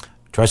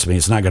 Trust me,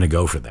 it's not going to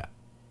go for that.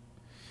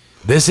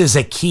 This is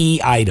a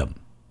key item.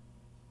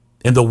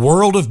 In the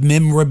world of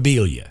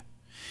memorabilia,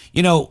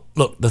 you know,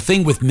 look, the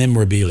thing with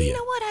memorabilia. You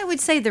know what? I would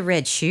say the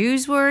red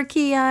shoes were a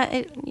key,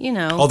 you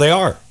know. Oh, they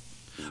are.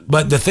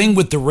 But the thing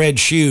with the red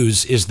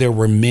shoes is there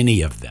were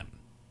many of them.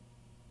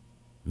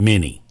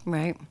 Many.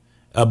 Right.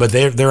 But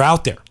they're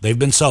out there. They've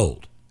been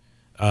sold.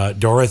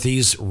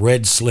 Dorothy's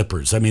red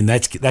slippers. I mean,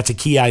 that's a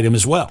key item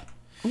as well.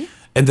 Yeah.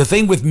 And the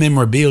thing with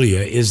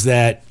memorabilia is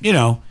that, you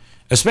know,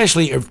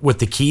 especially with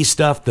the key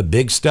stuff, the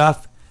big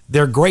stuff,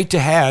 they're great to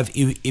have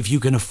if you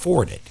can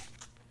afford it.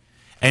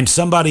 And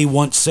somebody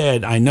once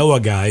said, I know a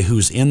guy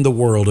who's in the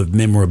world of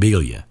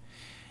memorabilia.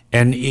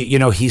 And, you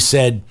know, he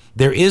said,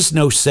 there is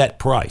no set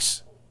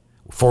price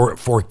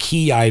for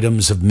key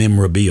items of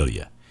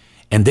memorabilia.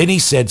 And then he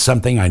said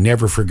something I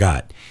never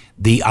forgot.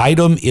 The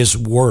item is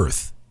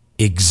worth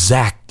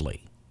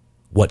exactly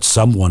what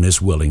someone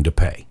is willing to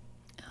pay.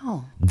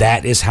 Oh.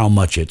 That is how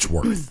much it's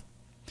worth.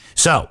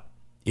 So,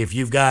 if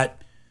you've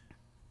got,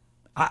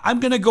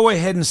 I'm going to go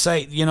ahead and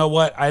say, you know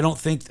what? I don't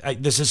think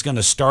this is going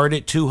to start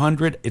at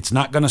 200. It's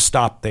not going to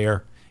stop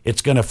there.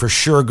 It's going to for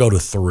sure go to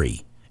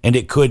 3. And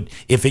it could,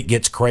 if it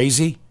gets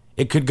crazy,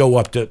 it could go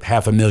up to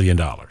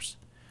 $500,000.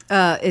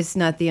 It's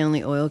not the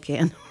only oil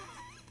can.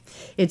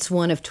 It's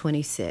one of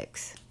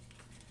 26.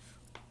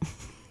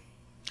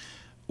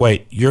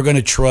 Wait, you're going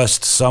to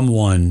trust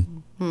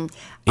someone in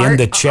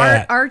the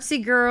chat?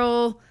 Artsy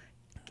girl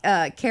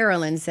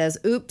Carolyn says,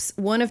 oops,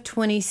 one of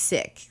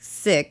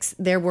 26.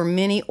 There were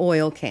many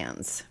oil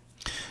cans.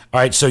 All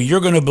right, so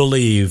you're going to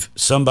believe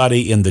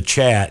somebody in the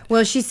chat.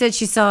 Well, she said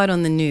she saw it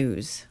on the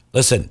news.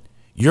 Listen,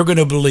 you're going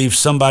to believe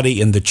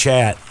somebody in the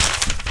chat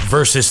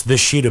versus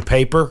this sheet of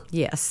paper?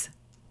 Yes.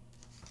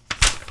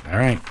 All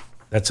right,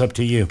 that's up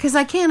to you. Because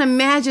I can't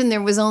imagine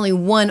there was only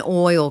one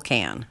oil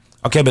can.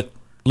 Okay, but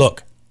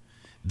look,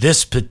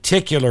 this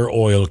particular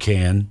oil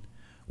can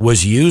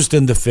was used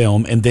in the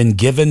film and then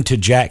given to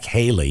Jack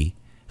Haley,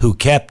 who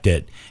kept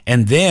it,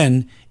 and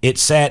then it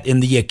sat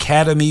in the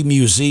Academy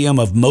Museum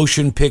of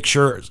Motion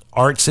Picture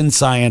Arts and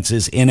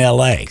Sciences in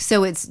L.A.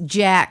 So it's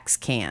Jack's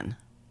can.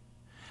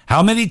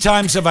 How many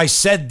times have I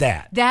said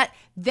that?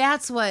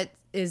 That's what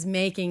is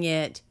making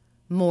it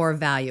more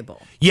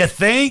valuable. You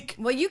think?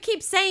 Well, you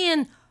keep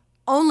saying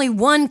only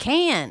one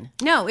can.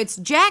 No, it's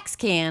Jack's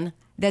can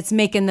that's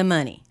making the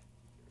money.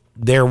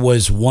 There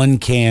was one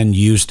can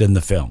used in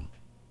the film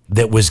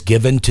that was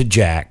given to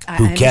Jack,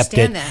 who kept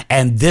it,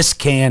 and this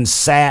can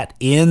sat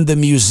in the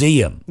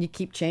museum. You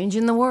keep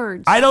changing the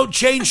words. I don't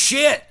change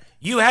shit.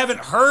 You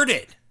haven't heard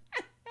it.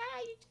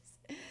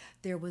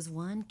 There was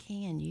one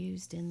can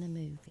used in the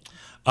movie.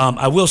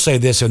 I will say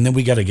this, and then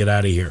we got to get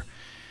out of here.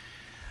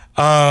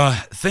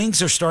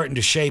 Things are starting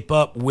to shape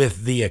up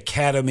with the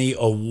Academy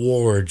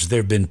Awards. There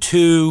have been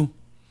 2,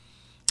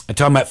 I'm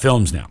talking about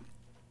films now.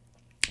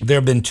 There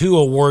have been 2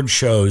 award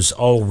shows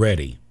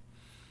already.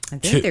 I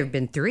think there have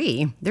been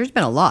 3. There's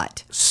been a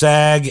lot.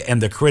 SAG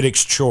and the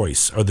Critics'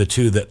 Choice are the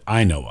 2 that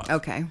I know of.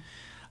 Okay.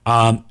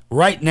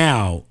 Right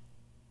now,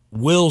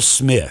 Will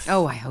Smith.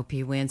 Oh, I hope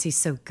he wins. He's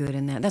so good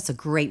in that. That's a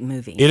great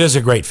movie. It is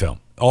a great film.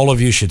 All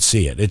of you should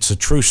see it. It's a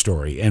true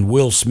story, and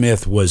Will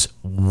Smith was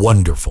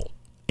wonderful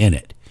in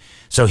it.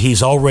 So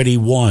he's already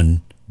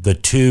won the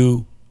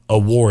 2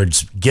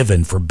 awards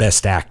given for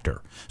Best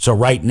Actor. So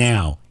right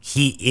now,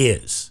 he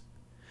is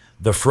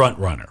the front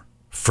runner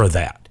for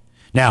that.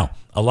 Now,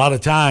 a lot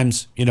of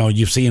times, you know,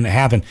 you've seen it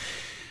happen.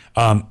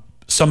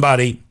 Some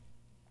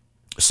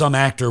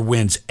actor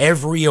wins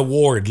every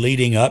award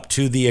leading up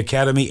to the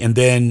Academy, and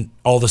then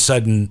all of a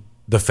sudden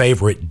the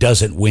favorite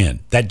doesn't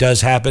win. That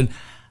does happen.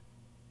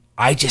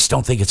 I just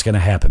don't think it's going to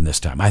happen this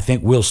time. I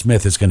think Will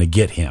Smith is going to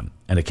get him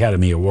an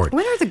Academy Award.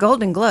 When are the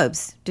Golden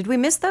Globes? Did we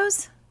miss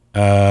those?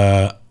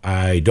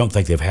 I don't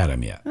think they've had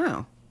them yet.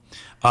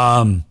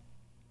 Oh.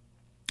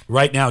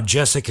 Right now,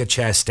 Jessica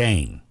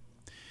Chastain,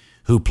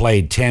 who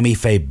played Tammy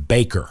Faye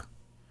Baker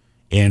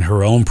in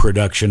her own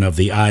production of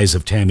The Eyes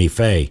of Tammy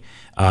Faye,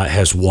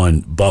 has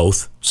won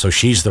both. So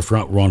she's the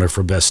front runner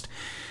for Best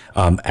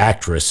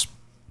Actress.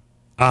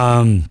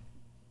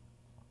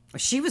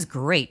 She was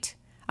great.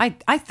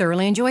 I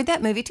thoroughly enjoyed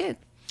that movie, too.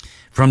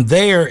 From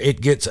there,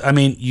 it gets, I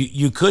mean,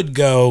 you could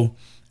go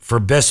for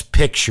Best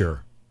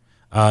Picture.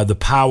 The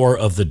Power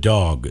of the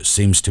Dog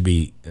seems to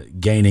be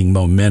gaining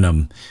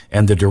momentum,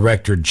 and the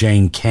director,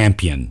 Jane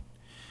Campion,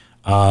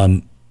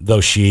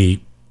 though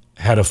she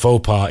had a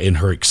faux pas in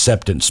her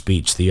acceptance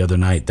speech the other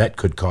night, that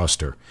could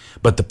cost her.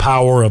 But The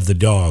Power of the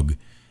Dog,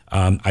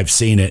 I've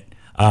seen it.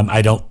 I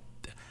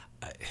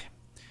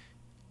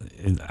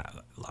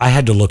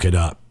had to look it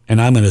up,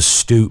 and I'm an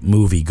astute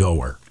movie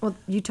goer. Well,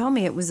 you told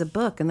me it was a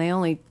book, and they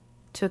only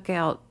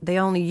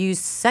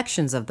used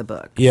sections of the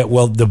book. Yeah,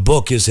 well, the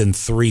book is in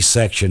 3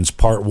 sections,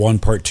 part 1,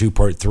 part 2,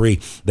 part 3.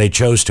 They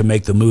chose to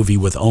make the movie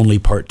with only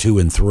part 2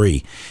 and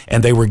 3.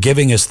 And they were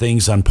giving us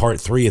things on part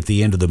 3 at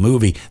the end of the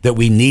movie that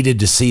we needed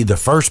to see the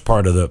first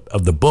part of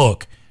the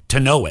book to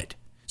know it.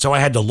 So I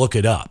had to look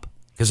it up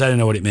because I didn't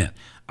know what it meant.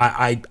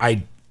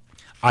 I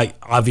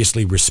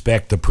obviously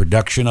respect the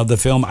production of the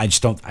film. I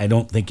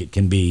don't think it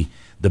can be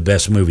the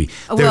best movie.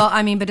 Well,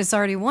 I mean, but it's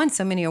already won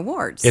so many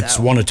awards. It's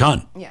won a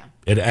ton. Yeah.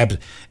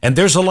 And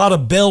there's a lot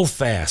of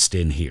Belfast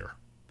in here.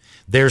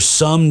 There's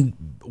some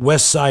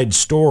West Side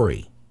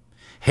Story.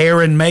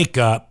 Hair and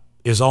makeup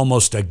is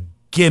almost a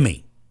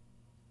gimme.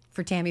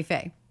 For Tammy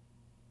Faye.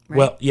 Right?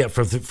 Well, yeah,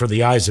 for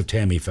The Eyes of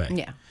Tammy Faye.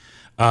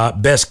 Yeah.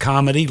 Best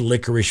comedy,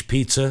 Licorice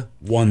Pizza,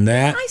 won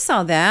that. I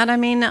saw that. I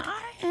mean,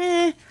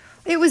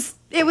 it was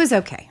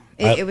okay.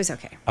 It was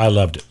okay. I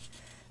loved it.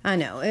 I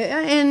know.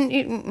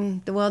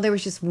 Well, there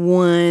was just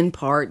one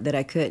part that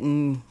I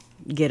couldn't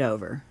get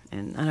over.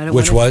 And I don't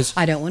Which was?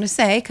 I don't want to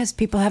say because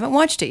people haven't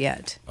watched it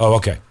yet. Oh,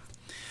 okay.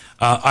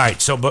 All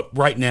right. So, but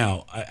right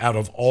now, out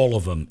of all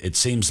of them, it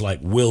seems like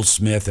Will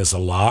Smith is a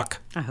lock.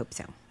 I hope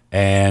so.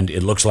 And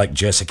it looks like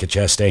Jessica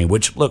Chastain,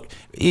 which, look,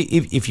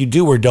 if you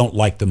do or don't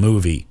like the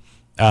movie,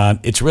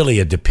 it's really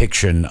a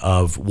depiction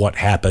of what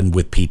happened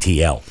with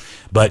PTL.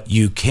 But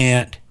you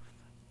can't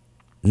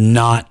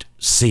not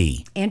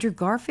see. Andrew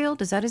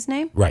Garfield, is that his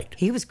name? Right.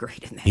 He was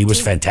great in that. He was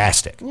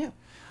fantastic. Yeah.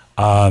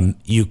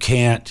 You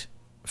can't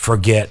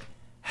forget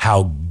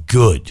how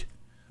good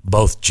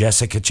both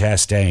Jessica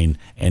Chastain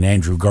and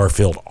Andrew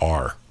Garfield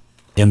are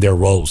in their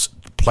roles.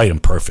 Played them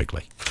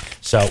perfectly.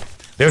 So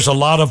there's a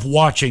lot of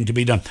watching to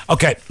be done.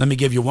 Okay, let me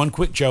give you one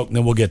quick joke, and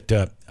then we'll get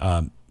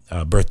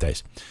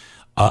birthdays.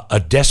 A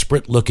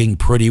desperate-looking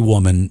pretty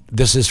woman.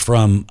 This is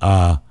from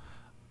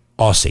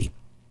Aussie.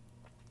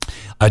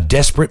 A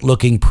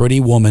desperate-looking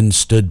pretty woman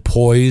stood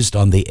poised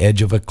on the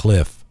edge of a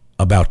cliff,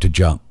 about to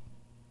jump.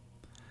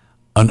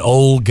 An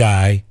old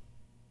guy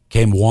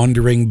came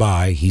wandering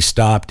by. He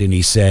stopped and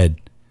he said,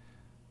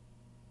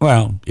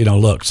 well,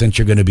 look, since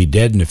you're going to be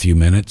dead in a few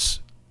minutes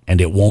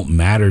and it won't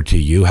matter to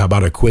you, how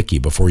about a quickie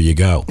before you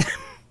go?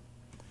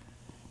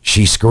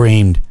 She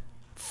screamed,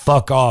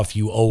 fuck off,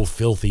 you old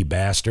filthy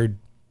bastard.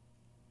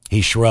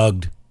 He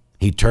shrugged.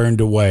 He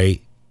turned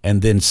away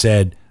and then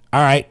said,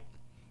 all right,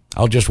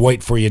 I'll just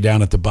wait for you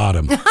down at the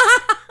bottom.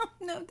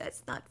 No,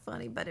 that's not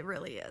funny, but it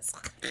really is.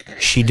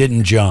 She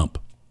didn't jump.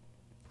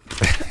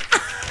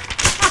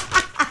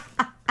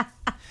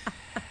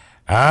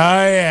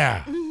 Oh,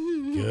 yeah.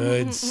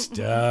 Good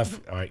stuff.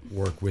 All right,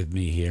 work with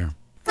me here.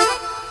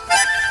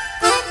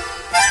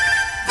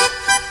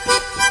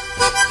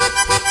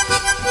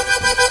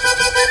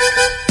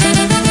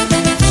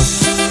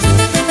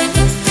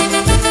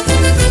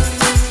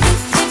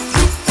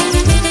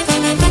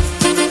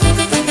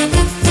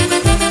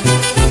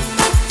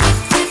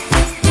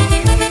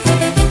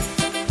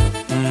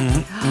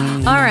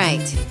 All right.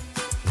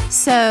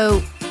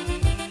 So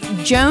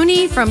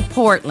Joni from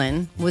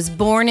Portland was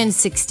born in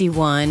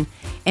 61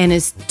 and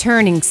is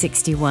turning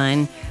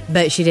 61,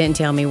 but she didn't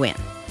tell me when.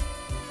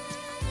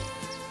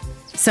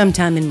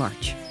 Sometime in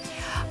March.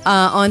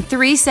 On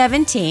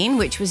 3/17,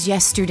 which was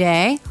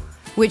yesterday,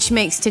 which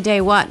makes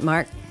today what,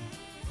 Mark?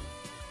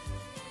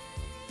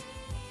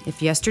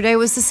 If yesterday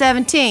was the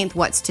 17th,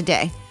 what's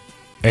today?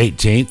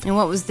 18th. And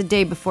what was the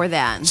day before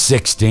that?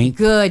 16th.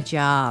 Good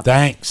job.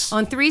 Thanks.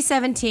 On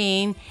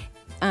 3/17,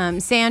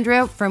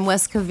 Sandra from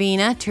West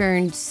Covina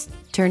turned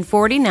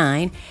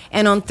 49.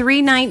 And on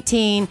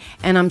 3/19,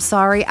 and I'm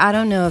sorry, I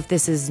don't know if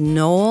this is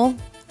Noel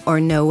or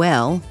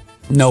Noel.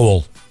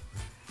 Noel.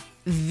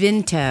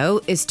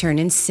 Vinto is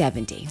turning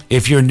 70.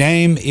 If your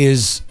name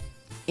is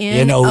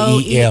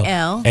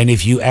Noel, and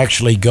if you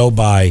actually go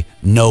by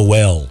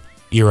Noel,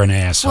 you're an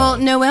asshole. Well,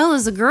 Noel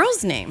is a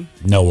girl's name.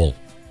 Noel.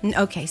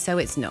 Okay, so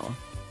it's Noel.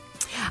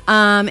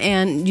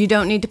 And you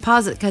don't need to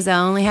pause it because I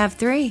only have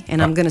 3,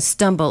 and I'm going to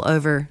stumble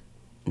over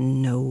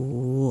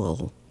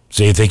Noel.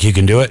 So you think you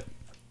can do it?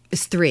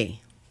 It's 3.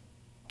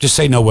 Just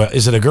say Noel.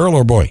 Is it a girl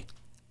or a boy?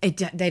 They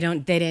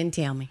didn't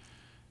tell me.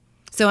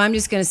 So I'm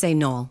just going to say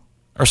Noel.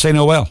 Or say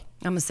Noel.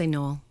 I'm going to say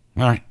Noel.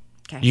 All right.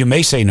 Okay. You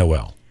may say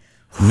Noel.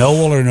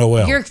 Noel or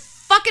Noel? You're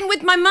fucking with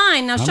with my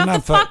mind. Now shut the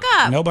fuck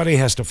up. Nobody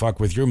has to fuck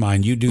with your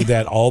mind. You do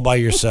that all by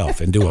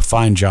yourself and do a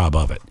fine job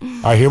of it. All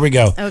right, here we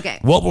go. Okay.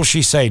 What will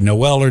she say,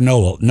 Noel or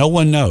Noel? No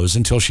one knows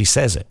until she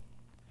says it.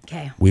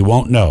 Okay. We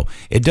won't know.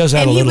 It does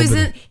add a little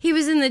bit. He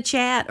was in the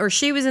chat, or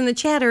she was in the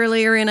chat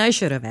earlier, and I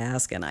should have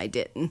asked, and I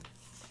didn't.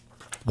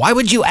 Why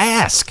would you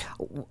ask?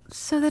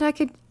 So that I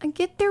could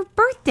get their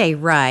birthday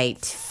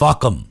right.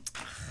 Fuck them.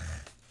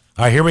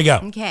 All right, here we go.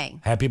 Okay.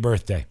 Happy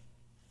birthday.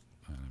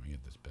 Let me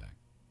get this back.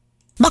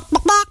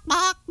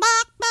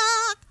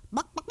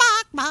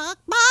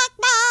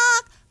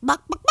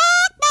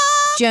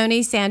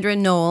 Joni, Sandra,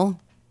 Noel.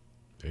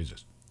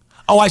 Jesus.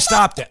 Oh, I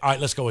stopped it. All right,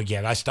 let's go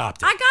again. I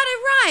stopped it. I got it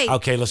right.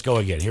 Okay, let's go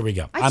again. Here we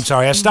go. I'm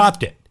sorry, I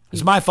stopped it.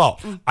 It's my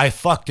fault. I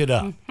fucked it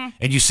up.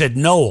 And you said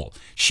Noel.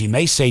 She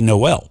may say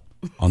Noel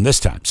on this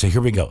time. So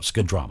here we go. It's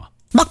good drama.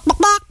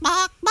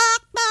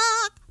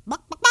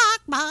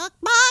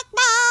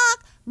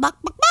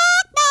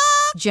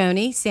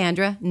 Joni,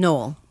 Sandra,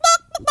 Noel.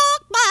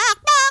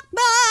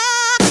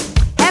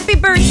 Happy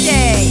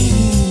birthday,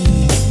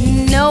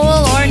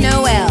 Noel or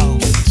Noel.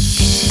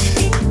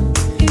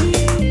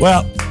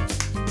 Well,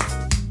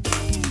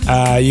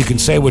 you can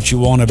say what you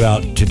want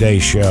about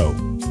today's show,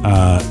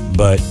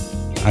 but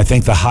I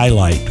think the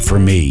highlight for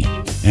me,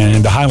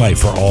 and the highlight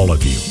for all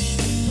of you,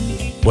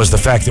 was the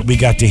fact that we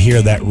got to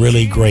hear that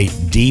really great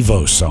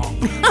Devo song.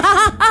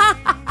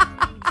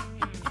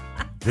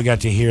 We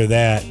got to hear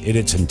that in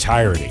its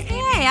entirety.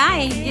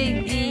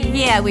 Hey,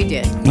 yeah, we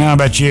did. How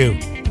about you?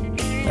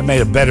 That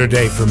made a better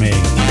day for me.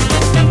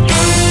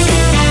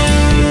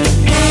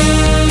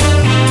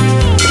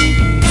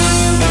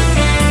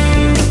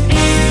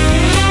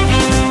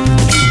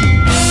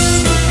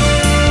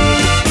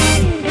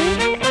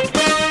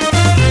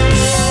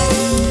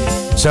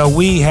 So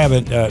we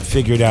haven't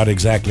figured out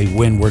exactly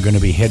when we're going to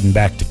be heading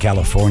back to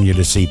California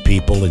to see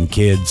people and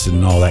kids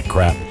and all that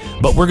crap.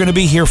 But we're going to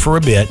be here for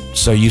a bit,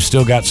 so you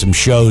still got some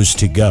shows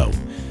to go.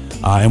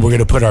 And we're going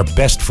to put our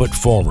best foot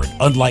forward,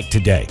 unlike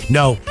today.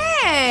 No,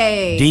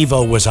 Hey!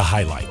 Devo was a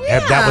highlight. Yeah.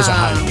 That was a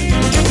highlight.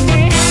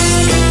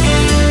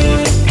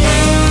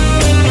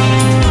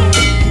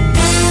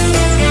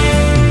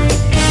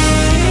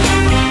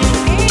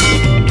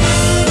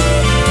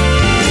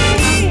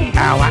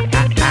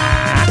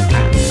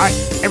 All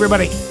right,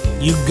 everybody,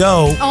 you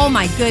go. Oh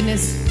my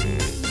goodness.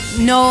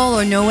 Noel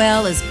or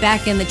Noel is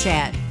back in the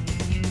chat.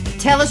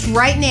 Tell us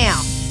right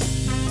now.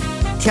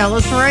 Tell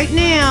us right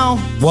now.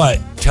 What?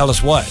 Tell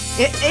us what?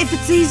 If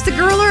he's the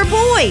girl or a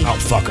boy. Oh,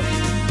 fuck him.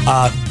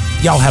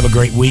 Y'all have a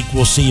great week.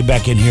 We'll see you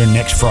back in here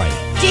next Friday.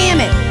 Damn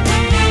it.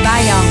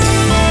 Bye,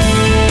 y'all.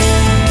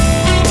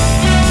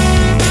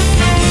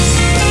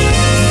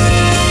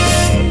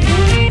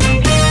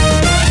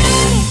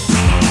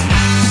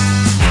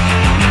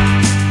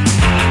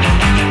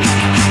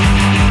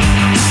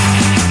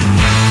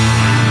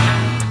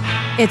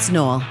 It's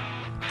Noel.